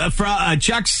 Yeah, for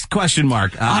Chuck's question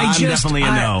mark. I'm definitely a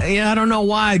no. I don't know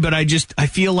why, but I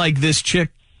feel like this chick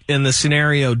in the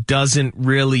scenario doesn't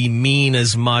really mean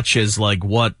as much as like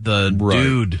what the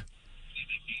dude.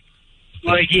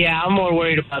 Like, yeah, I'm more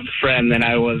worried about the friend than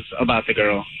I was about the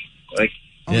girl. Like,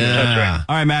 yeah.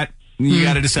 All right, Matt. You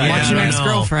got to decide. Watch your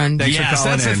ex-girlfriend. Thanks for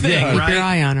calling that's the thing, Keep right? your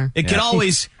eye on her. It could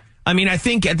always... I mean, I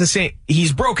think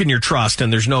he's broken your trust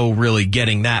and there's no really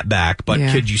getting that back, but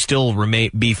could you still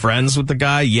be friends with the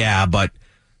guy? Yeah, but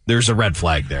there's a red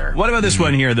flag there. What about this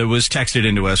one here that was texted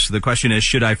into us? The question is,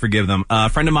 should I forgive them? A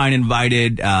friend of mine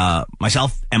invited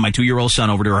myself and my 2-year-old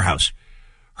son over to her house.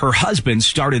 Her husband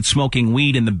started smoking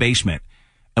weed in the basement,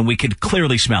 and we could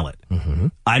clearly smell it. Mm-hmm.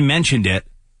 I mentioned it.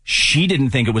 She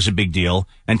didn't think it was a big deal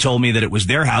and told me that it was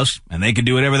their house and they could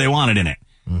do whatever they wanted in it.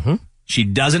 Mm-hmm. She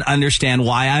doesn't understand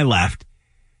why I left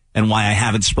and why I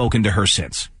haven't spoken to her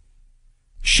since.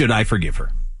 Should I forgive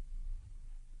her?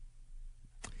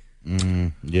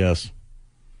 Yes.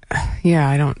 Yeah,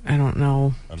 I don't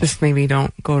know. Just maybe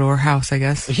don't go to her house, I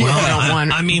guess. Yeah.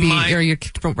 Or you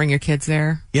don't bring your kids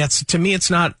there. Yeah, to me, it's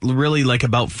not really like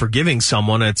about forgiving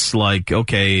someone. It's like,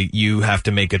 okay, you have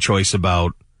to make a choice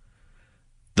about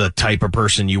the type of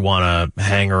person you want to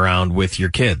hang around with your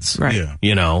kids. Right.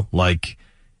 Yeah. Like,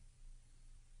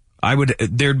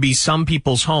 there'd be some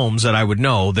people's homes that I would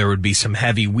know there would be some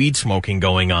heavy weed smoking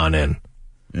going on in.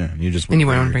 Yeah, you wouldn't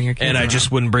want to bring your kids And around. I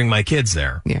just wouldn't bring my kids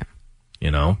there. Yeah.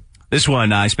 This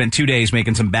one, I spent 2 days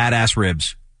making some badass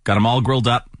ribs. Got them all grilled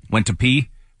up, went to pee.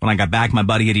 When I got back, my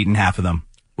buddy had eaten half of them.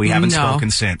 We haven't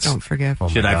spoken since. Don't forgive.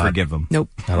 Should I forgive them? Nope.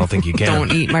 I don't think you can.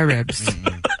 Don't eat my ribs.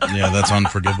 Yeah, that's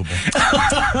unforgivable.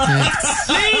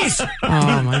 Please!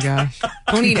 Oh, my gosh.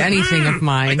 Don't eat anything of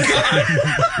mine.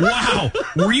 Wow.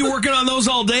 Were you working on those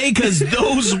all day? Because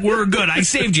those were good. I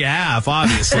saved you half,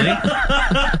 obviously.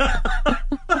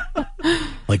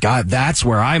 Like, that's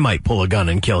where I might pull a gun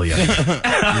and kill you.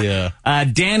 Yeah.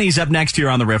 Danny's up next here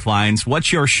on the Riff Lines.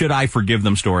 What's your should I forgive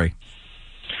them story?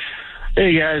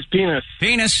 Hey guys,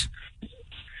 Penis.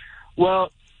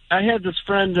 Well, I had this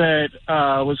friend that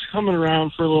was coming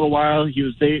around for a little while. He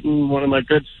was dating one of my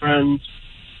good friends,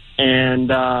 and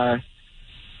me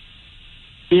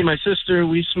and my sister,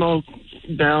 we smoked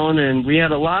down, and we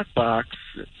had a lockbox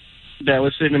that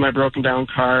was sitting in my broken down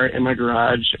car in my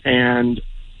garage, and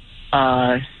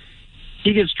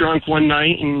he gets drunk one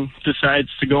night and decides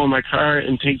to go in my car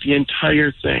and take the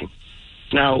entire thing.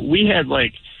 Now, we had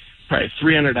like probably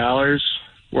 $300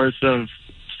 worth of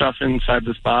stuff inside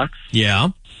this box. Yeah.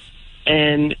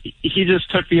 And he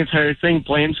just took the entire thing,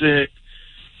 blames it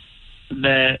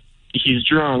that he's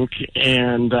drunk,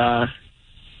 and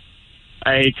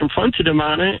I confronted him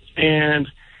on it, and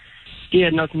he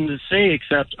had nothing to say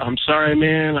except, I'm sorry,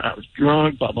 man, I was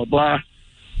drunk, blah, blah, blah.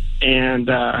 And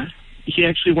he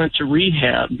actually went to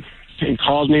rehab and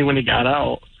called me when he got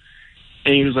out.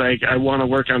 And he was like, I want to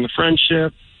work on the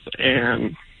friendship,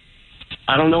 and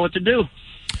I don't know what to do.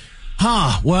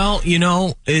 Well,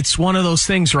 it's one of those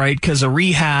things, right? Because a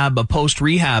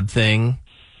post-rehab thing,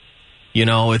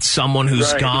 it's someone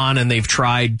who's gone and they've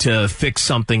tried to fix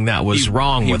something that was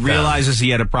wrong with them. He realizes he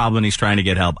had a problem and he's trying to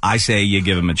get help. I say you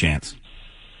give him a chance.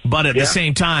 But at the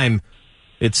same time,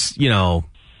 it's,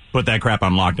 put that crap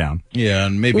on lockdown. Yeah,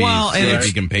 and maybe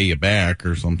he can pay you back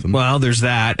or something. Well, there's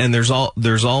that, and there's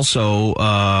also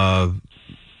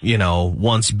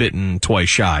once bitten, twice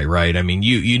shy, right? I mean,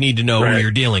 you need to know who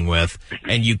you're dealing with,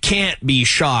 and you can't be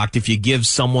shocked if you give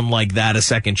someone like that a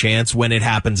second chance when it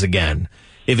happens again.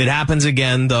 If it happens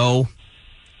again, though,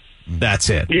 That's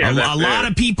it. Yeah, a that's lot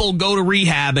it. of people go to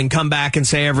rehab and come back and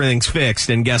say everything's fixed,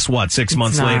 and guess what? 6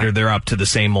 months not. later, they're up to the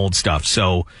same old stuff.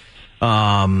 So,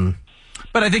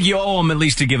 But I think you owe him at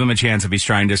least to give him a chance if he's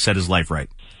trying to set his life right.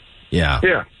 yeah.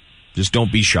 Yeah. Just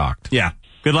don't be shocked. Yeah.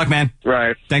 Good luck, man.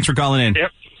 Right. Thanks for calling in.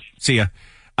 Yep. See ya.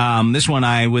 This one,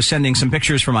 I was sending some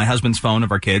pictures from my husband's phone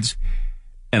of our kids,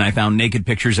 and I found naked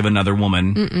pictures of another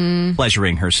woman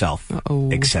pleasuring herself,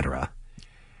 etc.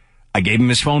 I gave him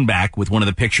his phone back with one of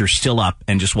the pictures still up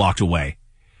and just walked away.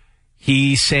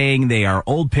 He's saying they are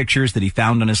old pictures that he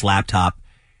found on his laptop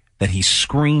that he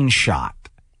screenshot,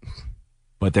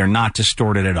 but they're not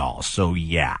distorted at all. So,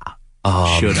 yeah.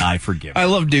 Should I forgive him? I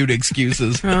love dude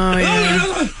excuses. Oh, yeah.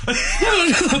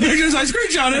 The pictures I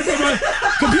screenshotted from my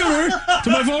computer to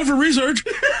my phone for research.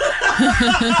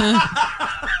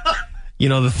 You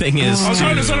know, the thing is, I was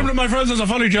trying to send them to my friends as a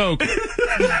funny joke.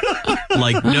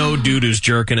 like, no dude is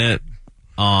jerking it.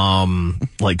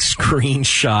 Like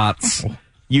screenshots.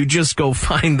 You just go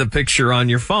find the picture on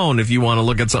your phone if you want to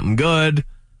look at something good.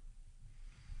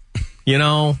 You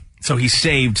know? So he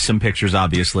saved some pictures,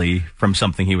 obviously, from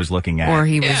something he was looking at. Or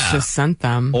he was just sent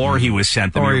them. Or he was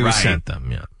sent them. Or he You're was right. sent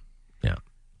them, yeah. Yeah.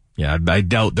 Yeah, I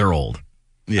doubt they're old.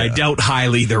 Yeah. I doubt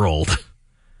highly they're old.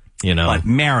 You know? But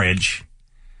marriage,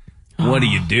 what do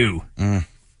you do?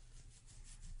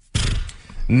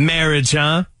 Marriage,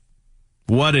 huh?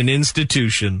 What an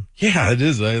institution. Yeah, it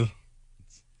is. I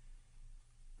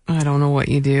don't know what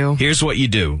you do. Here's what you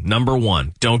do. Number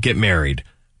 1, don't get married.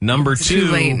 Number It's 2.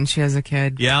 too late and she has a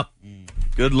kid. Yep.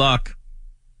 Good luck.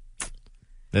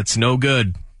 That's no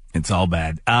good. It's all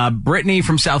bad. Brittany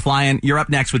from South Lyon, you're up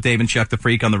next with Dave and Chuck the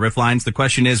Freak on the Riff Lines. The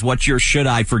question is, what's your should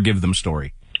I forgive them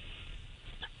story?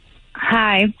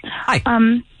 Hi.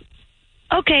 Hi.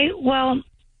 Okay, well,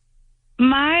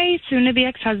 my soon-to-be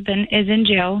ex-husband is in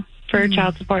jail for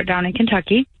child support down in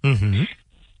Kentucky. Mm-hmm.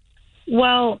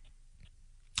 Well,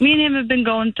 me and him have been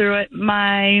going through it.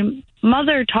 My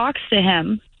mother talks to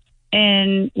him,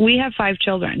 and we have 5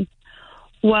 children.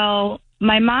 Well,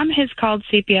 my mom has called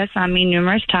CPS on me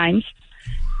numerous times,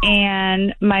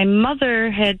 and my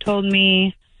mother had told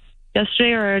me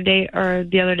yesterday or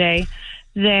the other day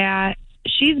that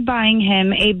she's buying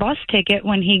him a bus ticket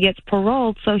when he gets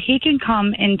paroled so he can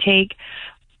come and take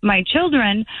my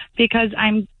children because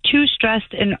I'm too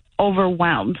stressed and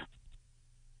overwhelmed.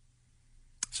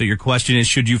 So your question is,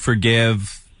 should you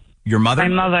forgive your mother?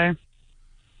 My mother.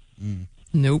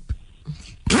 Nope.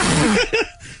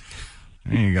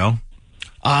 There you go.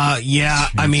 Yeah,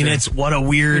 I mean, it's what a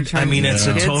weird, I mean, it's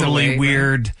a totally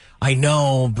weird, I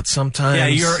know, but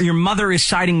sometimes. Yeah, your mother is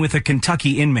siding with a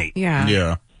Kentucky inmate. Yeah.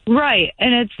 Yeah. Right,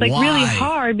 and it's like Why? really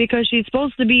hard because she's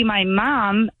supposed to be my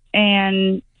mom,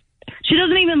 and she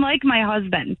doesn't even like my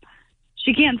husband.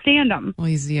 She can't stand him. Well,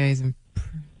 he's in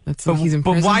But prison.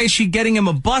 why is she getting him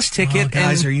a bus ticket?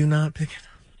 Guys, are you not picking?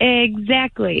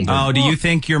 Exactly. Oh, do you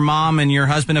think your mom and your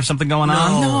husband have something going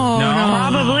on?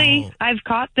 No. Probably. I've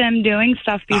caught them doing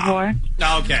stuff before.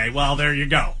 Okay, well, there you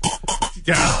go.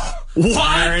 Yeah.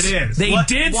 What? There it is. They What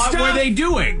did What stuff? were they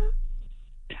doing?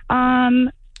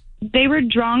 They were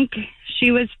drunk.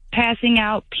 She was passing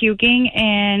out, puking,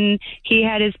 and he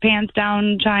had his pants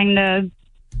down trying to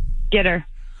get her.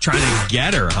 Trying to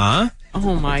get her, huh?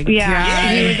 Oh my Yeah,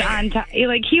 God. he was on top.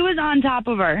 He was on top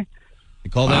of her. They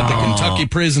call that the Kentucky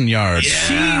prison yard.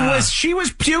 She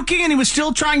was puking and he was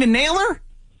still trying to nail her?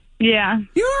 Yeah.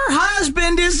 Your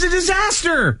husband is a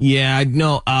disaster. Yeah,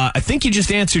 no, I think you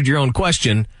just answered your own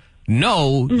question.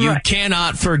 No, you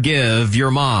cannot forgive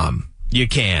your mom. You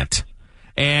can't.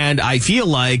 And I feel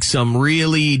like some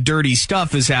really dirty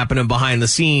stuff is happening behind the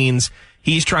scenes.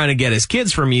 He's trying to get his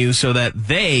kids from you so that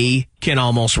they can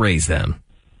almost raise them.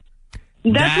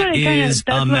 That's what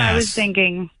I mess. was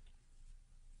thinking.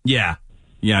 Yeah.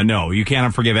 Yeah, no, you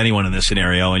cannot forgive anyone in this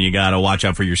scenario, and you got to watch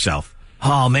out for yourself.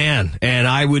 Oh, man. And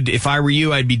I would, if I were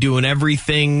you, I'd be doing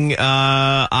everything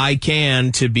I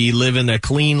can to be living a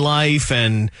clean life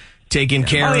and taking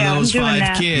care of those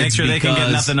 5 kids. Make sure they can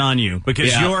get nothing on you,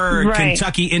 because your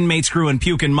Kentucky inmate screwing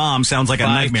puking mom sounds like a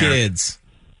 5 nightmare. kids.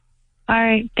 All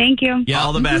right. Thank you. Yeah,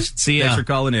 all the best. See ya. Thanks for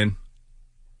calling in.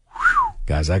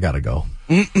 Guys, I gotta go.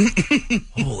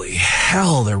 Holy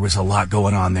hell, there was a lot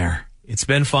going on there. It's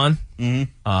been fun,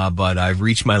 but I've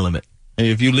reached my limit.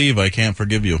 Hey, if you leave, I can't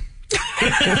forgive you.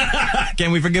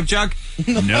 Can we forgive Chuck?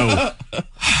 No. No,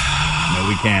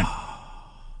 we can't.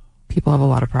 People have a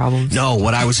lot of problems. No,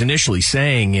 what I was initially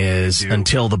saying is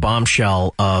until the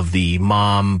bombshell of the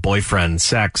mom-boyfriend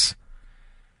sex,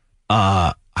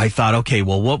 I thought, okay,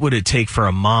 well, what would it take for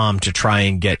a mom to try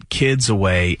and get kids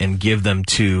away and give them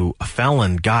to a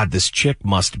felon? God, this chick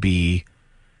must be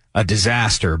a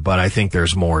disaster, but I think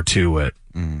there's more to it.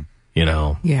 You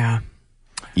know? Yeah.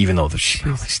 Even though she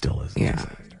probably still is. Yeah.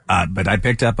 But I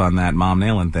picked up on that mom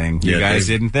nailing thing. You guys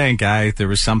didn't think there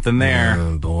was something there.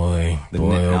 Oh, boy.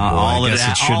 All I of guess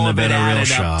it, it shouldn't have been a real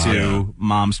shot. To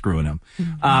mom screwing him.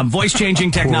 Voice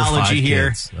changing technology here.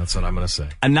 Kids. That's what I'm going to say.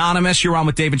 Anonymous, you're on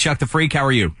with Dave and Chuck the Freak. How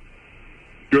are you?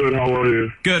 Good, how are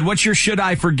you? Good. What's your should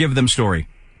I forgive them story?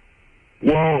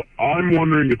 Well, I'm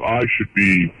wondering if I should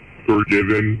be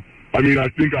forgiven. I mean, I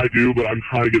think I do, but I'm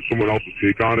trying to get someone else's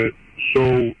take on it.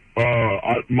 So,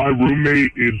 my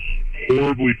roommate is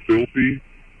horribly filthy.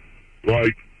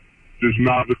 Like, just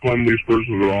not the cleanliest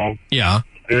person at all. Yeah.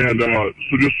 And,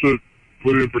 so just to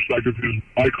put it in perspective,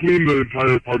 I cleaned the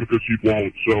entire apartment because he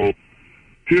won't. So,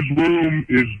 his room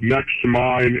is next to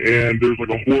mine, and there's like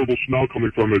a horrible smell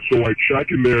coming from it. So I check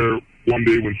in there one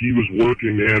day when he was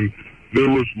working, and there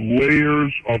was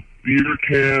layers of beer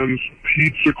cans,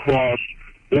 pizza crust,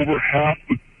 over half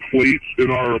the plates in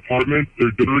our apartment.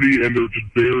 They're dirty, and they're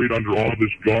just buried under all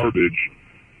this garbage.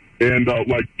 And,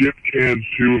 like, dip cans,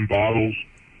 too, and bottles.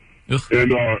 Ugh.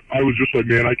 And I was just like,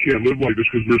 man, I can't live like this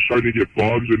because we're starting to get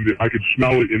bugs, and I could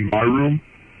smell it in my room.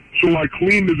 So I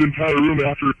cleaned his entire room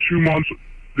after 2 months.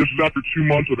 This is after 2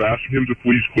 months of asking him to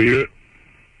please clean it.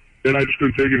 And I just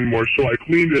couldn't take it anymore. So I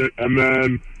cleaned it, and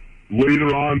then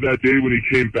later on that day when he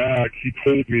came back, he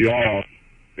told me off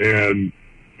and,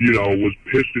 you know, was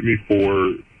pissed at me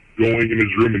for going in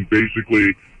his room and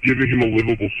basically giving him a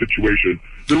livable situation.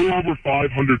 There were over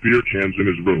 500 beer cans in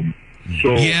his room.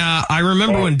 So, yeah, I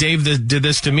remember when Dave did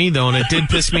this to me, though, and it did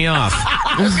piss me off.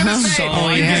 I was going to say,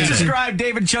 you just described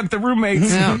Dave and Chuck, the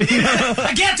roommates. Yeah.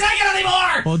 I can't take it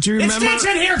anymore! Well, do you remember? It stinks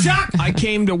in here, Chuck! I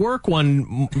came to work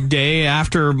one day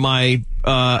after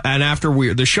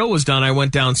the show was done, I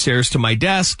went downstairs to my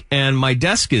desk, and my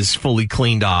desk is fully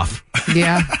cleaned off.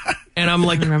 Yeah. And I'm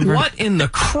like, what in the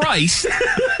Christ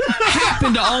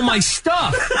happened to all my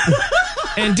stuff?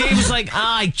 And Dave was like,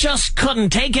 I just couldn't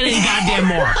take it any goddamn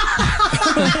more.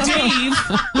 Dave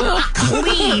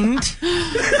cleaned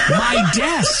my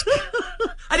desk.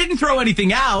 I didn't throw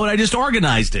anything out. I just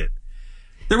organized it.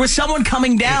 There was someone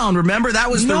coming down. Remember? That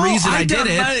was the reason I did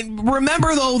it.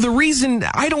 Remember, though, the reason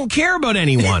I don't care about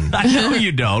anyone. I know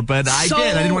you don't, but I did.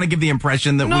 I didn't want to give the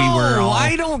impression that we were all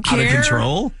I don't care. out of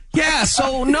control. Yeah,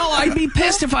 so, no, I'd be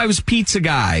pissed if I was pizza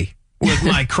guy with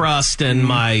my crust and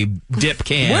my dip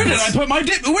cans. Where did I put my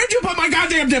dip? Where'd you put my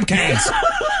goddamn dip cans?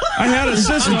 I had a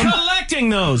system. I'm collecting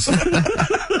those.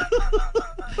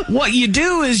 What you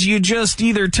do is you just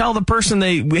either tell the person,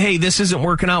 hey, this isn't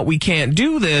working out, we can't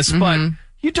do this, but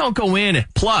you don't go in.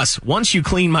 Plus, once you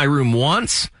clean my room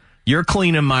once, you're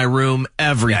cleaning my room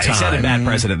every time. He set a bad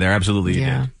precedent there. Absolutely, you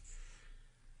did.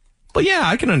 But yeah,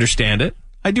 I can understand it.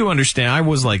 I do understand. I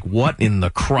was like, what in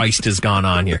the Christ has gone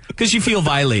on here? Because you feel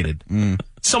violated.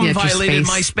 Someone violated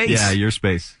my space. Yeah, your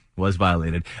space was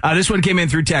violated. This one came in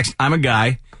through text. I'm a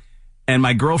guy, and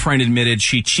my girlfriend admitted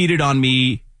she cheated on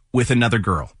me with another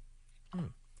girl.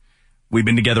 We've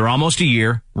been together almost a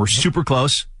year. We're super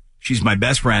close. She's my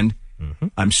best friend.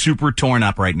 I'm super torn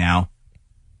up right now.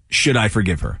 Should I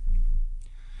forgive her?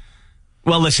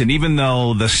 Well, listen, even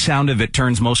though the sound of it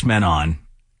turns most men on,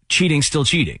 cheating's still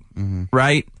cheating,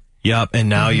 right? Yep, and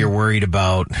now you're worried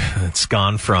about it's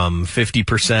gone from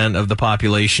 50% of the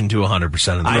population to 100% of the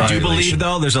population. I do believe,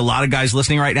 though, there's a lot of guys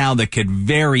listening right now that could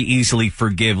very easily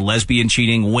forgive lesbian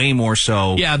cheating way more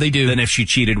so they do. Than if she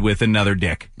cheated with another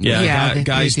dick.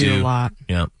 Guys they do a lot.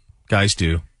 Yeah, guys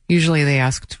do. Usually they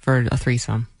asked for a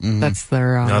threesome. That's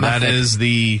their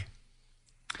method.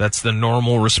 That's the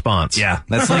normal response. Yeah,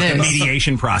 that's like the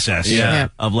mediation process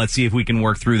of let's see if we can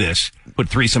work through this. Put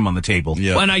threesome on the table.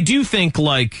 Yeah. And I do think,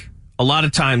 like, a lot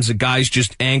of times the guys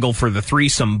just angle for the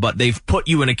threesome, but they've put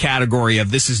you in a category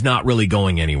of this is not really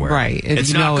going anywhere. Right.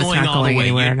 It's not going all the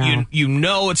way. You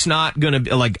know it's not going to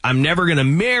be, like, I'm never going to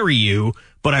marry you,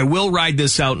 but I will ride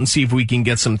this out and see if we can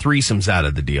get some threesomes out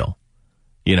of the deal.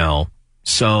 You know?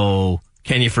 So,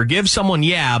 can you forgive someone?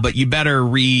 Yeah, but you better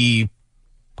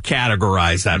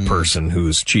categorize that person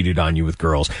who's cheated on you with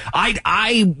girls.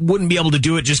 I wouldn't be able to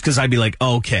do it just because I'd be like,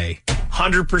 okay,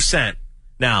 100%.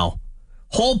 Now,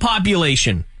 whole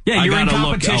population. Yeah, you're in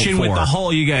competition with the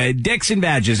whole. You got dicks and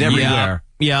badges everywhere.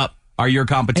 Yep. Are your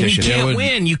competition? And you can't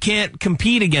win. You can't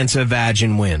compete against a vag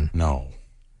and win. No,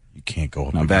 you can't go.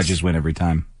 No, badges win every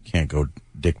time. Can't go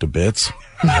dick to bits.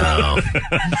 No,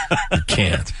 you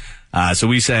can't. So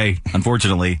we say,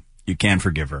 unfortunately, you can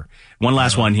forgive her. One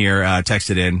last one here,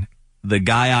 texted in. The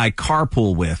guy I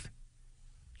carpool with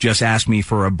just asked me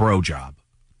for a bro job.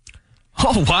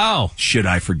 Oh, wow. Should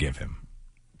I forgive him?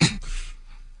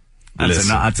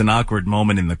 That's an awkward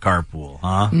moment in the carpool,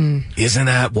 huh? Isn't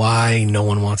that why no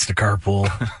one wants to carpool?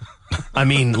 I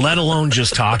mean, let alone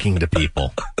just talking to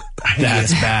people.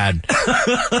 That's bad.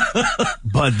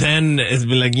 But then it's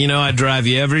be like, I drive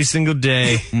you every single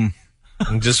day.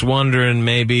 I'm just wondering,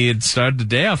 maybe it'd start the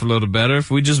day off a little better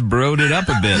if we just broed it up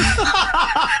a bit.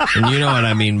 And you know what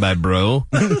I mean by bro.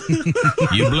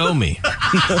 You blow me.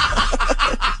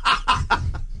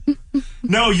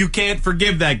 No, you can't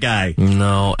forgive that guy.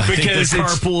 No, I because think the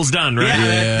carpool's done, right?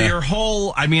 Yeah. Your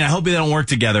whole, I hope they don't work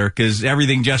together because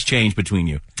everything just changed between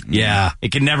you. Yeah.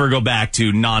 It can never go back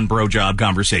to non-bro job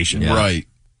conversation. Yeah. Right.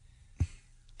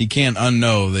 He can't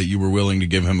unknow that you were willing to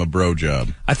give him a bro job.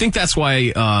 I think that's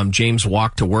why James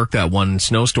walked to work that one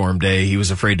snowstorm day. He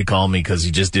was afraid to call me because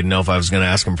he just didn't know if I was going to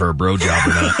ask him for a bro job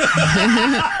or not.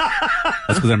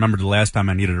 That's because I remember the last time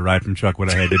I needed a ride from Chuck, what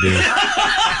I had to do.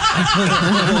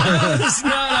 It's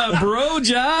not a bro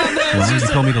job.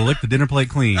 He told me to lick the dinner plate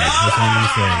clean. That's all I'm going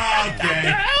to say.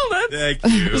 Okay. Thank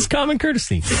you. It's common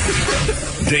courtesy.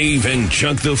 Dave and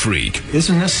Chuck the Freak.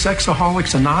 Isn't this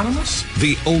Sexaholics Anonymous?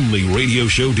 The only radio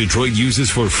show Detroit uses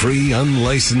for free,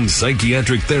 unlicensed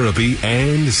psychiatric therapy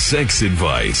and sex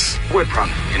advice. We're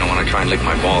probably, when I try and lick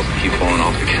my balls and keep falling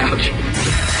off the couch.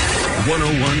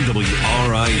 101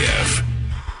 WRIF.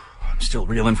 I'm still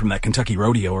reeling from that Kentucky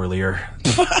rodeo earlier.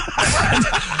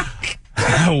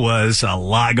 There was a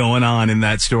lot going on in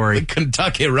that story. The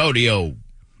Kentucky rodeo.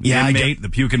 Yeah, the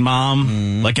puking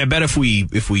mom. Like, I bet if we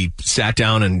sat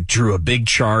down and drew a big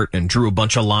chart and drew a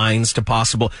bunch of lines to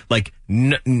possible, like,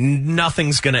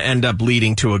 nothing's going to end up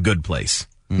leading to a good place.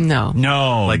 No.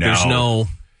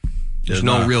 There's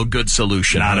no real good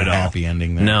solution. Not at all. Happy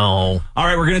ending there. No. All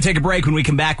right, we're going to take a break. When we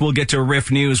come back, we'll get to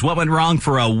Riff News. What went wrong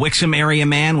for a Wixom area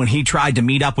man when he tried to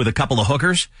meet up with a couple of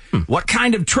hookers? What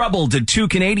kind of trouble did 2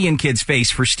 Canadian kids face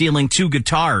for stealing 2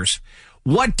 guitars?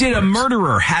 What did a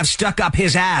murderer have stuck up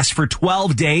his ass for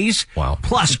 12 days? Wow.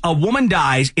 Plus, a woman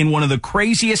dies in one of the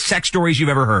craziest sex stories you've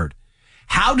ever heard.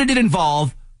 How did it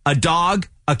involve a dog,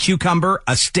 a cucumber,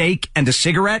 a steak, and a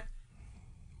cigarette?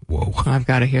 Whoa. I've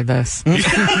got to hear this.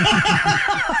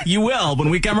 You will when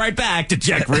we come right back to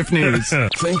check Riff News.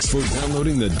 Thanks for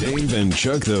downloading the Dave and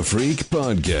Chuck the Freak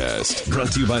podcast.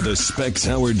 Brought to you by the Specs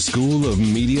Howard School of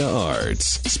Media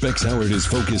Arts. Specs Howard is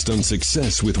focused on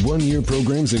success with 1-year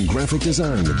programs in graphic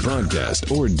design,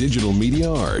 broadcast, or digital media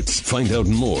arts. Find out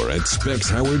more at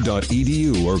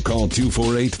specshoward.edu or call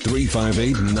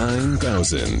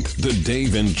 248-358-9000. The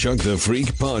Dave and Chuck the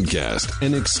Freak podcast,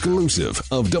 an exclusive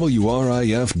of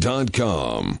WRIF.com.